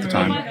pregnant at the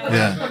time.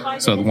 Yeah.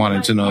 So they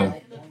wanted to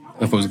know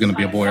if it was going to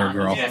be a boy or a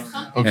girl.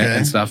 Okay.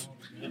 And stuff.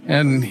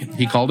 And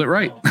he called it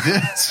right.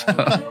 So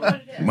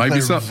might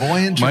be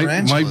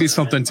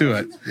something to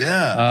it.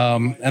 Yeah.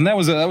 And that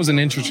was an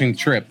interesting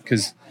trip,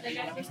 because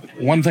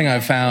one thing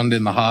I've found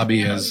in the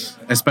hobby is,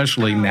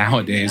 especially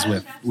nowadays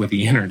with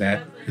the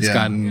internet, it's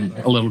gotten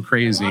a little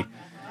crazy.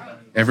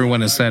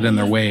 Everyone is set in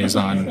their ways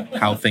on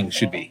how things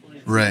should be.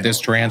 Right. This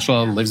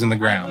tarantula lives in the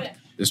ground.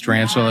 This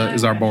tarantula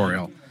is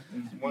arboreal.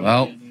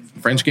 Well,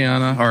 French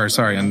Guiana,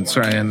 in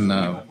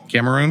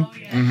Cameroon,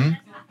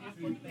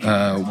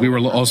 we were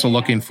also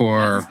looking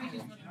for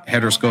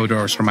Heteroscoda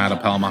or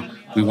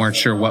Stromatopelma. We weren't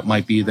sure what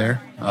might be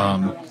there.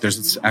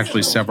 There's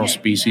actually several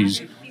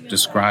species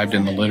described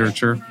in the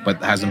literature,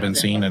 but hasn't been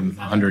seen in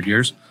 100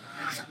 years.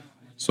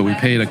 So we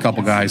paid a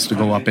couple guys to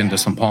go up into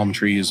some palm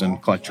trees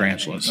and collect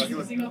tarantulas.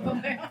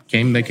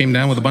 They came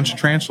down with a bunch of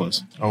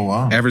tarantulas. Oh,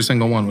 wow. Every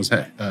single one was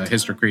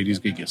Hystrocrates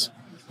gigas.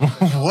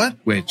 What?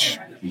 Which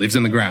lives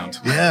in the ground.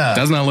 Yeah.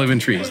 Does not live in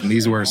trees. And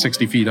these were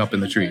 60 feet up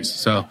in the trees.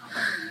 So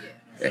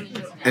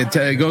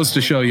it goes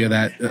to show you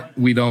that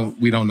we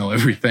don't know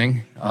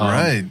everything.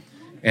 Right.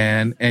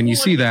 And you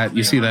see that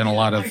in a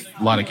lot of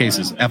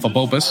cases.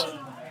 Ephibopus.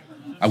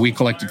 We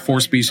collected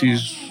 4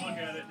 species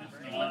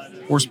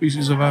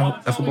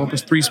of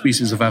Ephibopus, 3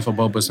 species of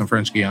Ephibopus in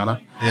French Guiana.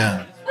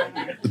 Yeah.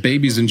 The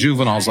babies and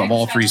juveniles of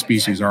all 3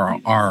 species are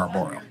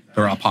arboreal.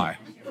 They're up high.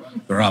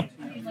 They're up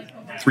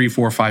 3,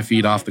 4, 5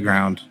 feet off the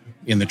ground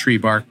in the tree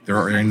bark.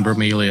 They're in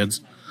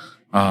bromeliads,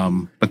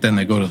 but then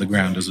they go to the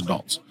ground as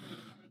adults.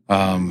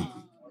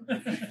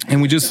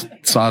 And we just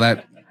saw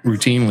that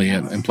routinely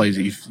in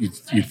places.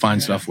 You'd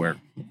find stuff where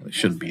they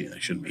shouldn't be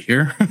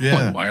here.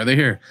 Yeah. Why are they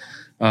here?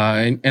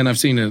 And I've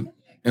seen it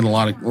in a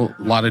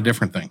lot of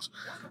different things.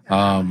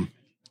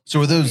 So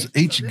were those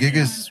H.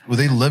 gigas, were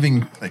they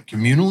living like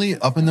communally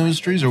up in those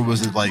trees, or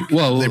was it like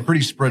they're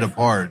pretty spread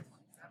apart?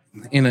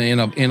 In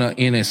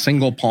a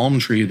single palm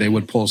tree, they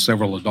would pull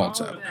several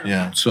adults out.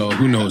 Yeah. So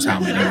who knows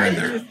how many are in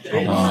there?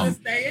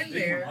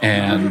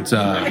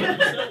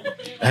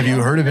 Have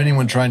you heard of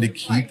anyone trying to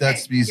keep that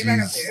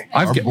species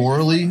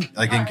arboreally,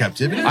 like in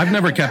captivity? I've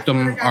never kept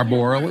them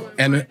arboreal,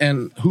 and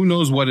who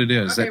knows what it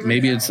is. That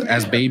maybe it's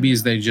as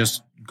babies they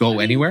just go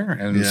anywhere,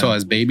 and so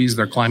as babies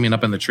they're climbing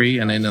up in the tree,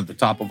 and then at the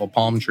top of a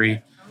palm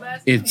tree,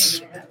 a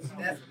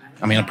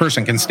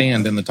person can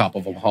stand in the top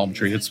of a palm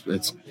tree. It's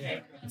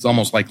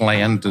almost like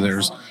land.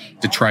 There's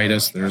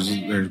detritus. There's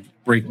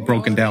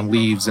broken down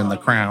leaves in the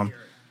crown.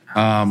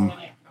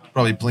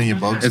 Probably plenty of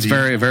bugs. It's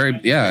very, very,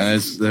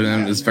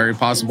 it's very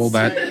possible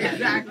that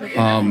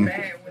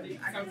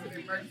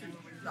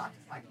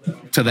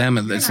to them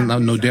it's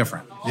no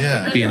different.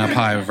 Yeah, being up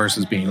high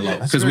versus being low,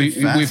 because we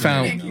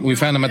found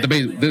them at the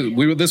base.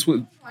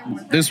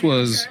 This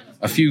was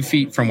a few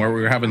feet from where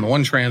we were having the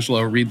one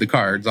tarantula read the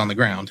cards on the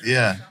ground.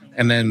 Yeah,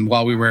 and then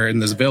while we were in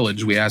this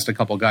village, we asked a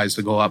couple guys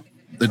to go up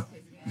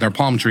their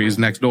palm trees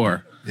next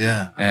door.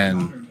 Yeah,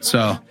 and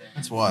so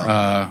that's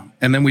wild.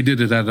 And then we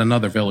did it at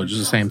another village.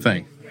 It's the same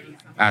thing.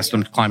 Asked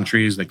them to climb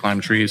trees. They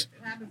climbed trees.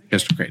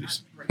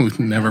 Hystrocrates. We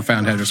never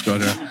found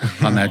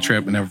Heteroscoda on that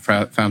trip. We never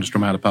found a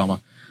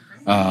Stromatopelma.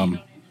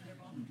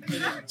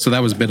 So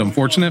that was a bit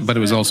unfortunate, but it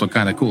was also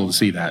kind of cool to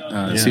see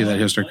that. See that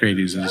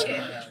Hystrocrates is,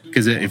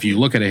 because if you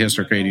look at a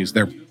Hystrocrates,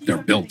 they're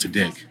built to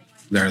dig.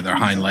 Their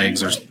hind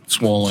legs are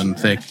swollen,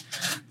 thick.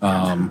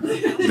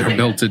 They're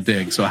built to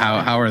dig. So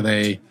how are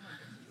they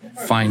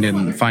finding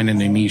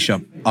a niche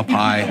up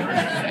high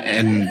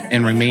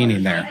and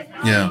remaining there?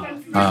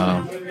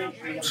 Yeah.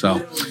 So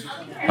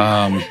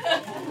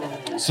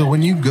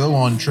when you go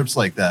on trips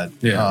like that,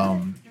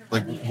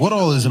 like what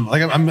all is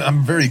like?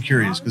 I'm very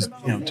curious because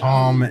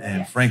Tom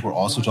and Frank were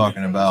also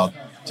talking about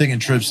taking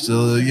trips to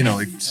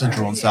like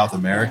Central and South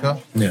America.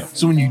 Yeah.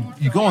 So when you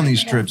go on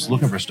these trips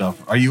looking for stuff,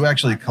 are you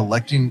actually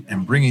collecting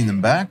and bringing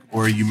them back,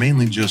 or are you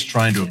mainly just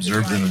trying to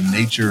observe them in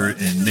nature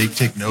and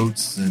take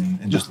notes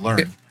and just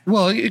learn?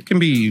 It can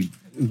be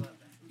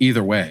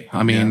either way.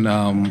 I mean,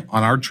 on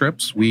our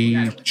trips,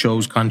 we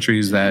chose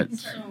countries that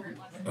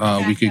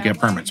we could get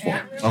permits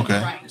for.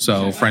 Okay.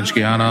 So French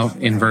Guiana,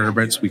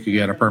 invertebrates, we could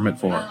get a permit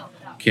for.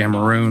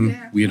 Cameroon,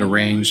 we had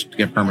arranged to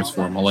get permits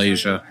for.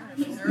 Malaysia,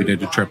 we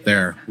did a trip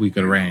there, we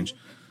could arrange.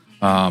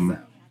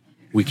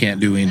 We can't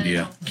do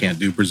India, can't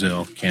do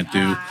Brazil, can't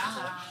do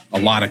a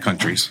lot of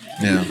countries.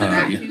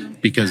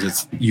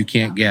 Because you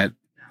can't get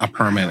a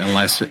permit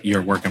unless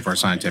you're working for a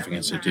scientific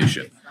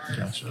institution.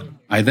 Gotcha.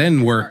 I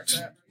then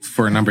worked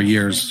for a number of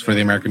years for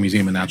the American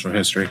Museum of Natural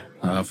History,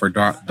 for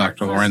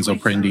Dr. Lorenzo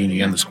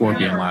Prendini and the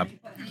Scorpion Lab.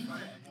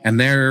 And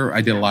there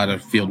I did a lot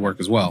of field work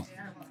as well.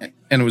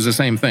 And it was the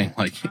same thing.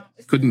 Like,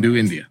 couldn't do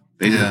India.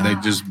 They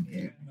just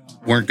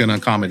weren't going to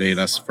accommodate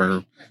us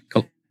for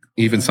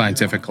even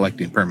scientific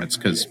collecting permits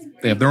because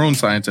they have their own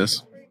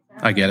scientists.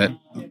 I get it.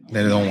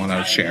 They don't want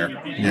to share.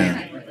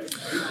 Yeah.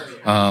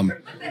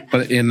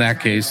 But in that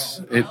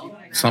case,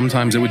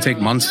 sometimes it would take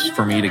months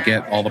for me to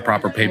get all the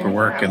proper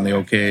paperwork and the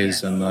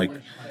OKs and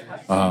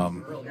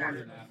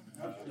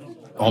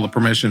all the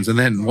permissions. And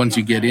then once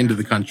you get into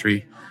the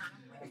country,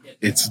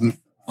 it's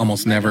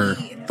almost never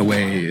the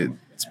way it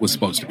was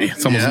supposed to be.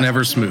 It's almost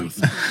never smooth.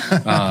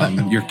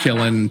 You're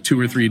killing 2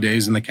 or 3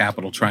 days in the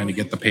capital trying to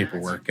get the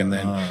paperwork. And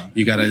then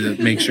you got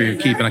to make sure you're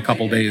keeping a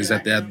couple days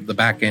at the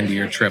back end of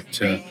your trip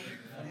to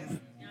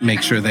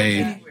make sure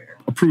they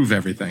approve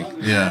everything.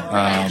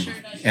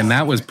 And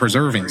that was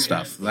preserving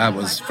stuff. That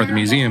was for the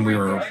museum. We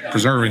were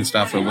preserving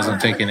stuff. It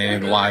wasn't taking any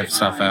of the live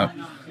stuff out.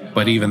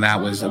 But even that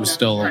it was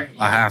still a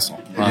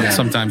hassle.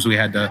 Sometimes we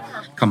had to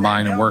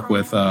combine and work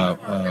with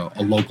a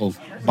local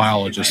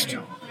biologist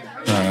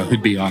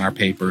who'd be on our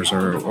papers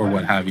or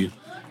what have you.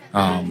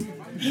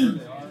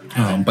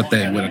 But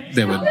they would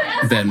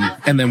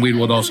then we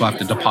would also have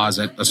to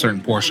deposit a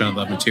certain portion of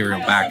the material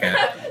back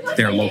at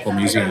their local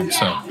museum.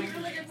 So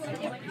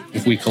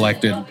if we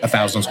collected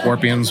 1,000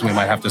 scorpions, we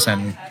might have to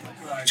send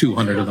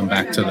 200 of them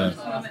back to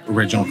the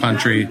original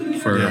country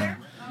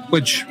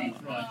which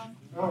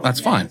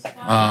that's fine.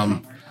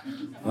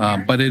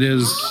 But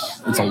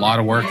it's a lot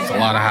of work. It's a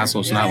lot of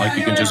hassle. It's not like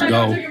you can just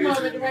go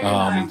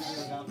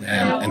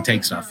and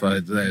take stuff.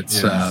 There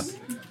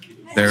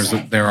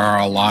are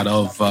a lot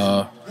of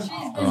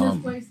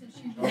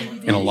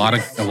in a lot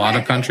of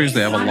countries,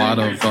 they have a lot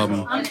of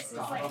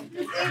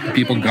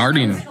people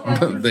guarding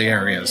the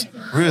areas.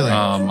 Really?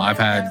 I've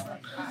had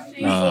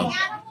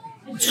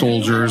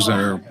soldiers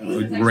or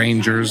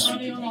rangers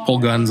pull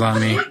guns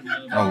on me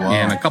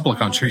in a couple of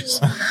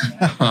countries.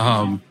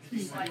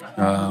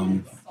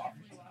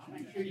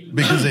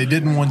 Because they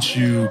didn't want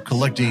you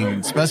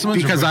collecting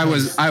specimens? Because I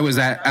was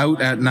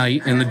out at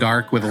night in the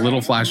dark with a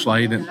little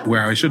flashlight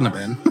where I shouldn't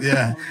have been.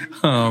 Yeah.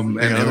 And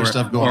other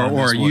stuff going on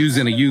or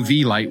using a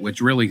UV light,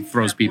 which really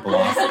throws people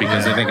off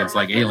because they think it's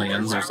like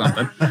aliens or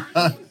something.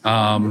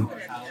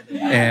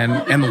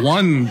 And the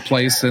one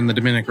place in the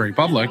Dominican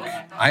Republic,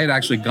 I had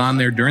actually gone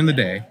there during the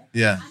day.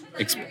 Yeah.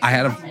 I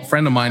had a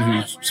friend of mine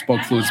who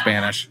spoke fluent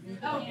Spanish.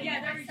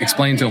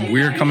 Explained to him,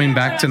 we're coming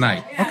back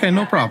tonight. Okay,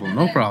 no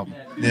problem.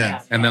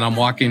 Yeah. And then I'm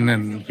walking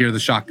and hear the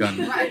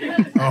shotgun.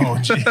 Oh,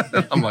 gee.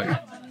 I'm like,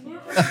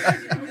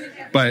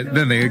 but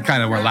then they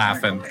kind of were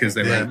laughing because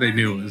they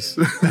knew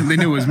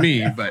it was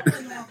me. But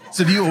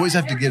so, do you always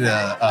have to get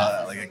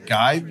a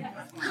guide?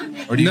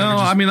 Or do you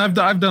I mean, I've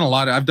done a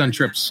lot. I've done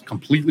trips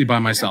completely by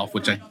myself,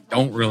 which I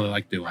don't really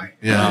like doing.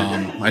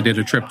 Yeah. I did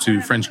a trip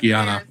to French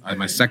Guiana.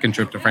 My second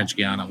trip to French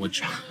Guiana,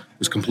 which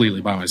was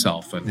completely by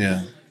myself.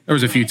 And there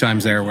was a few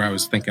times there where I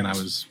was thinking I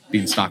was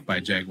being stalked by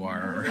a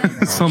jaguar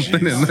or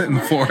something in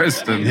the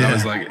forest, and I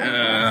was like,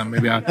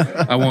 maybe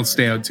I won't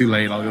stay out too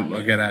late.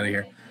 I'll get out of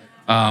here.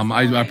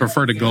 I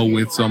prefer to go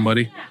with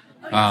somebody,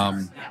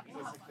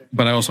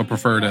 but I also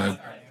prefer to.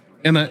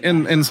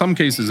 In some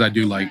cases, I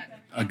do like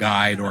a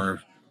guide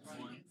or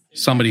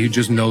somebody who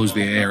just knows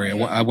the area.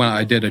 When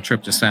I did a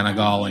trip to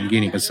Senegal and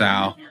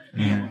Guinea-Bissau,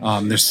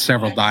 there's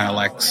several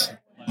dialects.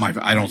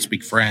 I don't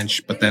speak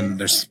French, but then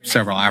there's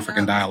several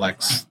African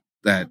dialects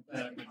that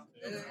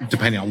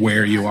depending on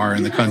where you are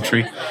in the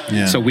country.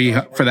 Yeah. So we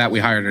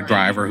hired a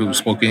driver who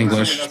spoke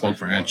English, spoke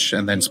French,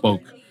 and then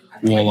spoke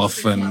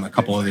Wolof and a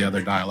couple of the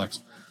other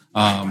dialects.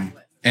 And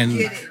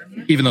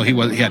even though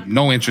he had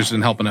no interest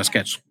in helping us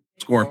catch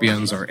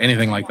scorpions or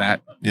anything like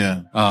that,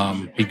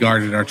 he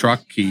guarded our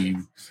truck. He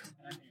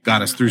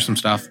got us through some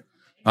stuff,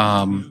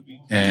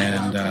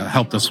 and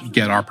helped us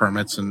get our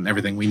permits and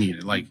everything we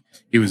needed. Like,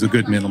 he was a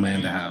good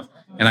middleman to have.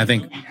 And I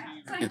think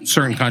in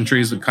certain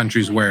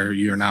countries, where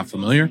you're not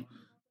familiar,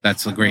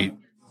 that's a great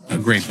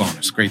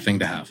bonus, great thing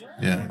to have.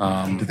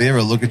 Yeah. Do they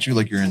ever look at you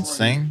like you're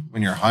insane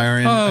when you're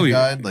hiring a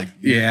guide? Like,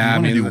 yeah, I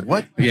mean, do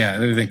what? Yeah,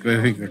 they think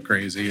they're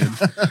crazy.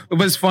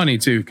 But it's funny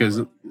too,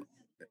 because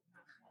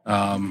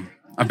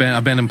I've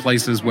been in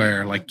places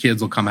where like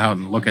kids will come out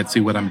and see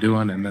what I'm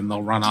doing, and then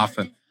they'll run off,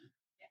 and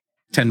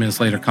 10 minutes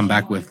later come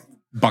back with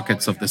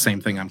buckets of the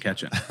same thing I'm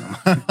catching.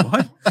 I'm like,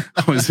 what?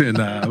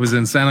 I was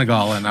in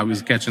Senegal, and I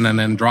was catching an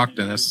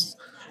Androctonus.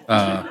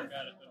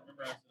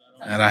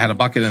 And I had a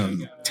bucket,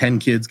 and 10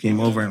 kids came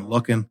over and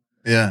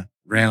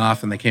ran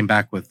off, and they came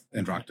back with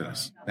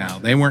Androctonus. Now,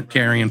 they weren't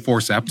carrying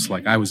forceps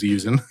like I was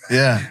using,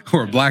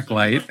 or a black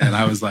light, and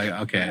I was like,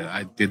 okay,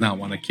 I did not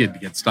want a kid to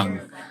get stung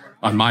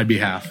on my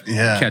behalf,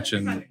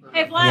 catching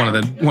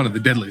one of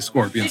the deadliest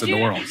scorpions in the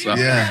world. So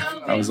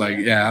I was like,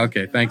 yeah,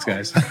 okay, thanks,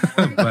 guys.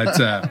 But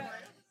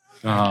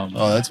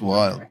that's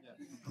wild.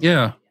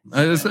 Yeah,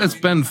 it's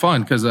been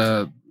fun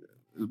because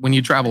when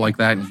you travel like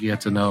that and you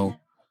get to know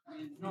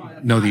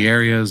the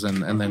areas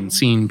and then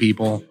seeing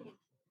people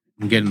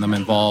and getting them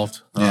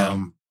involved.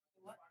 I've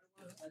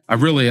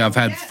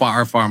had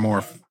far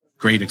more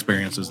great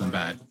experiences than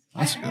bad.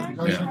 That's good.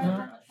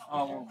 Yeah.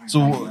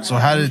 So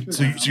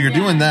you're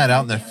doing that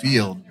out in the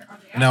field.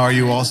 Now, are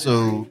you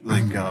also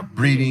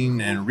breeding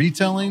and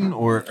retelling,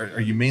 or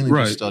are you mainly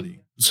just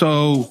studying?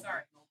 So,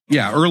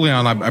 yeah, early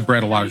on, I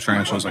bred a lot of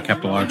tarantulas. I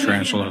kept a lot of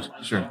tarantulas.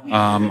 Sure.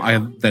 I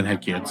then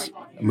had kids.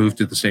 I moved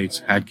to the States,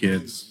 had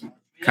kids.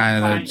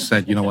 Kind of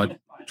said, you know what,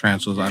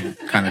 tarantulas, I'm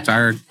kind of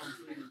tired.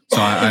 So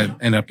I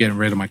ended up getting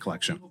rid of my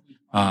collection.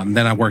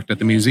 Then I worked at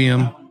the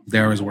museum.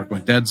 There I was working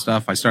with dead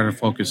stuff. I started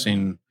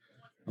focusing.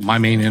 My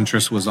main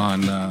interest was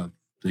on the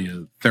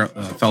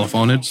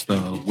Thelaphonids, the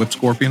whip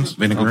scorpions,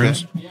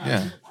 vinegaroons. Okay.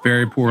 Yeah.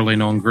 Very poorly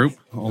known group.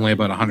 Only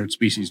about 100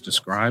 species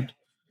described,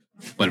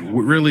 but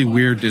really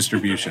weird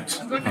distributions.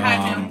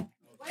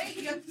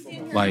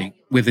 Like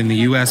within the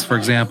U.S., for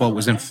example, it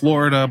was in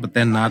Florida, but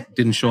then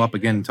didn't show up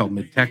again until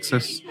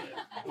mid-Texas.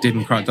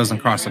 Doesn't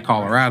cross the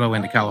Colorado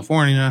into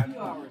California.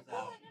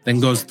 Then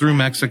goes through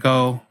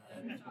Mexico,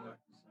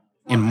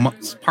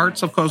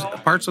 parts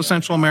of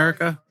Central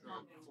America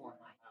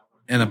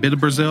and a bit of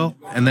Brazil,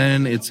 and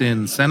then it's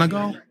in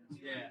Senegal.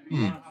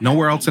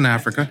 Nowhere else in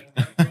Africa.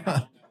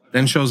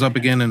 Then shows up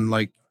again in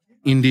like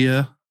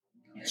India,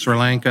 Sri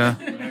Lanka,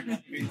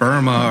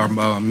 Burma, or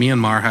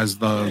Myanmar has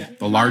the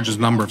largest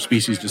number of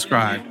species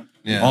described.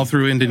 Yeah. All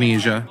through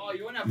Indonesia,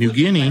 New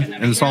Guinea,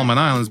 and Solomon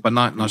Islands, but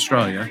not in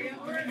Australia.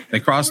 They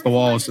cross the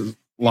Wallace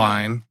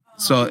line.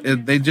 So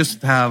they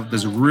just have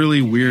this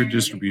really weird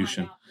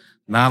distribution.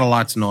 Not a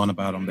lot's known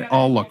about them. They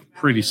all look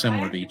pretty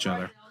similar to each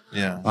other.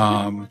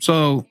 Yeah.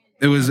 So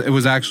it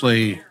was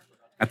actually,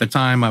 at the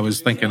time, I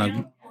was thinking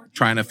of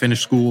trying to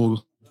finish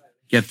school,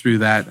 get through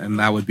that, and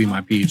that would be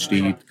my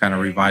PhD, kind of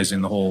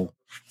revising the whole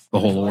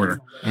order.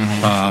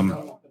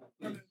 Mm-hmm.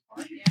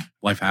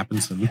 Life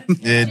happens, and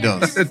yeah, it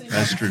does.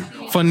 That's true.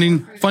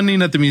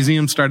 Funding at the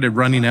museum started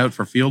running out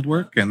for field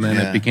work, and then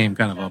it became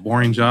kind of a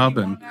boring job,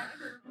 and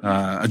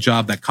a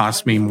job that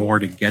cost me more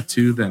to get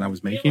to than I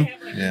was making.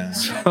 Yeah.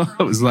 So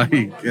it was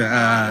like,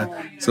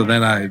 so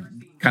then I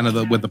kind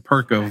of with the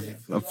perk of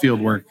field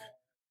work,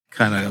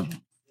 kind of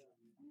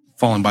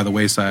falling by the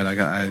wayside.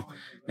 I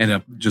ended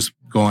up just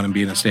going and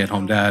being a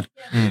stay-at-home dad,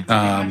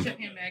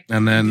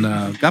 and then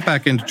got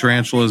back into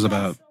tarantulas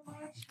about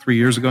 3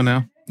 years ago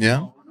now.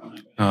 Yeah.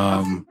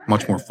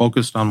 Much more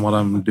focused on what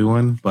I'm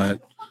doing,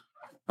 but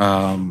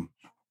and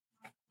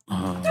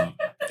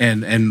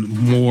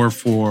more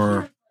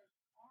for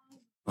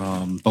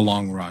the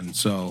long run.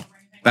 So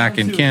back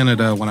in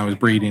Canada, when I was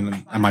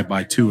breeding, I might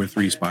buy 2 or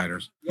 3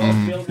 spiders.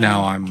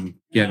 Now I'm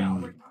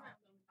getting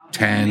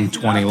 10,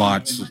 20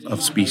 lots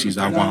of species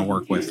I want to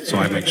work with. So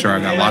I make sure I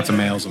got lots of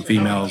males and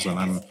females, and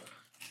I'm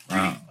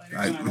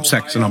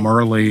sexing them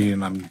early,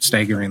 and I'm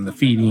staggering the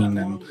feeding,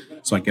 and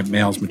so I get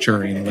males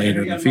maturing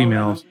later than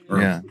females,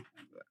 or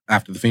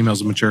after the females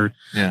have matured,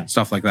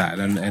 stuff like that,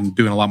 and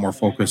doing a lot more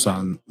focus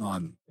on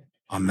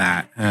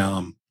that.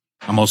 I'm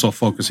also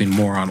focusing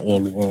more on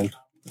old world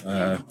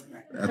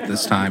at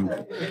this time.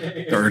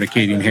 The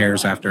urticating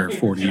hairs after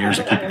 40 years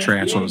of keeping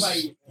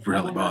tarantulas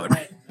really bother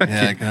me.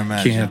 Yeah, I can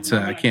imagine.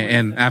 Can't.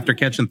 And after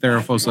catching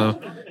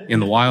Theraphosa in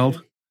the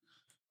wild,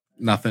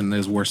 nothing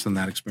is worse than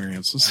that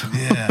experience.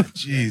 Yeah,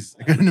 jeez,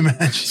 I couldn't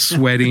imagine.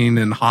 Sweating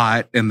and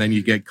hot, and then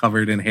you get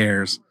covered in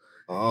hairs,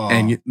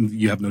 and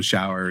you have no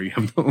shower, you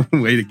have no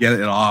way to get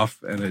it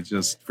off, and it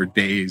just for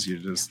days you're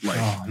just like,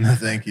 oh no,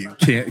 thank you.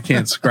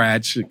 Can't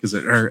scratch because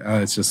it hurt.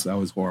 That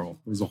was horrible.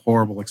 It was a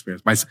horrible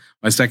experience.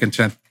 My second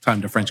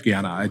time to French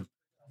Guiana, I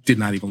did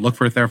not even look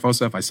for a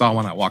Theraphosa. If I saw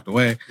one, I walked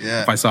away.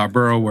 Yeah. If I saw a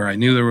burrow where I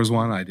knew there was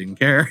one, I didn't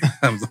care.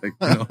 I was like,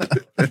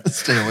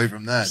 stay away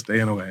from that.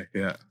 Staying away.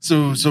 Yeah.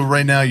 So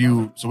right now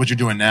what you're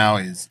doing now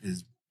is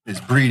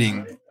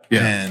breeding.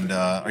 Yeah. And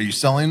are you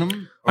selling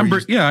them?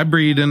 I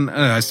breed and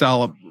I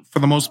sell. For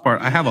the most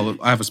part, I have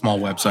a small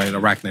website.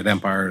 Arachnid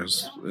Empire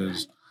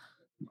is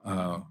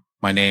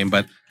my name,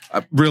 but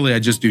really I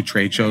just do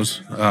trade shows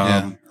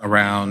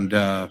around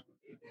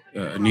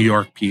New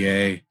York,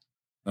 PA,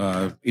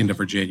 into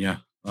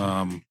Virginia.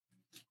 And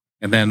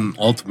then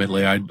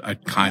ultimately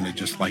I'd kind of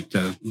just like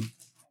to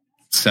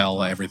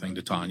sell everything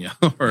to Tanya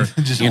or,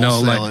 just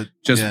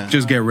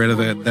get rid of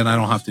it. Then I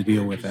don't have to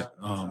deal with it.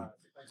 I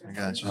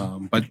gotcha.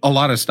 But a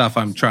lot of stuff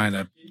I'm trying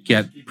to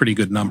get pretty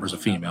good numbers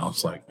of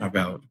females. Like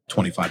about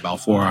 25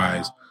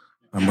 Balfours.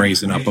 I'm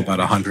raising up about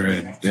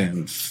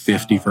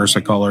 150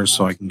 versicolors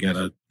so I can get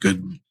a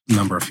good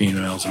number of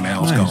females and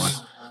males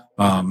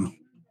going.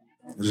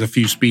 There's a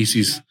few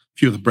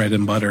of the bread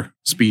and butter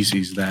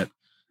species that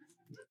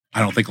I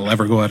don't think will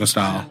ever go out of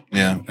style.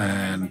 Yeah.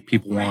 And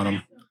people want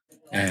them.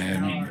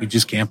 And we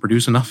just can't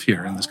produce enough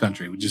here in this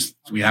country.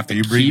 We have to. Are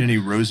you breeding any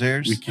rose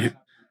hairs?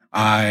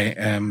 I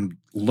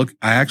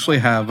actually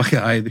have a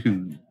guy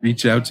who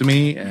reached out to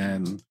me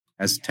and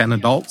has 10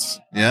 adults.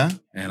 Yeah.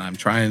 And I'm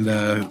trying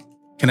to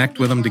connect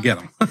with them to get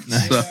them.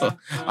 Nice. So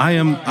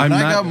I'm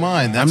got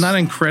mine. I'm not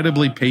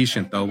incredibly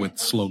patient though with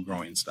slow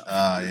growing stuff.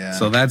 Yeah.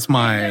 So that's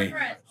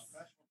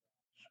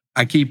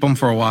I keep them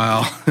for a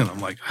while, and I'm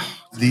like,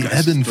 the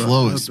ebb and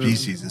flow of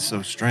species is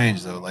so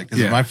strange, though. Like,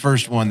 because my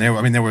first one, there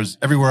was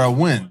everywhere I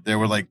went, there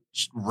were like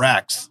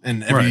racks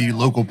in every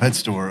local pet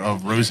store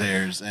of rose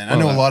hairs, and I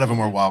know a lot of them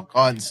were wild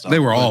caught and stuff. They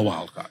were all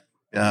wild caught,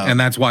 and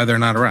that's why they're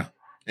not around.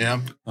 Yeah.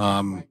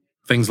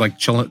 Things like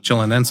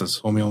Chilenensis,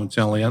 Homeo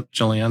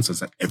Chilenensis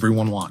that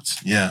everyone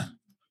wants. Yeah.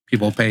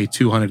 People pay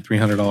 $200,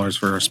 $300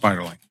 for a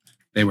spiderling.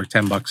 They were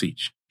 $10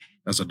 each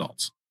as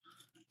adults.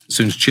 As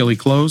soon as Chile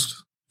closed,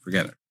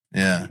 forget it.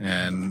 Yeah.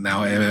 And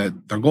now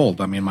they're gold.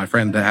 I mean, my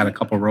friend had a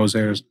couple of rose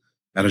hairs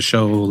at a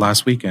show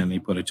last weekend. He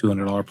put a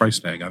 $200 price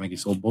tag. I think he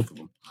sold both of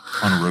them.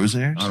 On rose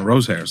hairs? On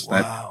rose hairs.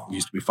 Wow. That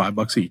used to be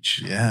 $5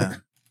 each. Yeah.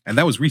 And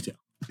that was retail.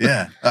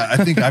 Yeah.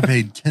 I think I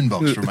paid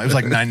 $10 for mine. It was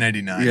like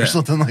 $9.99 or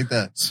something like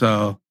that.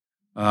 So,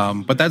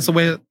 but that's the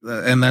way,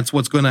 and that's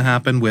what's going to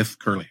happen with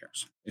curly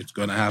hairs. It's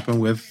going to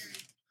happen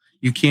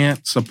you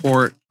can't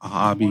support a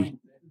hobby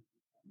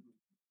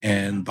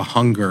and the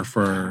hunger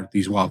for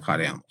these wild-caught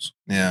animals.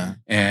 Yeah.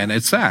 And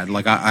it's sad.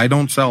 Like, I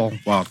don't sell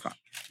wild-caught.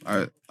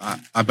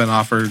 I've been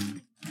offered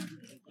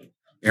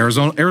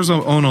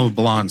Arizona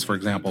blondes, for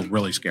example,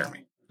 really scare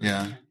me.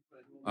 Yeah.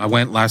 I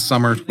went last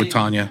summer with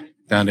Tanya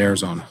down to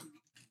Arizona.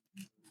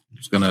 I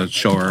was going to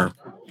show her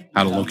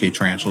how to locate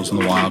tarantulas in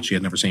the wild. She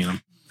had never seen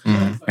them.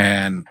 Mm-hmm.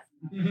 And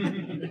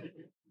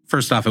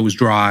first off, it was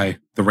dry.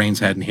 The rains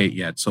hadn't hit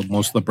yet, so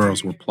most of the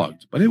burrows were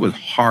plugged. But it was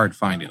hard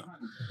finding them.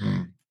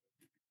 Mm-hmm.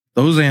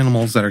 Those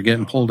animals that are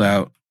getting pulled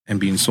out and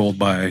being sold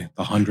by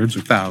the hundreds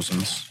or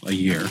thousands a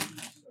year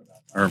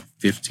are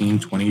 15,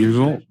 20 years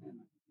old.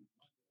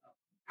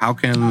 How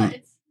can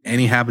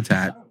any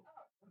habitat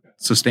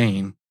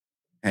sustain,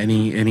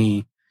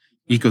 any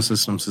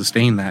ecosystem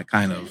sustain that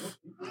kind of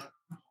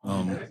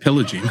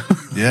pillaging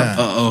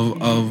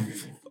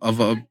of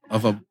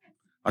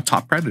a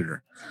top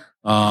predator?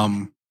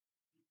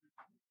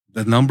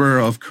 The number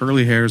of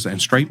curly hairs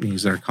and striped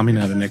knees that are coming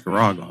out of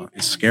Nicaragua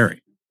is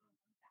scary.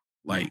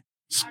 Like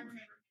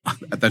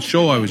at that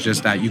show I was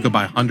just at, you could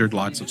buy 100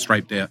 lots of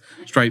striped,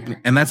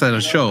 and that's at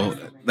a show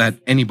that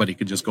anybody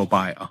could just go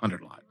buy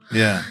 100 lot.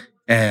 Yeah.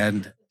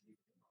 And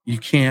you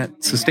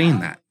can't sustain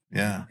that.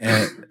 Yeah.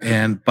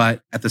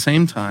 But at the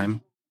same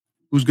time,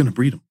 who's going to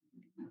breed them?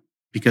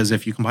 Because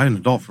if you can buy an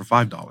adult for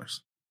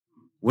 $5,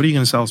 what are you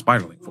going to sell a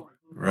spiderling for?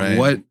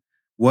 Right.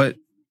 What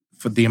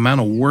for the amount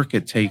of work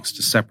it takes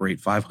to separate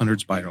 500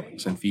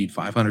 spiderlings and feed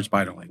 500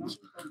 spiderlings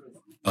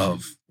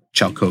of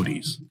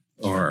chalcodes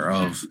or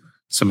of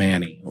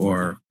Somani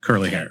or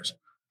curly hairs.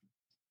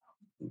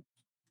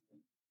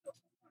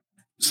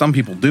 Some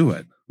people do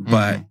it,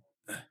 but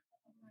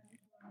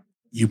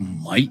you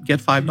might get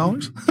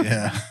 $5.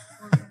 Yeah.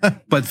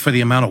 But for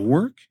the amount of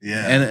work,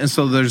 yeah. And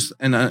so it's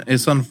an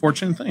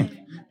unfortunate thing.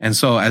 And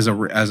so as a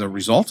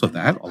result of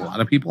that, a lot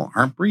of people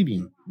aren't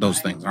breeding those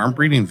things, aren't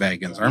breeding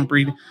vegans, aren't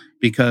breeding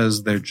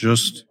because they're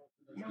just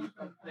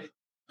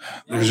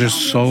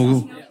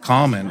so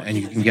common, and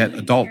you can get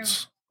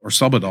adults or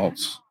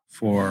subadults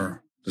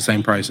for the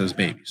same price as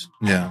babies.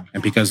 Yeah.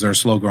 And because they're a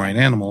slow growing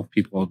animal,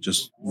 people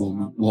just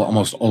will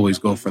almost always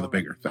go for the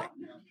bigger thing.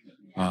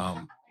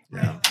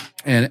 Yeah.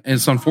 And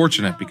it's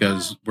unfortunate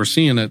because we're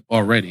seeing it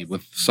already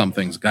with some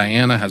things.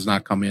 Guyana has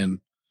not come in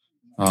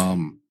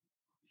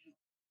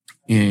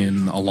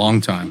a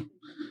long time.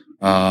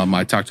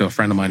 I talked to a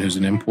friend of mine who's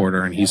an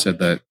importer, and he said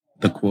that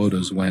the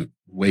quotas went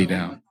way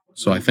down.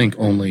 So I think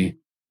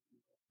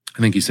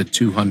he said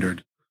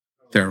 200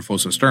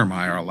 Theraphosa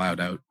sturmi are allowed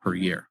out per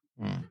year,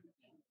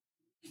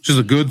 which is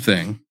a good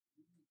thing.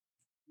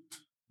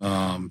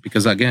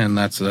 Because again,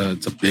 it's a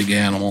big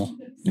animal.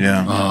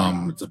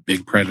 Yeah. It's a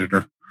big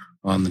predator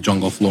on the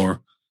jungle floor.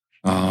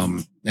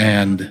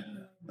 And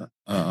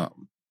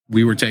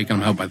we were taking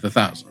them out by the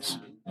thousands.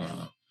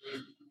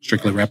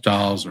 Strictly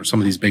Reptiles or some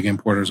of these big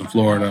importers in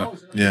Florida.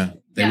 Yeah.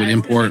 They would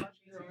import.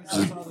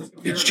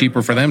 It's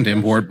cheaper for them to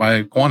import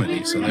by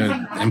quantity. So they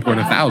would import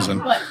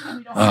 1,000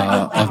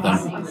 of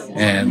them.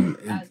 And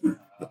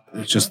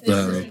it's just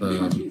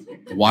the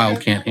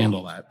wild can't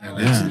handle that.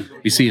 And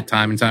we see it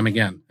time and time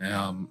again.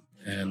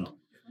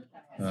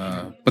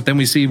 But then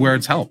we see where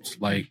it's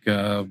helped, like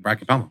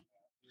Brachypelma.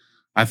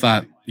 I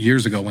thought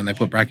years ago when they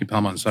put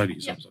Brachypelma on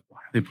CITES, I was like, why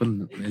are they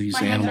putting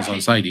these animals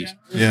on CITES?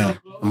 Yeah.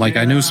 I'm like,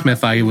 I knew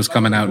Smith Eye was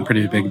coming out in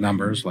pretty big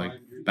numbers, like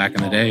back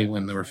in the day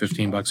when they were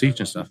 $15 each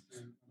and stuff.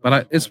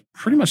 But it's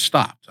pretty much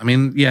stopped. I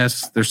mean,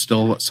 yes, there's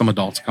still some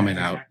adults coming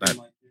out that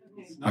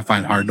I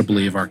find hard to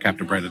believe are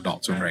captive bred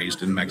adults and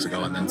raised in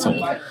Mexico and then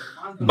sold.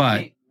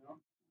 But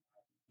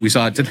we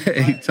saw it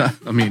today.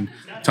 I mean,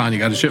 Tanya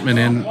got a shipment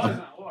in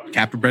of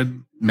captive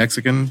bred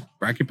Mexican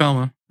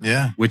Brachypelma,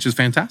 which is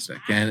fantastic.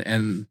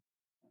 And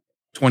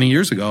 20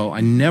 years ago, I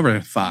never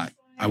thought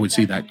I would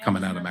see that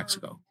coming out of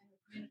Mexico.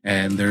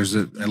 And there's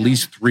at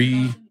least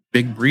 3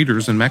 big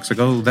breeders in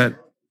Mexico that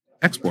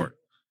export.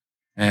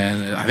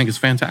 And I think it's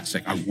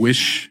fantastic. I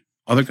wish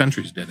other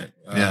countries did it.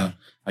 I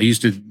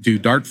used to do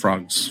dart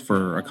frogs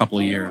for a couple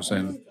of years.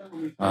 And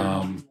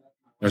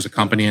there's a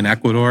company in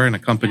Ecuador and a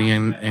company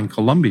in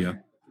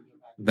Colombia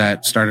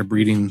that started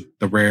breeding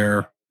the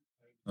rare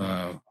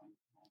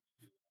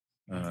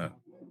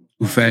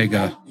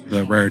Ufega,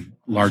 the rare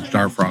large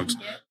dart frogs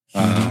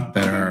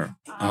that are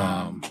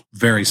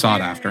very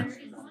sought after.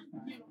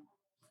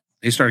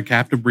 They started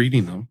captive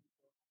breeding them,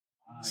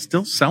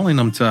 still selling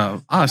them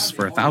to us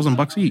for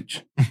 $1,000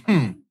 each.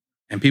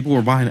 And people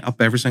were buying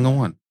up every single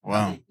one.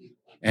 Wow.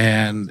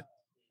 And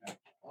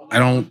I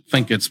don't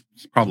think it's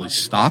probably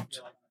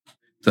stopped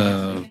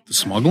the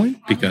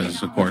smuggling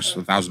because, of course,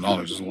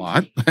 $1,000 is a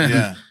lot.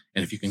 Yeah.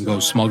 And if you can go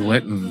smuggle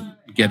it and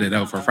get it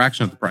out for a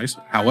fraction of the price,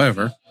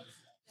 however,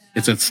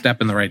 it's a step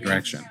in the right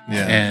direction.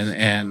 Yeah.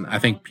 And I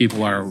think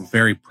people are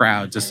very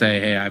proud to say,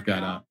 hey, I've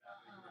got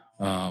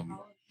a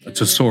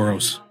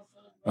Tesauros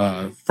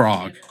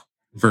frog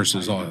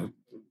versus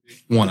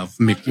one of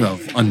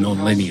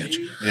unknown lineage.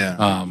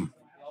 Yeah.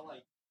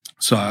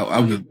 So I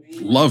would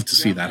love to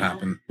see that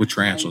happen with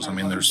tarantulas. I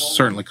mean, there's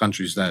certainly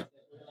countries that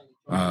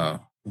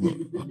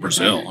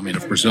Brazil. I mean,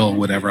 if Brazil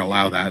would ever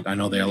allow that, I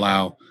know they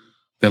allow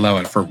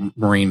it for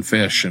marine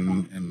fish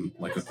and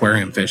like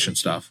aquarium fish and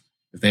stuff.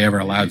 If they ever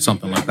allowed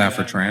something like that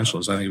for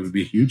tarantulas, I think it would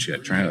be a huge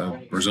hit.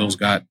 Brazil's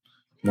got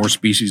more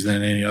species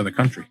than any other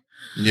country.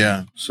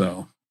 Yeah.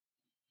 So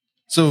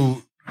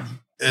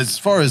as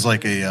far as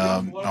like a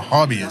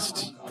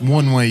hobbyist,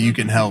 one way you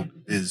can help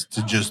is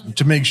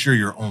to make sure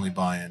you're only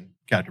buying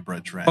captive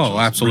bred tarantulas. Oh,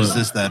 absolutely.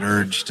 Resist that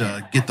urge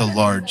to get the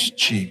large,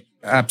 cheap.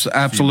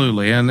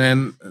 Absolutely.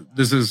 And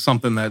this is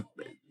something that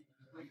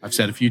I've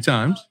said a few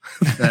times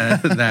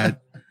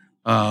that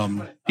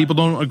people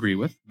don't agree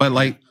with. But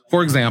like,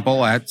 for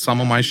example, at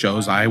some of my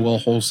shows, I will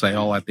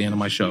wholesale at the end of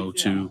my show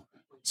to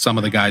some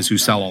of the guys who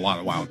sell a lot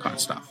of wild caught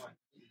stuff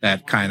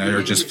that kind of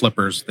are just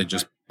flippers. They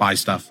just buy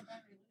stuff.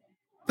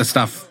 The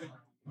stuff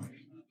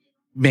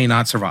may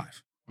not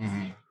survive.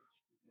 Mm-hmm.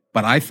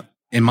 But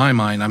in my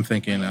mind, I'm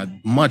thinking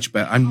I'd much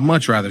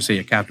rather see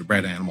a captive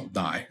bred animal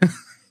die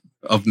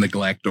of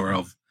neglect or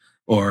of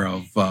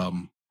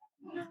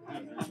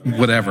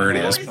whatever it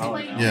is,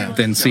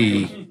 than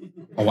see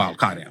a wild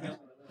caught animal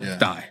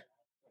die.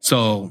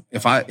 So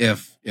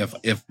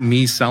if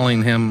me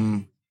selling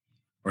him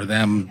or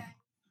them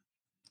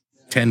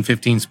 10,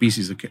 15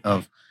 species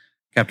of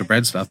captive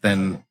bred stuff,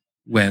 then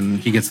when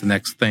he gets the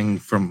next thing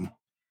from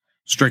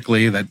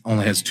Strictly that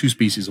only has 2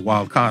 species of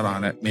wild caught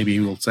on it, maybe he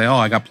will say, "Oh,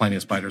 I got plenty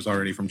of spiders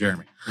already from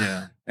Jeremy."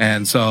 Yeah.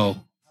 And so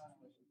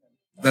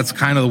that's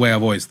kind of the way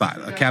I've always thought.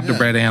 A captive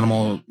bred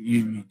animal,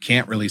 you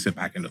can't release it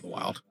back into the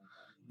wild.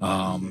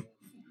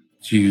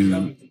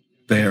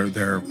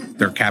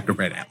 They're captive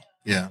bred animal.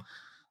 Yeah.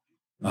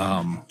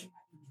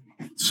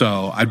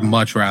 So I'd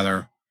much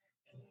rather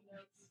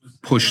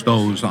push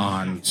those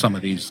on some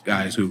of these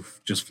guys who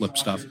just flip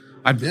stuff.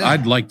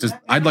 I'd like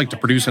to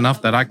produce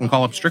enough that I can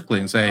call up Strictly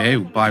and say, "Hey,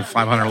 buy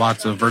 500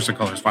 lots of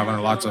versicolors,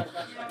 500 lots of,"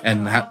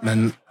 and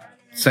then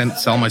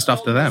sell my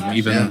stuff to them,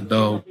 even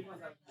though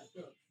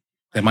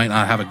they might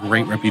not have a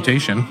great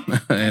reputation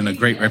and a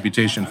great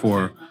reputation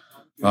for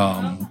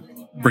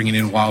bringing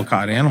in wild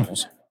caught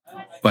animals.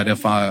 But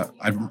if I'd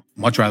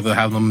much rather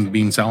have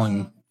them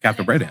selling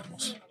captive bred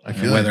animals,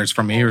 whether it's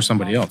from me or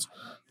somebody else.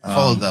 I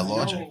followed that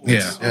logic.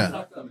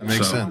 It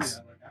makes sense.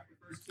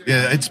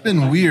 Yeah, it's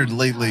been weird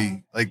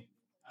lately. Like,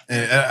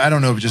 I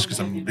don't know if it's just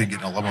because I've been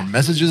getting a lot more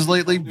messages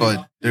lately,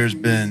 but there's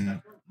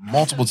been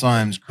multiple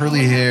times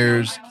curly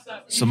hairs,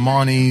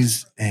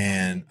 Sommanis,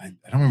 and I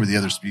don't remember the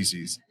other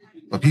species.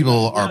 But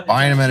people are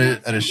buying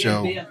them at a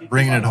show,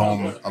 bringing it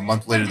home. A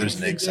month later, there's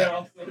an egg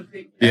sac.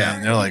 Yeah,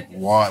 and they're like,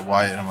 "Why?"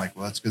 And I'm like,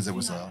 "Well, that's because it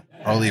was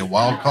probably a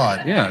wild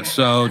caught." Yeah.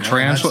 So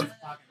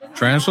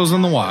tarantulas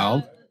in the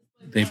wild,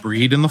 they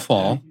breed in the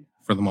fall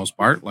for the most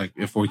part. Like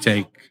if we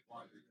take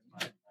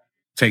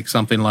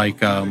something like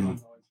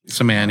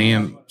Sommani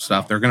and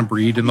stuff, they're going to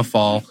breed in the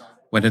fall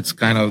when it's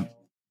kind of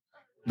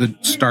the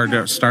start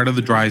of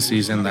the dry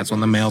season. That's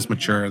when the males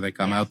mature. They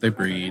come out, they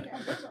breed.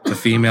 The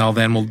female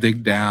then will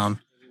dig down,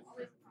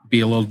 be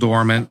a little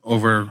dormant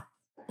over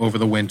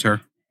the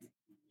winter,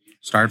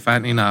 start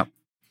fattening up.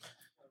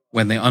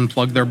 When they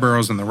unplug their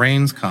burrows and the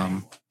rains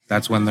come,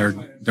 that's when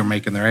they're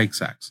making their egg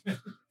sacs.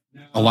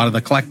 A lot of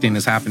the collecting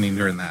is happening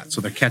during that, so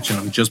they're catching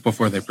them just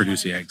before they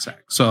produce the egg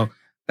sac. So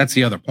that's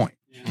the other point.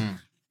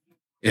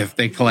 If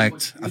they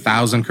collect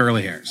 1,000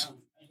 curly hairs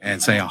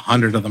and say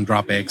 100 of them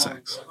drop egg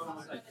sacs,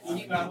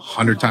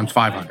 100 times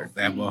 500,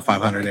 they have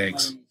 500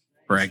 eggs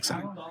per egg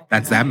sac.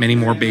 That's that many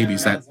more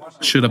babies that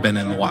should have been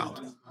in the wild.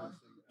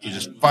 So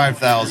just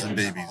 5,000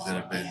 babies that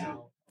have been,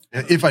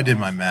 if I did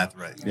my math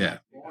right. Yeah.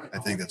 I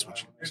think that's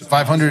what so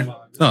 500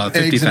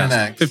 eggs in an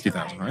egg.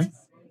 50,000, right?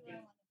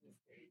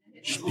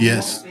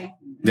 Yes.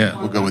 Yeah.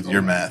 We'll go with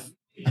your math.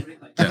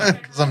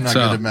 Because I'm not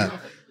good at math.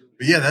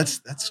 But yeah,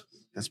 that's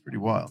pretty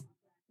wild.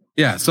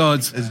 Yeah, so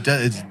it's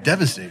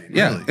devastating.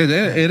 Yeah, really.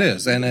 It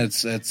is, and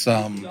it's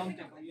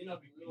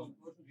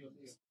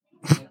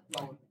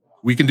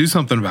we can do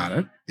something about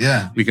it.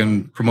 Yeah, we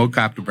can promote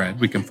captive bred.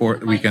 We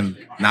can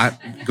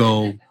not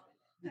go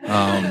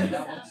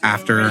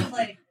after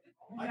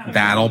the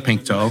adult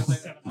pink toe,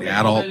 the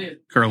adult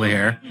curly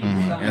hair,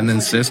 and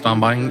insist on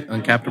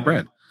buying captive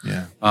bred.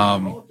 Yeah.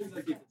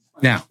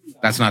 Now,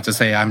 that's not to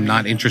say I'm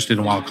not interested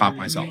in wild caught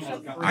myself.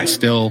 I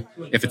still,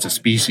 if it's a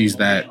species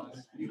that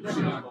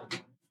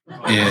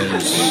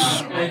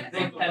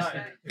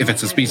if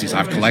it's a species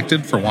I've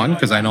collected, for one,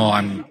 because I know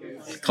I'm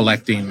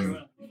collecting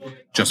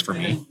just for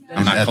me.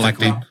 I'm not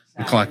collecting.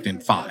 I'm collecting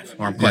 5,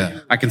 or I'm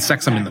collecting. I can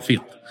sex them in the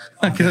field.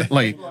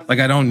 like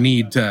I don't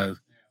need to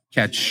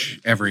catch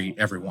every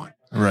one.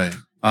 Right.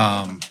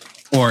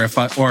 Or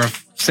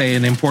if say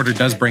an importer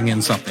does bring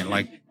in something,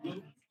 like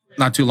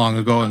not too long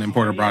ago, an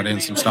importer brought in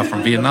some stuff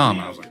from Vietnam,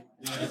 and I was like,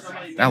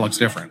 that looks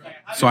different.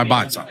 So I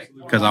bought some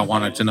because I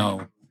wanted to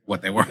know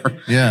what they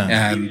were. Yeah.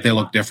 And they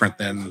look different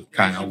than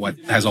kind of what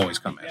has always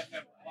come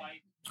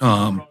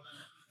in.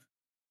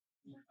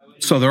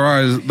 So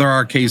there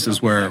are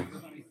cases where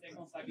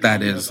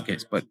that is the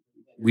case, but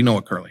we know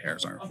what curly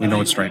hairs are. We know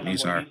what striped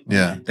knees are.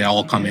 Yeah. They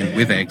all come in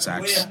with egg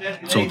sacs.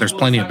 So there's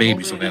plenty of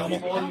babies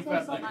available.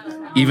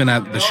 Even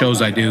at the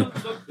shows I do,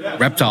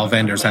 reptile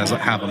vendors have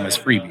them as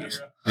freebies.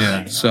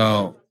 Yeah.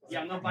 So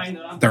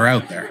they're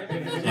out there.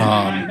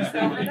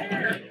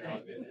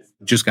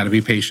 Just got to be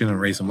patient and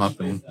raise them up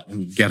and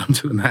get them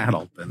to an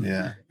adult.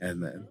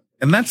 And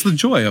And that's the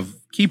joy of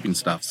keeping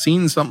stuff,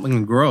 seeing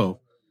something grow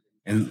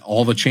and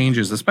all the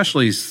changes,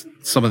 especially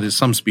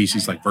some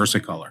species like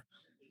versicolor.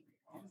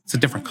 It's a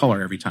different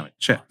color every time it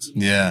chicks.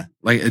 Yeah.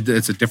 Like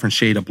it's a different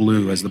shade of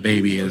blue as the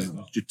baby is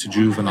to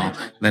juvenile,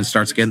 and then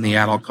starts getting the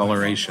adult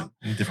coloration.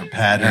 Different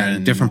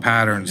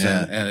patterns.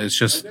 Yeah. And it's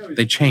just,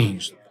 they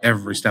change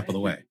every step of the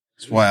way.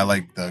 That's why I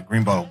like the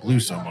green bottle blue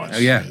so much.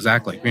 Yeah,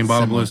 exactly. Green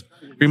bottle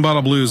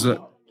blues,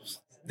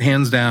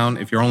 hands down,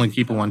 if you're only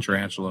keeping one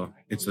tarantula,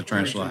 it's the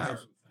tarantula half.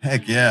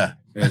 Heck yeah.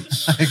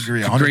 It's I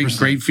agree 100%.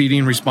 great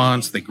feeding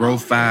response. They grow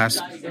fast,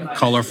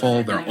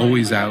 colorful. They're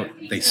always out.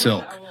 They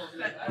silk.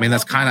 I mean,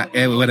 that's kind of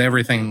what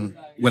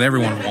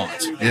everyone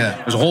wants. Yeah.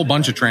 There's a whole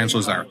bunch of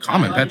tarantulas that are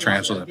common pet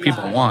tarantulas that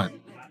people want.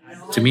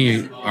 To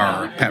me,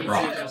 are pet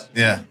rock.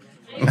 Yeah.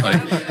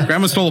 Like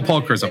Grandma's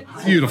Stolopulcher is a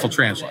beautiful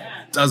tarantula.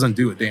 Doesn't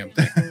do a damn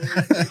thing.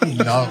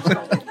 No.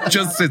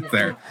 Just sit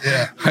there.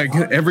 Yeah. Like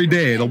every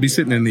day, it'll be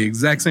sitting in the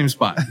exact same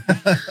spot.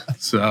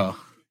 So,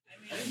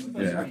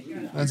 yeah.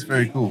 That's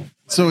very cool.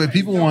 So if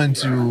people want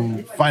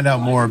to find out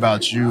more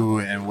about you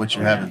and what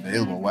you have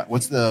available,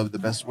 what's the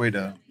best way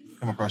to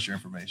come across your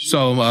information?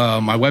 So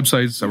my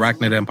website's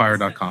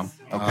arachnidempire.com.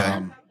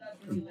 Okay.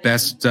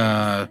 Best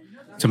to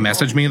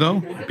message me,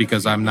 though,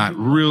 because I'm not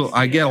real.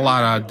 I get a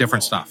lot of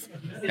different stuff.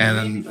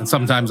 And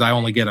sometimes I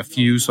only get a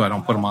few, so I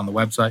don't put them on the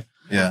website.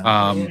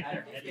 Yeah.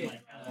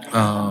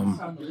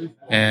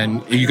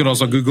 And you could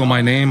also Google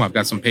my name. I've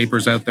got some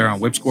papers out there on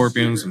whip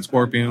scorpions and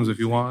scorpions if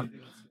you want.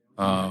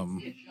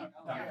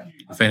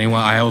 If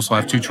anyone, I also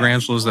have 2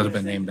 tarantulas that have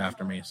been named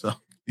after me. So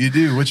you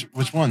do? Which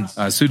ones?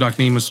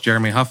 Pseudocnemus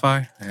Jeremy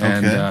Huffi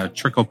and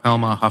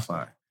Trichopelma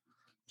Huffi.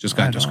 Just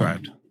got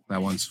described.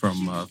 That one's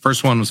from,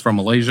 first one was from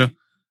Malaysia.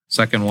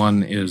 Second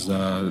one is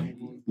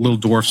little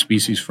dwarf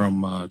species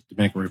from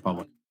Dominican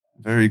Republic.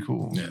 Very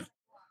cool. Yeah.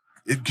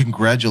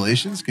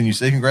 Congratulations. Can you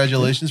say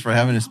congratulations for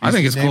having a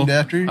species named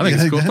after you? I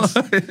think it's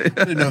cool.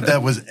 I didn't know if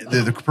that was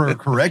the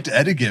correct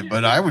etiquette,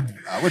 but I would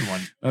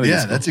want.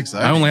 Yeah, that's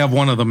exciting. I only have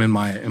one of them in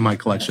my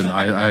collection.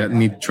 I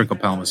need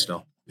Trichopelma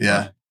still.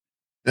 Yeah.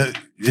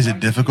 Is it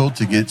difficult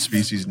to get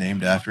species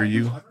named after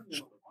you?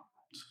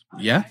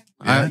 Yeah.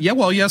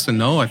 Well, yes and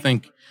no. I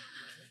think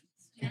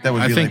that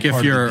would be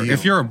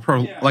if you're a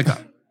pro, like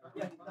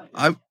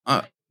I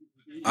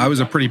was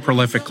a pretty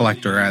prolific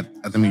collector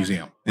at the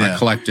museum. Yeah. I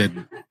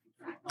collected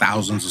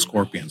thousands of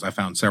scorpions. I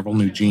found several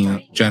new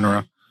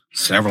genera,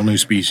 several new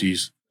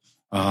species.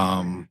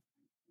 I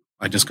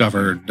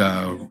discovered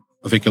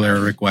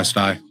Avicularia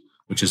requesti,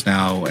 which is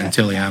now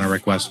Antilliana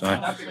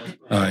requesti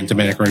in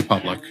Dominican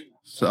Republic.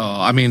 So,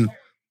 I mean,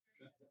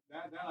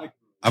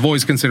 I've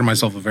always considered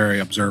myself a very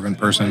observant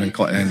person and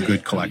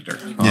good collector.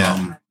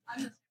 Yeah.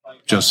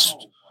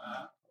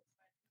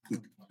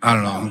 I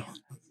don't know.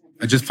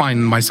 I just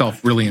find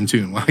myself really in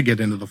tune when I get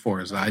into the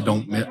forest. I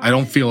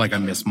don't feel like I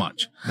miss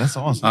much. That's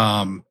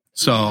awesome.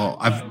 So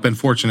I've been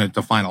fortunate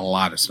to find a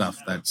lot of stuff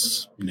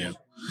that's new.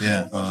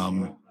 Yeah.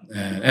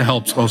 And it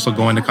helps also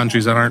going to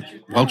countries that aren't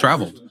well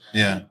traveled.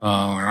 Yeah.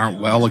 Aren't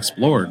well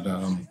explored.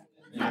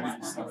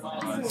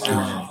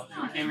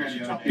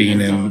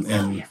 Being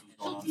in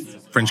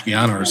French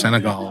Guiana or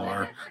Senegal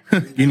or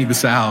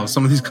Guinea-Bissau,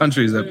 some of these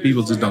countries that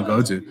people just don't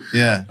go to.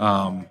 Yeah.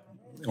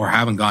 Or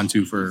haven't gone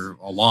to for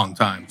a long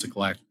time to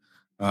collect.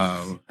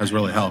 Has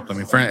really helped. I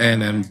mean,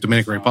 and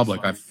Dominican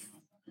Republic,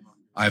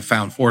 I've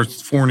found four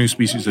new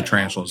species of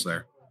tarantulas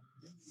there,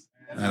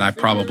 and I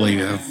probably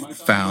have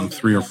found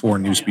 3 or 4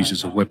 new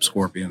species of whip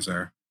scorpions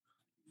there.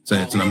 So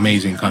it's an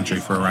amazing country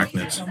for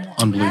arachnids.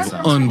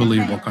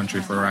 Unbelievable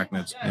country for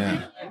arachnids.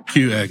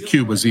 Yeah.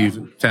 Cuba's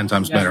even 10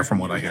 times better from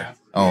what I hear.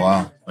 Oh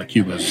wow! Like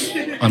Cuba's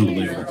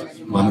unbelievable.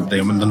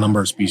 The number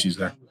of species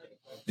there.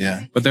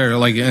 Yeah. But they're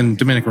like in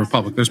Dominican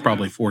Republic, there's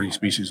probably 40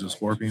 species of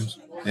scorpions.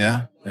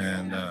 Yeah.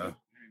 And I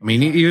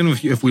mean, even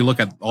if we look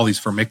at all these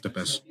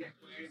Formictopus,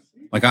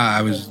 like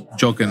I was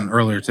joking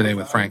earlier today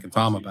with Frank and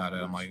Tom about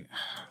it. I'm like,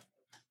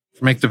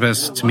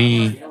 Formictopus to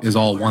me is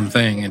all one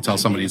thing until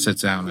somebody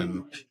sits down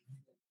and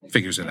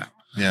figures it out.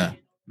 Yeah.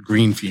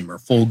 Green femur,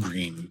 full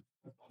green,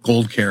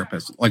 gold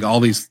carapace, like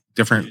all these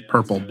different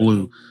purple,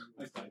 blue.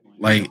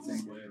 Like,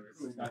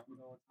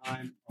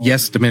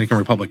 yes, Dominican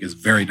Republic is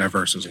very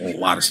diverse. There's a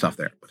lot of stuff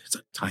there, but it's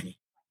a tiny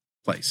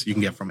place. You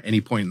can get from any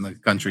point in the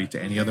country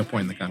to any other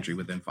point in the country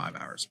within 5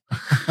 hours.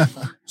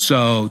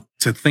 So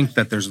to think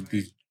that there's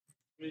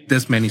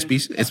this many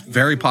species, it's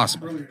very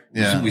possible.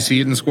 Yeah. We see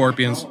it in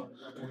scorpions,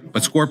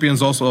 but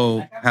scorpions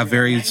also have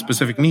very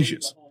specific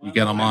niches. You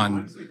get them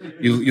on,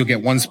 you'll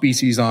get one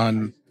species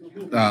on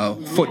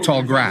foot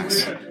tall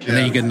grass, and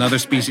then you get another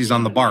species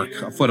on the bark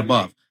a foot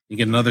above. You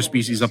get another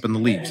species up in the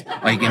leaves,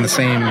 like in the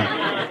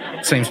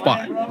same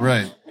spot.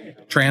 Right.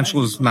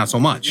 Tarantulas, not so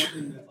much.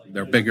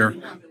 They're bigger.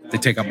 They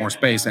take up more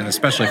space, and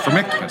especially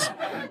Formictopus,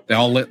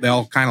 they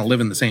all kind of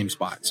live in the same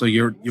spot. So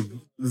you're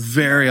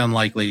very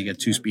unlikely to get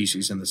 2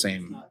 species in the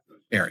same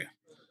area.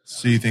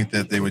 So you think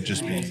that they would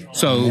just be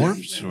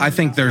morphs? I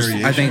think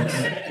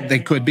they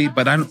could be,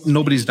 but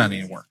nobody's done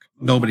any work.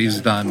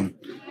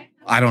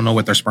 I don't know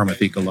what their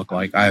spermatheca look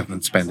like. I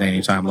haven't spent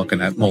any time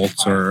looking at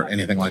molts or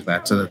anything like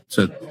that. To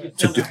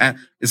do,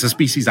 it's a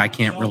species I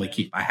can't really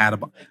keep. I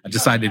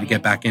decided to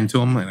get back into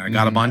them, and I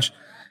got a bunch.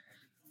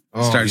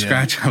 Started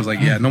scratching. I was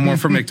like, yeah, no more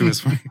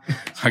Formictimus. So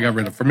I got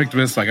rid of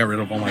Formictimus. I got rid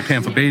of all my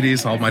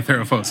Pamphobates, all my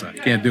Theraphosa. I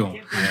can't do them.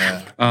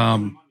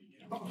 Yeah.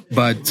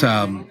 But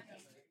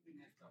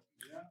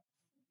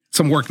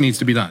some work needs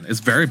to be done.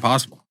 It's very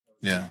possible.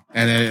 Yeah.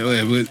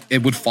 And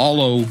it would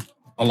follow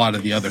a lot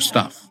of the other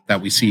stuff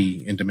that we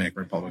see in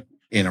Dominican Republic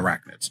in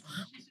arachnids.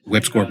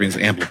 Whip scorpions,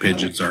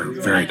 amphipygids are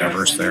very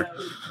diverse there.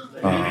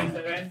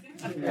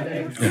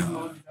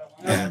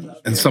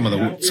 And some of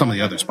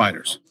the other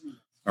spiders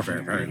are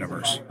very, very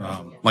diverse.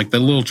 Like the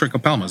little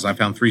trichopelmas, I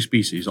found 3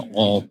 species,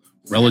 all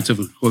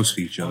relatively close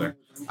to each other.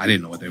 I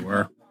didn't know what they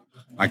were.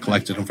 I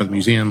collected them for the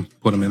museum,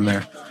 put them in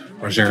there.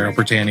 Rogerio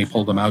Pertani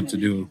pulled them out to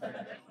do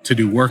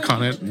work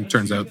on it, and it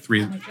turns out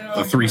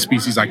the 3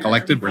 species I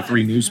collected were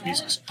 3 new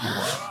species.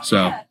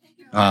 So,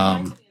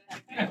 so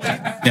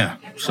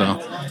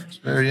it's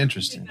very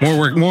interesting.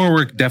 More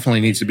work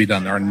definitely needs to be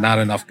done. There are not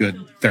enough good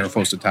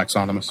Theraphosa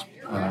taxonomists.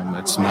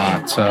 It's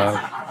not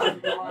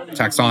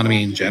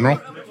taxonomy in general.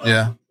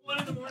 Yeah,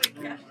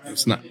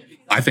 it's not.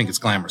 I think it's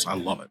glamorous. I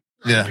love it.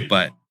 Yeah,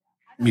 but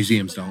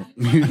museums don't.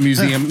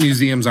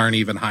 Museums aren't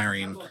even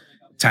hiring.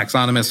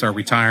 Taxonomists are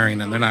retiring,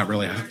 and they're not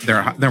really.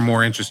 They're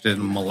more interested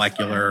in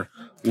molecular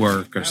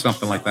work or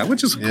something like that,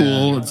 which is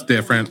cool. It's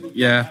different,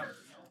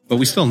 but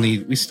we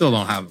still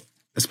don't have,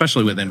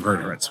 especially with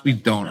invertebrates, we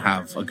don't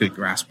have a good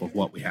grasp of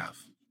what we have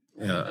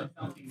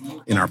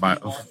in our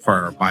for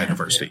our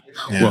biodiversity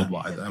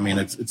worldwide. I mean,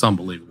 it's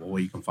unbelievable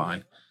what you can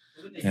find.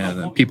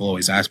 And people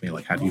always ask me,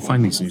 like, how do you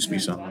find these new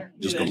species?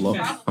 Just go look.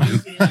 I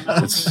mean,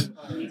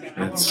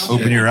 it's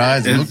open your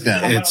eyes and look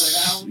down.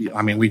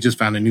 I mean, we just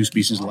found a new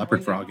species of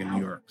leopard frog in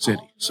New York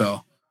City.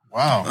 So,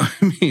 wow.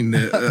 I mean,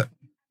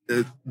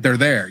 they're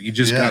there. You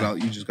just gotta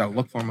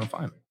look for them and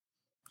find them.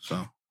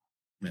 So,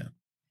 yeah,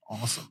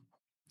 awesome.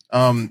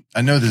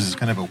 I know this is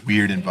kind of a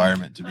weird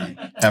environment to be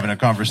having a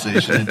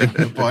conversation and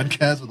doing a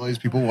podcast with all these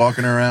people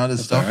walking around and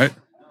stuff. All right.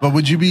 But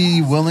would you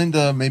be willing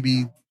to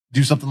maybe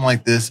do something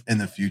like this in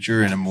the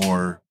future in a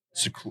more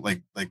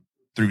like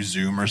through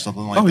Zoom or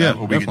something like that,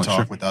 where we can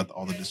talk without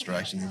all the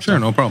distractions? Sure,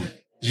 no problem.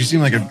 You seem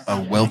like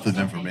a wealth of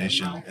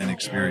information and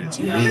experience.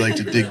 I'd really like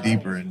to dig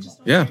deeper and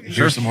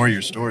hear some more of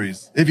your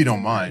stories, if you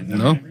don't mind.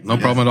 No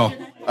problem at all.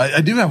 I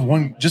do have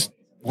one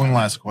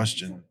last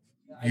question.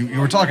 You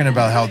were talking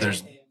about how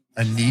there's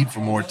a need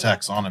for more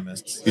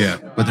taxonomists. Yeah.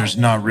 But there's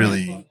not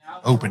really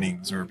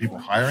openings or people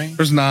hiring.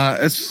 There's not.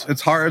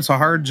 It's hard. It's a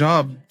hard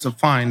job to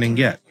find and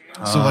get.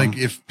 So like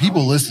if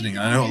people listening,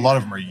 I know a lot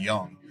of them are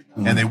young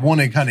and they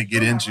want to kind of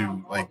get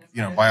into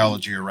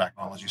biology or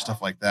arachnology, stuff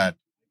like that.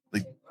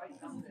 Like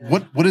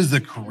what is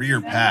the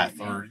career path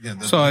or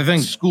I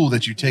think school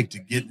that you take to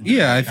get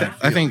into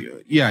I think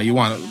you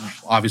want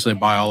obviously a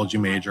biology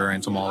major,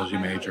 entomology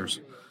majors.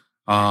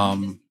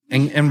 And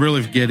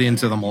really get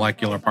into the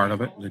molecular part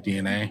of it, the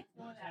DNA.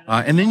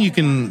 And then you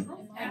can,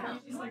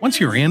 once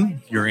you're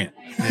in.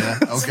 Yeah,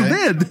 okay.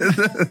 It's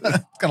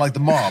kind of like the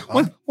mob.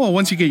 Huh?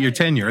 Once you get your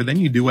tenure, then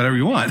you do whatever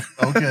you want.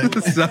 Okay.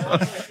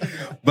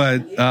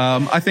 But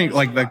I think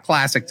like the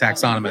classic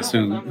taxonomists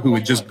who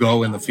would just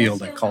go in the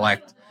field and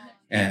collect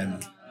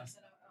and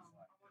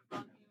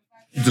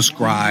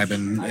describe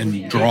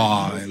and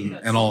draw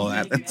and all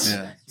of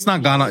that. It's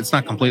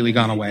not completely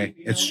gone away.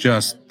 It's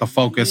just the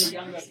focus,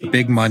 the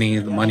big money,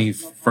 the money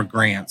for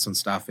grants and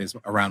stuff is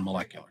around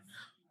molecular.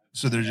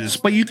 So they're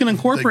just, but you can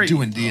incorporate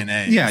doing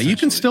DNA. Yeah, you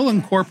can still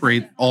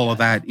incorporate all of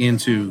that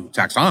into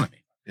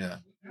taxonomy. Yeah.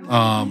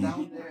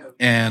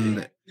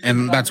 And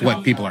that's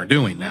what people are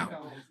doing now.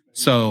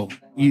 So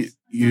you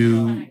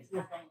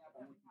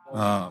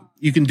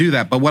can do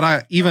that. But what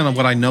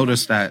I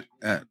noticed at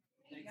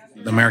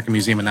the American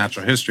Museum of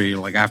Natural History,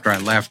 like after I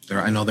left,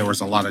 I know there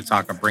was a lot of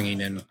talk of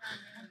bringing in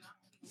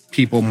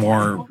people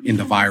more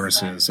into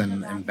viruses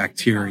and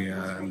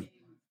bacteria,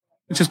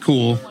 which is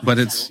cool, but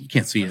you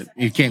can't see it.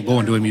 You can't go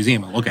into a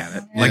museum and look at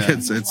it. Like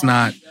it's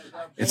not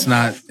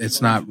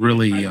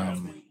really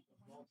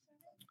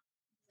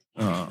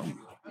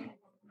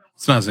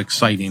it's not as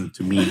exciting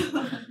to me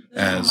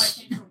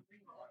as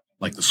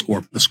like the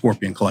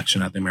scorpion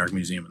collection at the American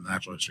Museum of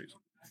Natural History.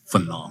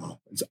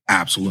 Phenomenal. It's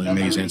absolutely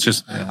amazing. It's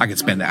just I could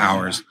spend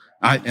hours.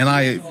 I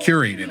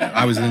curated it.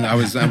 I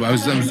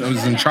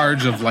was in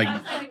charge of like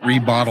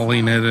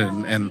rebottling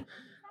it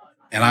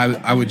and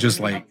I would just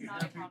like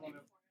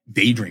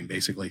daydream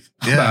basically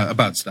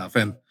about stuff.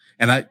 And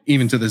I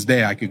even to this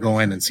day I could go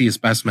in and see a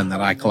specimen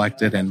that I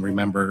collected and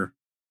remember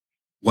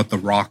what the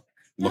rock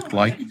looked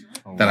like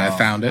that I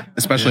found it,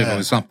 especially if it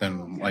was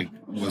something like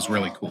was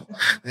really cool.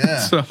 Yeah.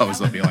 So I was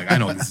looking like I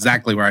know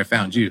exactly where I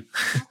found you.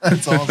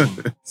 That's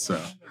awesome.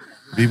 So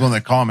people in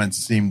the comments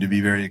seem to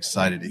be very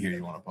excited to hear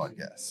you on a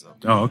podcast. So.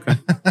 Oh, okay.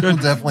 We'll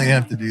definitely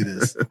have to do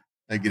this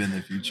again in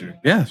the future.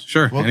 Yeah,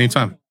 sure. Well,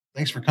 anytime.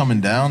 Thanks for coming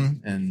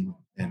down and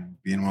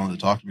being willing to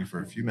talk to me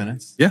for a few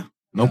minutes. Yeah,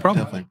 no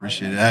problem. Definitely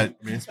appreciate it. I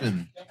mean, it's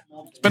been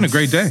a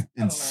great day.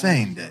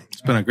 Insane day.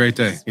 It's been a great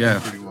day. Yeah.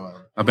 Pretty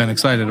wild. I've been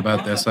excited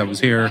about this. I was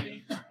here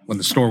when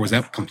the store was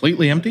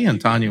completely empty, and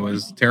Tanya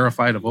was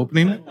terrified of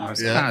opening it. I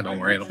was like, don't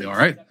worry, it'll be all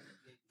right.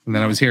 And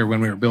then I was here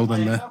when we were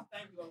building that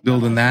and the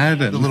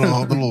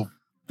little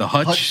the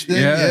hutch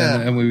thing.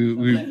 And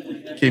we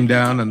came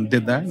down and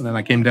did that, and then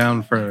I came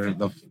down for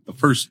the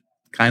first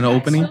kind of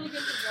opening.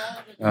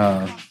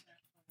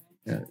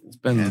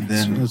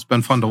 It's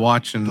been fun to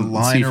watch and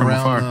see from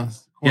afar.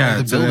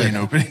 The building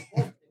opening.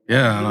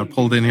 Yeah, and I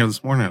pulled in here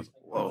this morning. I was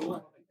like,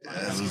 whoa.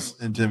 Yeah, it was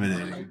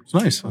intimidating. It's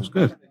nice. It was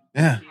good.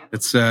 Yeah.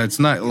 It's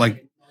not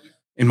like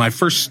in my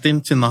first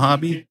stint in the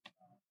hobby,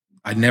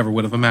 I never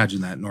would have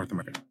imagined that in North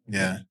America.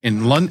 Yeah.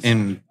 In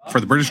London, for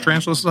the British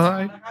Tarantula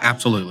Society,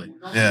 absolutely.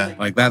 Yeah.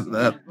 Like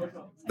that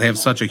they have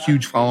such a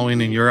huge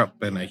following in Europe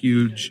and a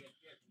huge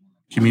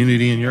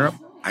community in Europe.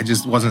 I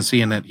just wasn't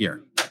seeing it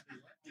here.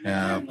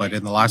 But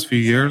in the last few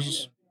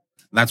years,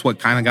 that's what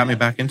kind of got me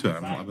back into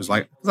it. I was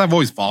like, because I've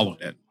always followed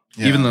it.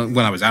 Yeah. Even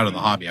when I was out of the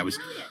hobby,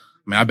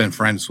 I've been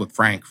friends with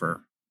Frank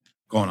for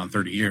going on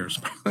 30 years.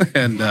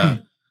 And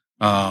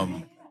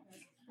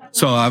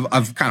so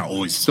I've kind of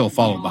always still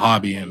followed the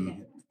hobby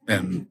and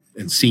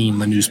seen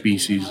the new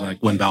species. Like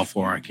when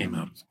Balfour came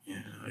out,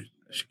 I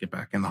should get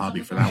back in the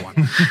hobby for that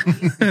one.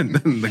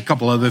 And a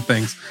couple other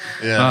things.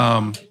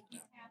 Yeah.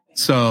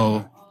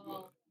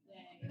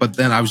 But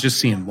then I was just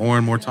seeing more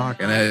and more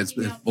talk, and it's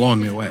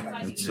blowing me away.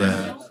 It's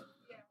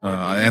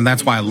and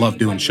that's why I love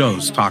doing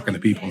shows, talking to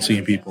people and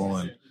seeing people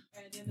and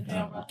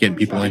getting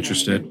people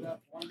interested.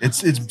 It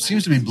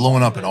seems to be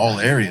blowing up in all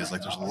areas.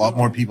 Like there's a lot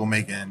more people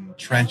making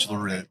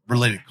tarantula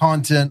related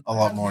content. A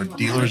lot more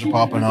dealers are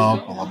popping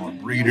up. A lot more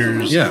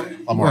breeders. Yeah,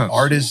 a lot more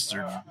artists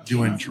are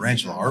doing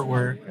tarantula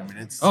artwork. I mean,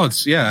 it's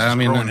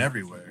growing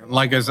everywhere.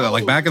 Like I said,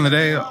 like back in the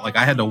day, like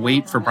I had to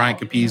wait for Brian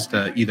Capiz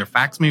to either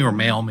fax me or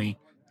mail me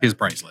his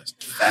price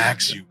list.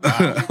 Fax you.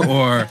 Wow.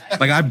 Or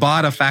like I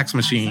bought a fax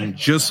machine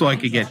just so I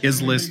could get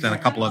his list and a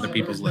couple other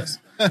people's lists.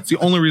 It's the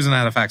only reason I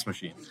had a fax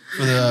machine.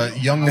 For the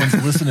young ones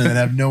listening that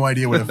have no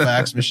idea what a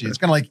fax machine is, it's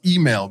kind of like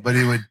email, but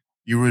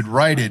you would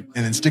write it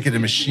and then stick it in a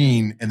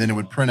machine and then it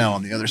would print out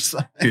on the other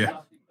side. Yeah.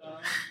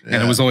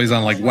 And it was always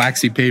on like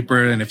waxy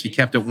paper, and if you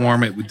kept it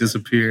warm, it would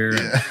disappear.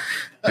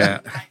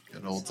 Yeah.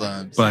 Good old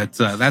times. But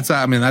that's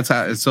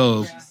how.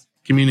 So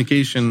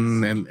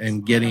communication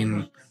and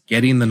getting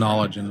the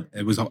knowledge, and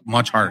it was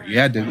much harder. You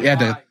had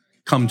to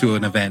come to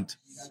an event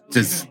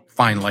to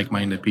find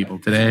like-minded people.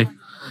 Today,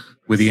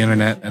 with the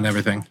internet and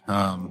everything,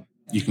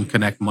 you can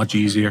connect much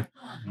easier.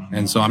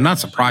 And so I'm not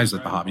surprised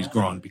that the hobby's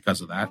grown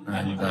because of that.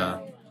 And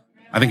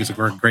I think it's a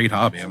great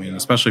hobby. I mean,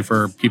 especially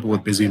for people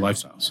with busy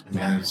lifestyles. I mean,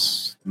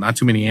 there's not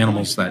too many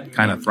animals that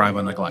kind of thrive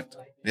on neglect.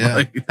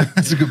 Yeah,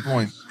 that's a good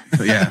point.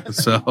 Yeah,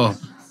 so...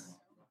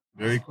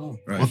 Very cool.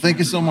 Right. Well, thank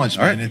you so much,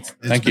 man. Right.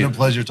 It's been a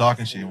pleasure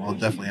talking to you. We'll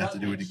definitely have to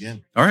do it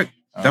again. All right.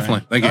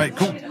 Definitely. Thank you. All right,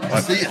 cool.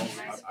 I'll see you.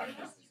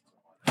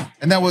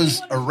 And that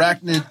was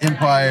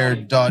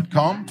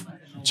arachnidempire.com.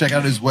 Check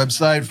out his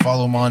website.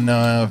 Follow him on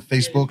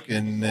Facebook.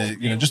 And,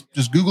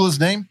 just Google his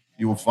name.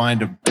 You will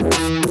find him.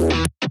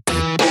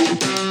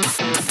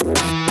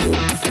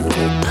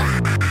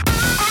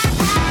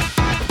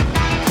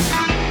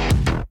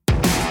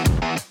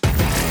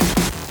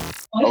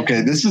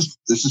 Okay, this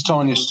is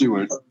Tanya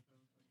Stewart.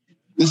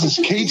 This is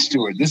Kate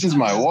Stewart. This is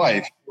my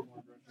wife.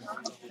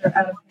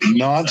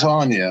 Not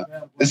Tanya.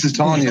 This is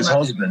Tanya's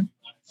husband.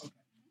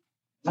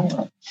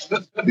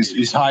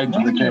 He's hiding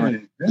from the camera.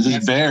 This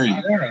is Barry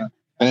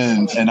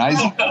and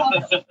Isaac.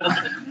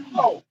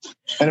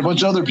 And a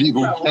bunch of other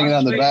people hanging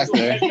out in the back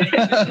there.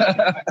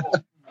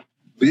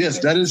 But yes,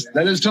 that is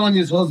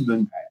Tanya's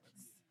husband.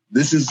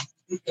 This is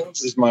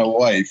my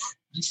wife.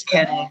 Just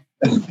kidding.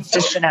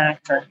 Just an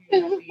actor.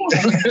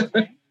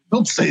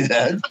 Don't say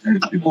that.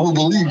 People will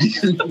believe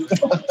you.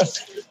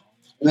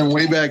 And then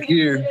way back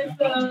here,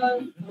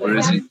 where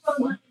is he?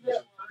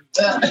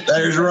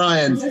 There's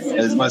Ryan.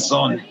 That's my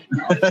son.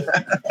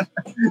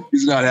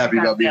 He's not happy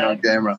about being on camera.